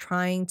Orleans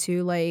trying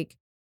to like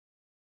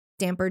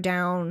damper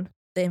down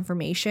the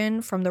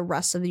information from the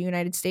rest of the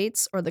United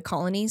States or the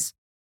colonies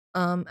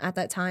at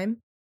that time.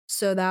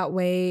 So that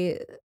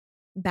way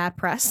bad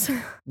press,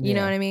 you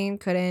know yeah. what I mean,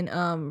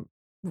 couldn't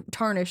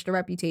tarnish the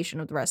reputation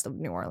of the rest of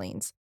New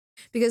Orleans.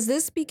 Because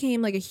this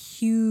became like a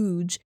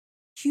huge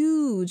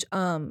Yeah,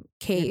 because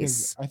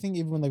case. I think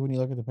even when, like, when you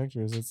look at the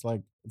pictures, it's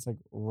like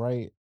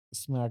right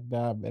smack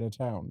dab in a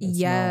town. It's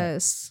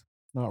Yes.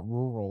 not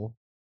rural.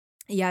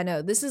 Yeah,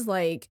 no, this is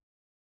like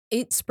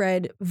it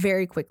spread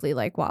very quickly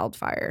like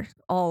wildfire,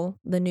 all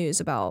the news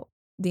about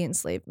the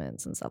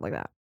enslavements and stuff like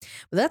that.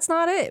 But that's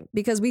not it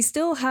because we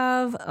still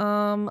have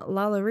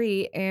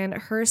LaLaurie and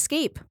her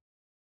escape.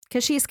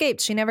 Because she escaped.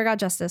 She never got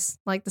justice.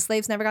 Like the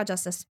slaves never got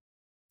justice.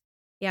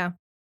 Yeah.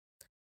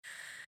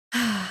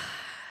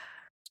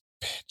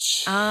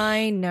 Bitch.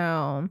 I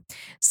know.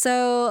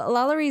 So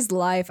LaLaurie's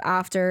life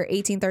after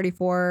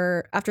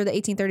 1834, after the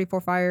 1834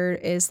 fire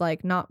is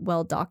like not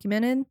well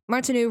documented.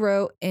 Martineau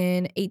wrote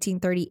in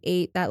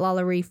 1838 that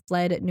LaLaurie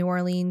fled New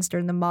Orleans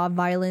during the mob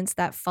violence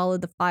that followed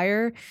the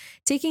fire,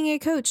 taking a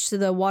coach to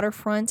the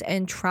waterfront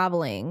and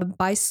traveling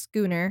by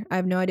schooner. I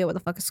have no idea what the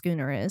fuck a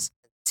schooner is.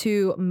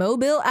 To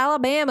Mobile,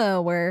 Alabama,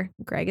 where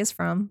Greg is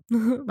from,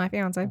 my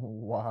fiance.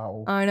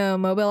 Wow. I know,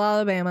 Mobile,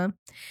 Alabama,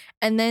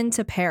 and then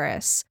to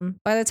Paris.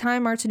 By the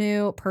time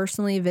Martineau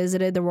personally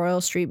visited the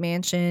Royal Street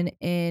Mansion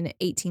in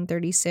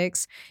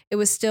 1836, it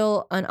was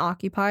still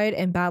unoccupied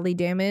and badly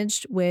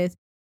damaged with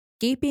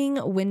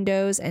gaping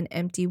windows and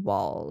empty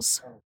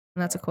walls.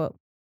 And that's a quote.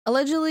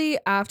 Allegedly,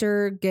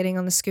 after getting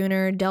on the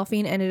schooner,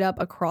 Delphine ended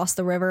up across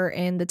the river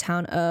in the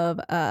town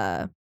of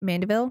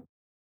Mandeville.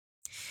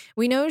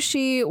 We know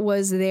she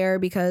was there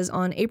because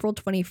on April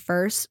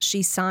 21st,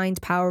 she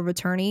signed power of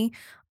attorney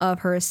of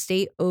her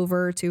estate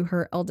over to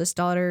her eldest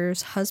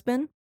daughter's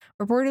husband.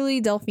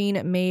 Reportedly,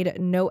 Delphine made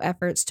no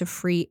efforts to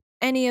free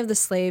any of the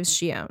slaves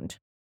she owned.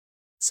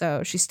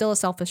 So she's still a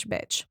selfish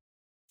bitch.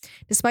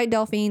 Despite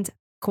Delphine's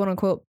quote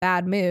unquote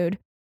bad mood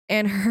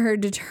and her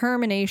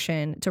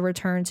determination to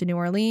return to New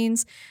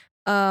Orleans,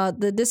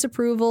 the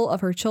disapproval of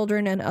her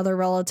children and other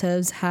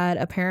relatives had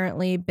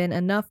apparently been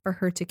enough for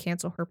her to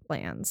cancel her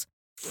plans.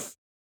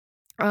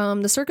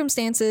 The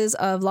circumstances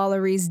of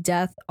LaLaurie's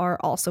death are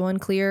also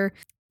unclear.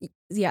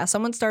 Yeah,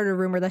 someone started a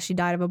rumor that she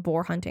died of a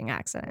boar hunting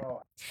accident.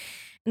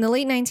 In the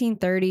late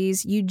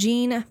 1930s,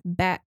 Eugene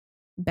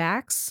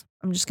Bax,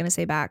 I'm just going to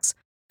say Bax,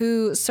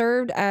 who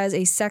served as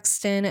a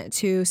sexton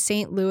to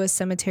St. Louis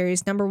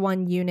Cemetery's number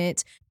 1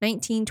 unit,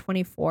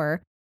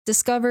 1924,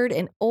 discovered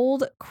an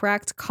old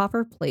cracked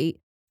copper plate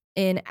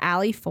in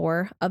Alley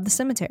 4 of the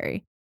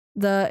cemetery.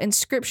 The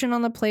inscription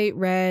on the plate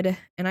read,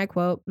 and I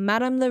quote,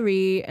 Madame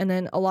LaLaurie, and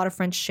then a lot of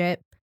French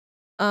shit.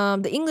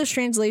 The English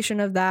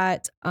translation of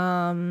that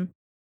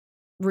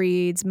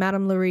reads,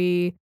 Madame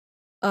LaLaurie,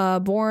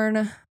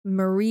 born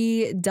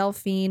Marie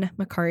Delphine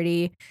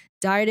McCarty,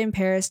 died in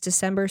Paris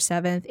December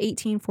 7th,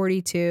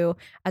 1842,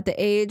 at the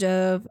age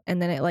of,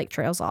 and then it like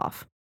trails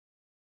off.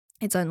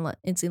 It's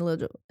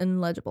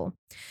illegible.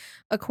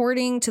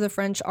 According to the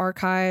French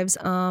archives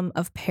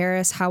of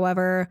Paris,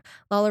 however,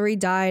 LaLaurie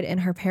died in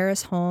her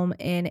Paris home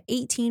in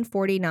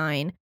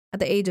 1849 at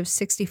the age of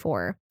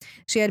 64.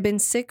 She had been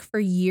sick for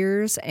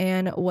years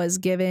and was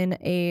given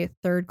a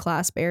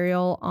third-class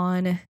burial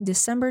on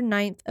December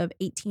 9th of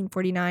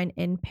 1849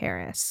 in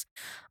Paris.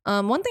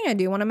 One thing I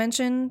do want to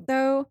mention,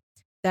 though,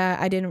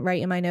 that I didn't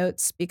write in my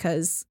notes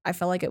because I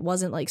felt like it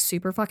wasn't like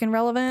super fucking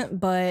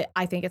relevant, but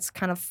I think it's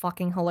kind of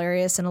fucking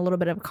hilarious and a little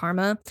bit of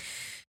karma.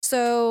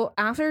 So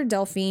after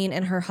Delphine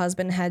and her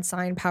husband had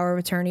signed power of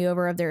attorney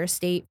over of their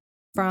estate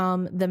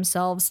from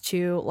themselves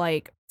to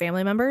like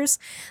family members,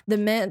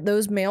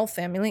 those male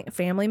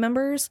family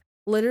members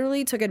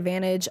literally took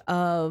advantage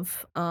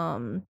of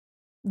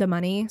the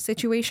money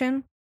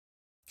situation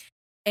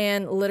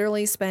and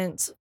literally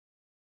spent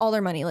all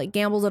their money, like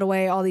gambled it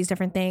away, all these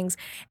different things.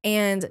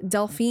 And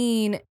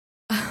Delphine,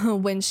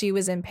 when she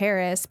was in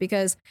Paris,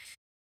 because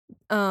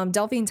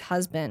Delphine's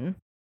husband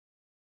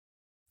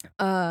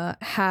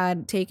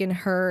had taken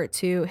her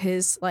to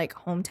his like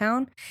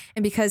hometown,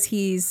 and because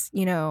he's,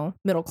 you know,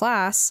 middle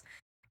class,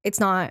 it's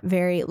not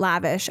very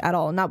lavish at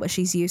all, not what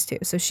she's used to.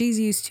 So she's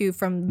used to,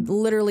 from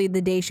literally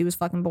the day she was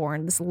fucking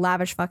born, this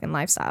lavish fucking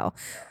lifestyle.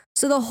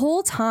 So the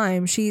whole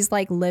time she's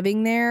like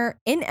living there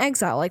in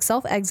exile, like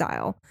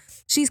self-exile,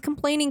 she's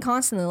complaining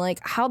constantly, like,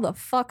 how the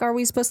fuck are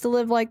we supposed to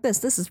live like this?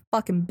 This is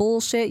fucking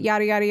bullshit,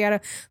 yada, yada,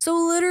 yada. So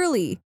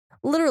literally,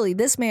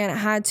 this man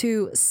had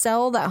to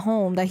sell that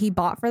home that he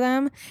bought for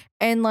them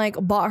and like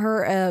bought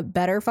her a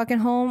better fucking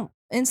home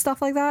and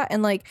stuff like that.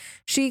 And like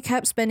she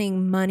kept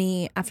spending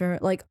money after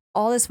like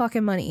all this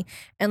fucking money.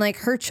 And like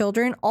her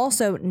children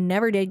also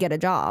never did get a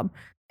job.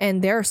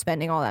 And they're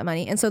spending all that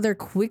money. And so they're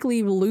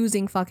quickly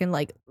losing fucking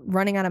like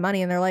running out of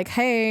money. And they're like,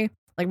 hey,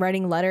 like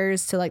writing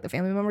letters to like the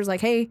family members,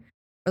 like, hey,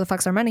 where the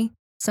fuck's our money?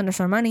 Send us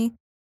our money.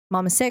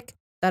 Mom is sick.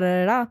 da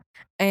da da da,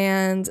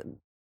 and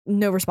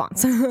no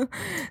response.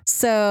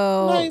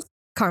 So Nice.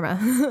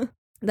 karma.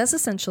 That's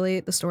essentially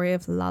the story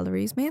of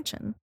LaLaurie's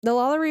mansion. The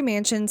LaLaurie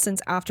mansion,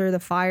 since after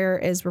the fire,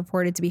 is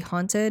reported to be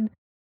haunted.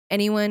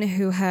 Anyone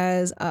who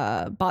has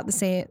bought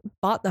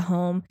the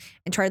home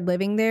and tried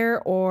living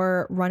there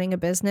or running a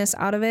business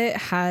out of it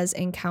has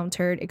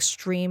encountered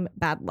extreme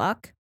bad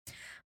luck.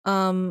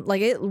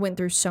 Like it went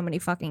through so many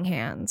fucking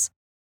hands.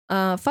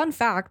 Fun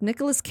fact: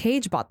 Nicolas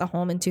Cage bought the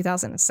home in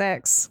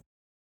 2006.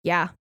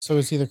 Yeah. So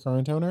is he the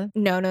current owner?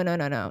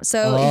 No.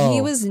 So he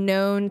Oh. was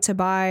known to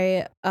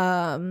buy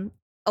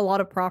a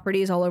lot of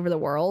properties all over the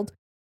world,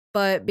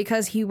 but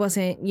because he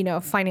wasn't,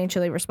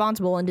 financially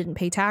responsible and didn't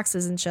pay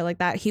taxes and shit like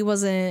that, he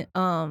wasn't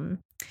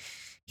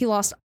he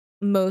lost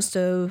most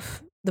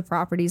of the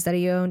properties that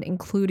he owned,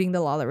 including the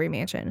LaLaurie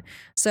mansion.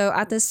 So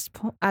at this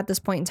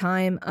point in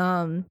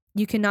time,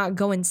 you cannot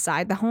go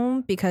inside the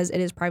home because it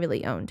is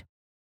privately owned.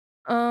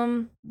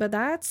 But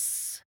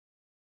that's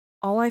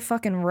all I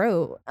fucking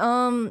wrote.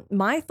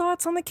 My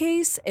thoughts on the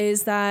case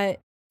is that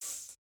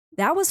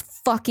was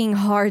fucking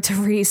hard to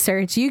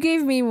research. You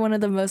gave me one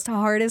of the most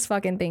hardest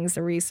fucking things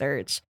to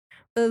research.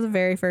 For the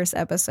very first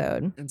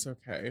episode. It's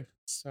okay.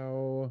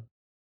 So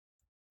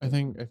I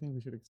think we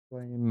should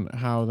explain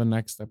how the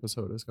next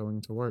episode is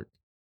going to work.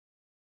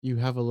 You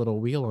have a little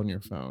wheel on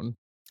your phone.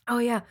 Oh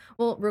yeah.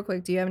 Well, real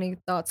quick, do you have any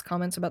thoughts,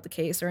 comments about the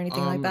case or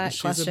anything like that?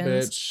 She's Questions? a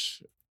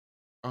bitch.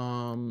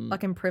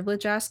 Fucking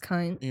privileged ass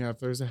cunt. Yeah, if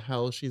there's a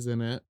hell, she's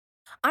in it.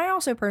 I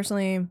also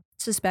personally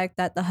suspect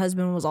that the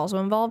husband was also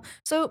involved.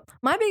 So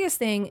my biggest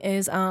thing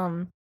is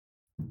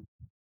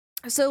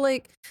so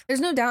like there's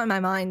no doubt in my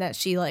mind that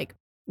she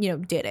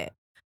did it.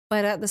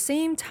 But at the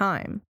same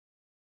time,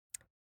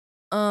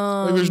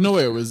 Like, there's no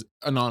way it was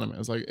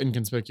anonymous, like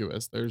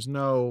inconspicuous. There's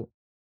no.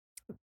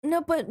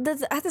 No, but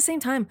at the same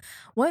time,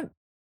 what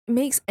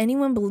makes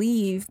anyone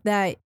believe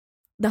that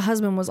the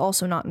husband was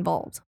also not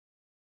involved?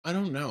 I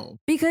don't know.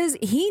 Because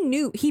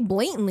he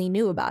blatantly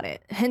knew about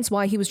it. Hence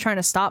why he was trying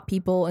to stop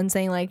people and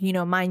saying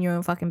mind your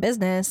own fucking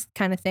business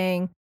kind of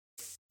thing.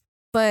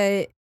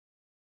 But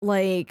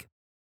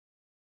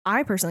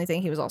I personally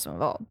think he was also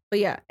involved. But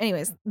yeah,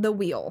 anyways, the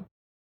wheel.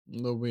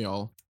 The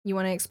wheel. You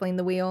want to explain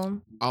the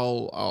wheel?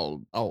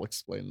 I'll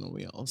explain the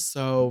wheel.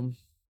 So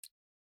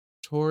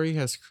Tori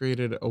has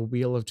created a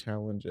wheel of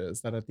challenges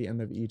that at the end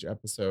of each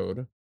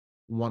episode,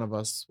 one of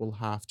us will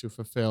have to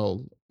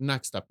fulfill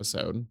next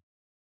episode.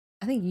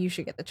 I think you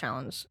should get the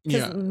challenge.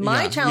 Yeah. Because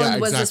my challenge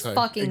was just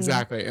fucking.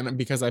 Exactly. And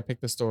because I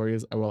picked the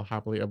stories, I will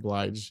happily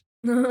oblige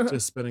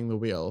just spinning the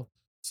wheel.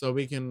 So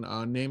we can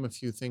name a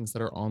few things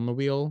that are on the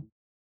wheel.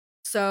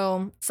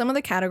 So some of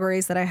the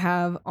categories that I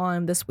have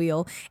on this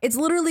wheel, it's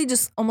literally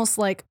just almost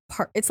like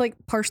it's like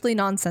partially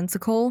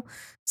nonsensical.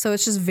 So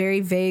it's just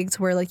very vague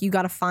to where you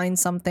got to find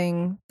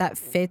something that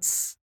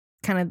fits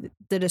kind of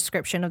the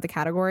description of the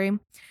category.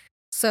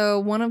 So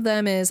one of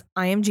them is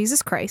I am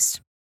Jesus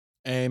Christ.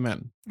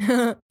 Amen.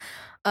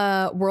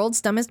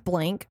 World's dumbest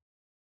blank.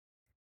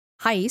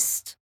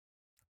 Heist.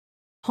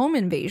 Home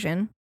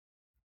invasion.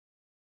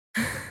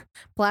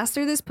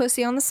 Plaster this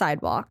pussy on the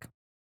sidewalk.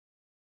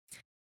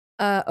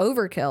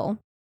 Overkill,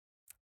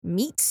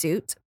 meat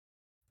suit,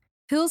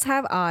 hills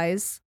have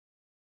eyes,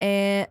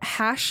 and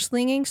hash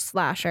slinging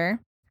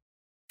slasher,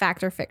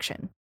 fact or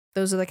fiction.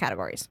 Those are the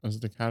categories. Those are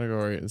the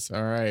categories.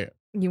 All right.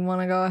 You want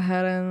to go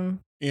ahead and?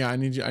 Yeah, I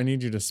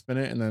need you to spin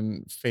it and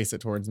then face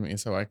it towards me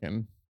so I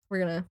can. We're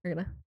gonna.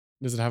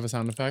 Does it have a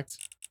sound effect?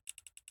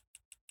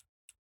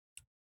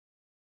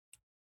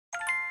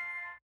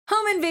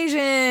 Home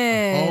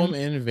invasion. Home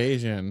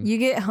invasion. You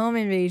get home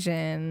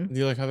invasion. Do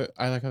you like how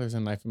I like how there's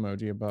a knife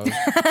emoji above?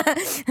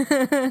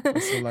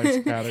 A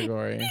select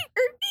category.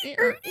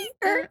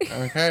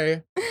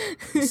 Okay.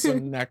 So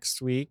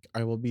next week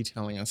I will be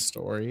telling a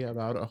story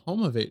about a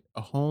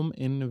home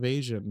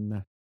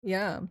invasion.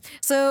 Yeah.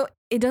 So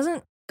it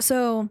doesn't.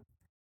 So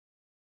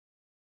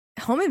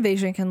home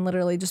invasion can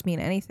literally just mean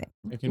anything.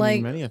 It can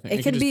mean many things.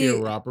 It could just be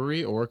a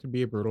robbery or it could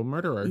be a brutal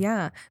murderer.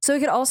 Yeah. So it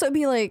could also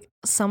be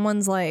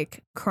someone's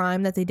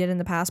crime that they did in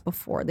the past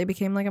before they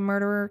became a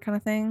murderer kind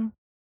of thing.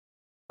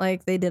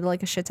 Like they did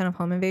a shit ton of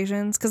home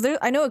invasions. Because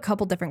I know a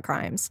couple different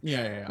crimes.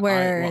 Yeah.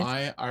 Where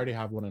I already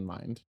have one in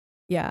mind.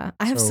 Yeah.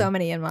 I have so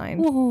many in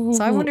mind.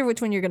 So I wonder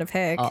which one you're going to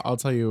pick. I'll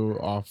tell you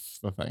off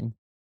the thing.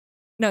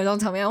 No, don't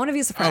tell me. I want to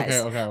be surprised.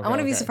 Okay. I want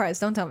to be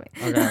surprised. Don't tell me.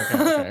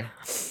 Okay.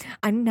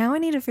 Now I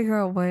need to figure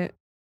out what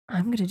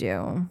I'm going to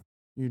do.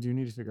 You do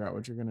need to figure out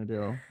what you're going to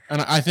do.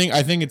 And I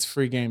think it's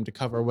free game to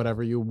cover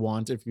whatever you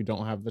want if you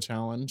don't have the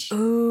challenge.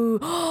 Ooh.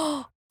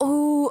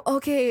 Oh,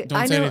 okay.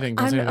 Don't say anything.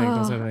 Don't say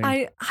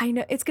anything. I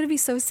know. It's going to be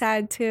so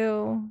sad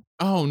too.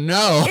 Oh,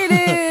 no. It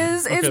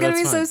is. It's going to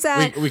be so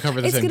sad. We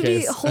cover the same case. It's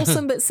going to be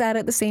wholesome but sad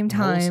at the same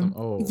time.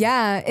 Oh.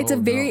 Yeah. It's a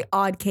very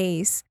odd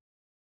case.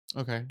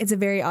 Okay. It's a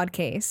very odd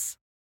case.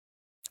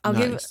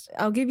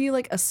 I'll give you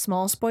a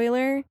small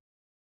spoiler.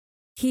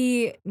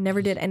 He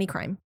never did any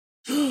crime.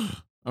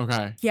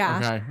 Okay. Yeah.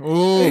 Okay.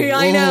 Ooh,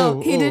 I know.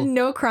 He did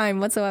no crime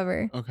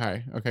whatsoever.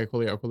 Okay.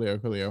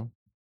 Coolio.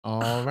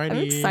 I'm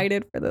Alrighty.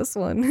 excited for this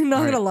one. Not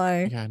All gonna right.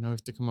 lie. Yeah, now we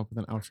have to come up with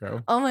an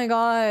outro. Oh my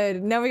god.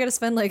 Now we gotta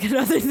spend like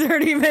another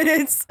 30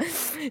 minutes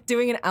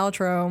doing an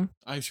outro.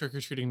 I have trick or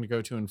treating to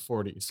go to in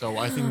 40, so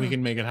I think we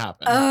can make it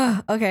happen.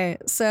 Okay.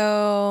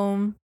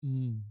 So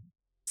Mm.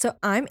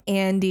 I'm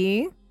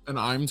Andy. And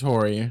I'm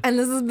Tori. And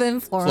this has been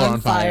Floor Floor on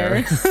on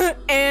Fire. Fire.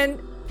 And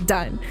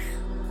done.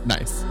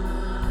 Nice.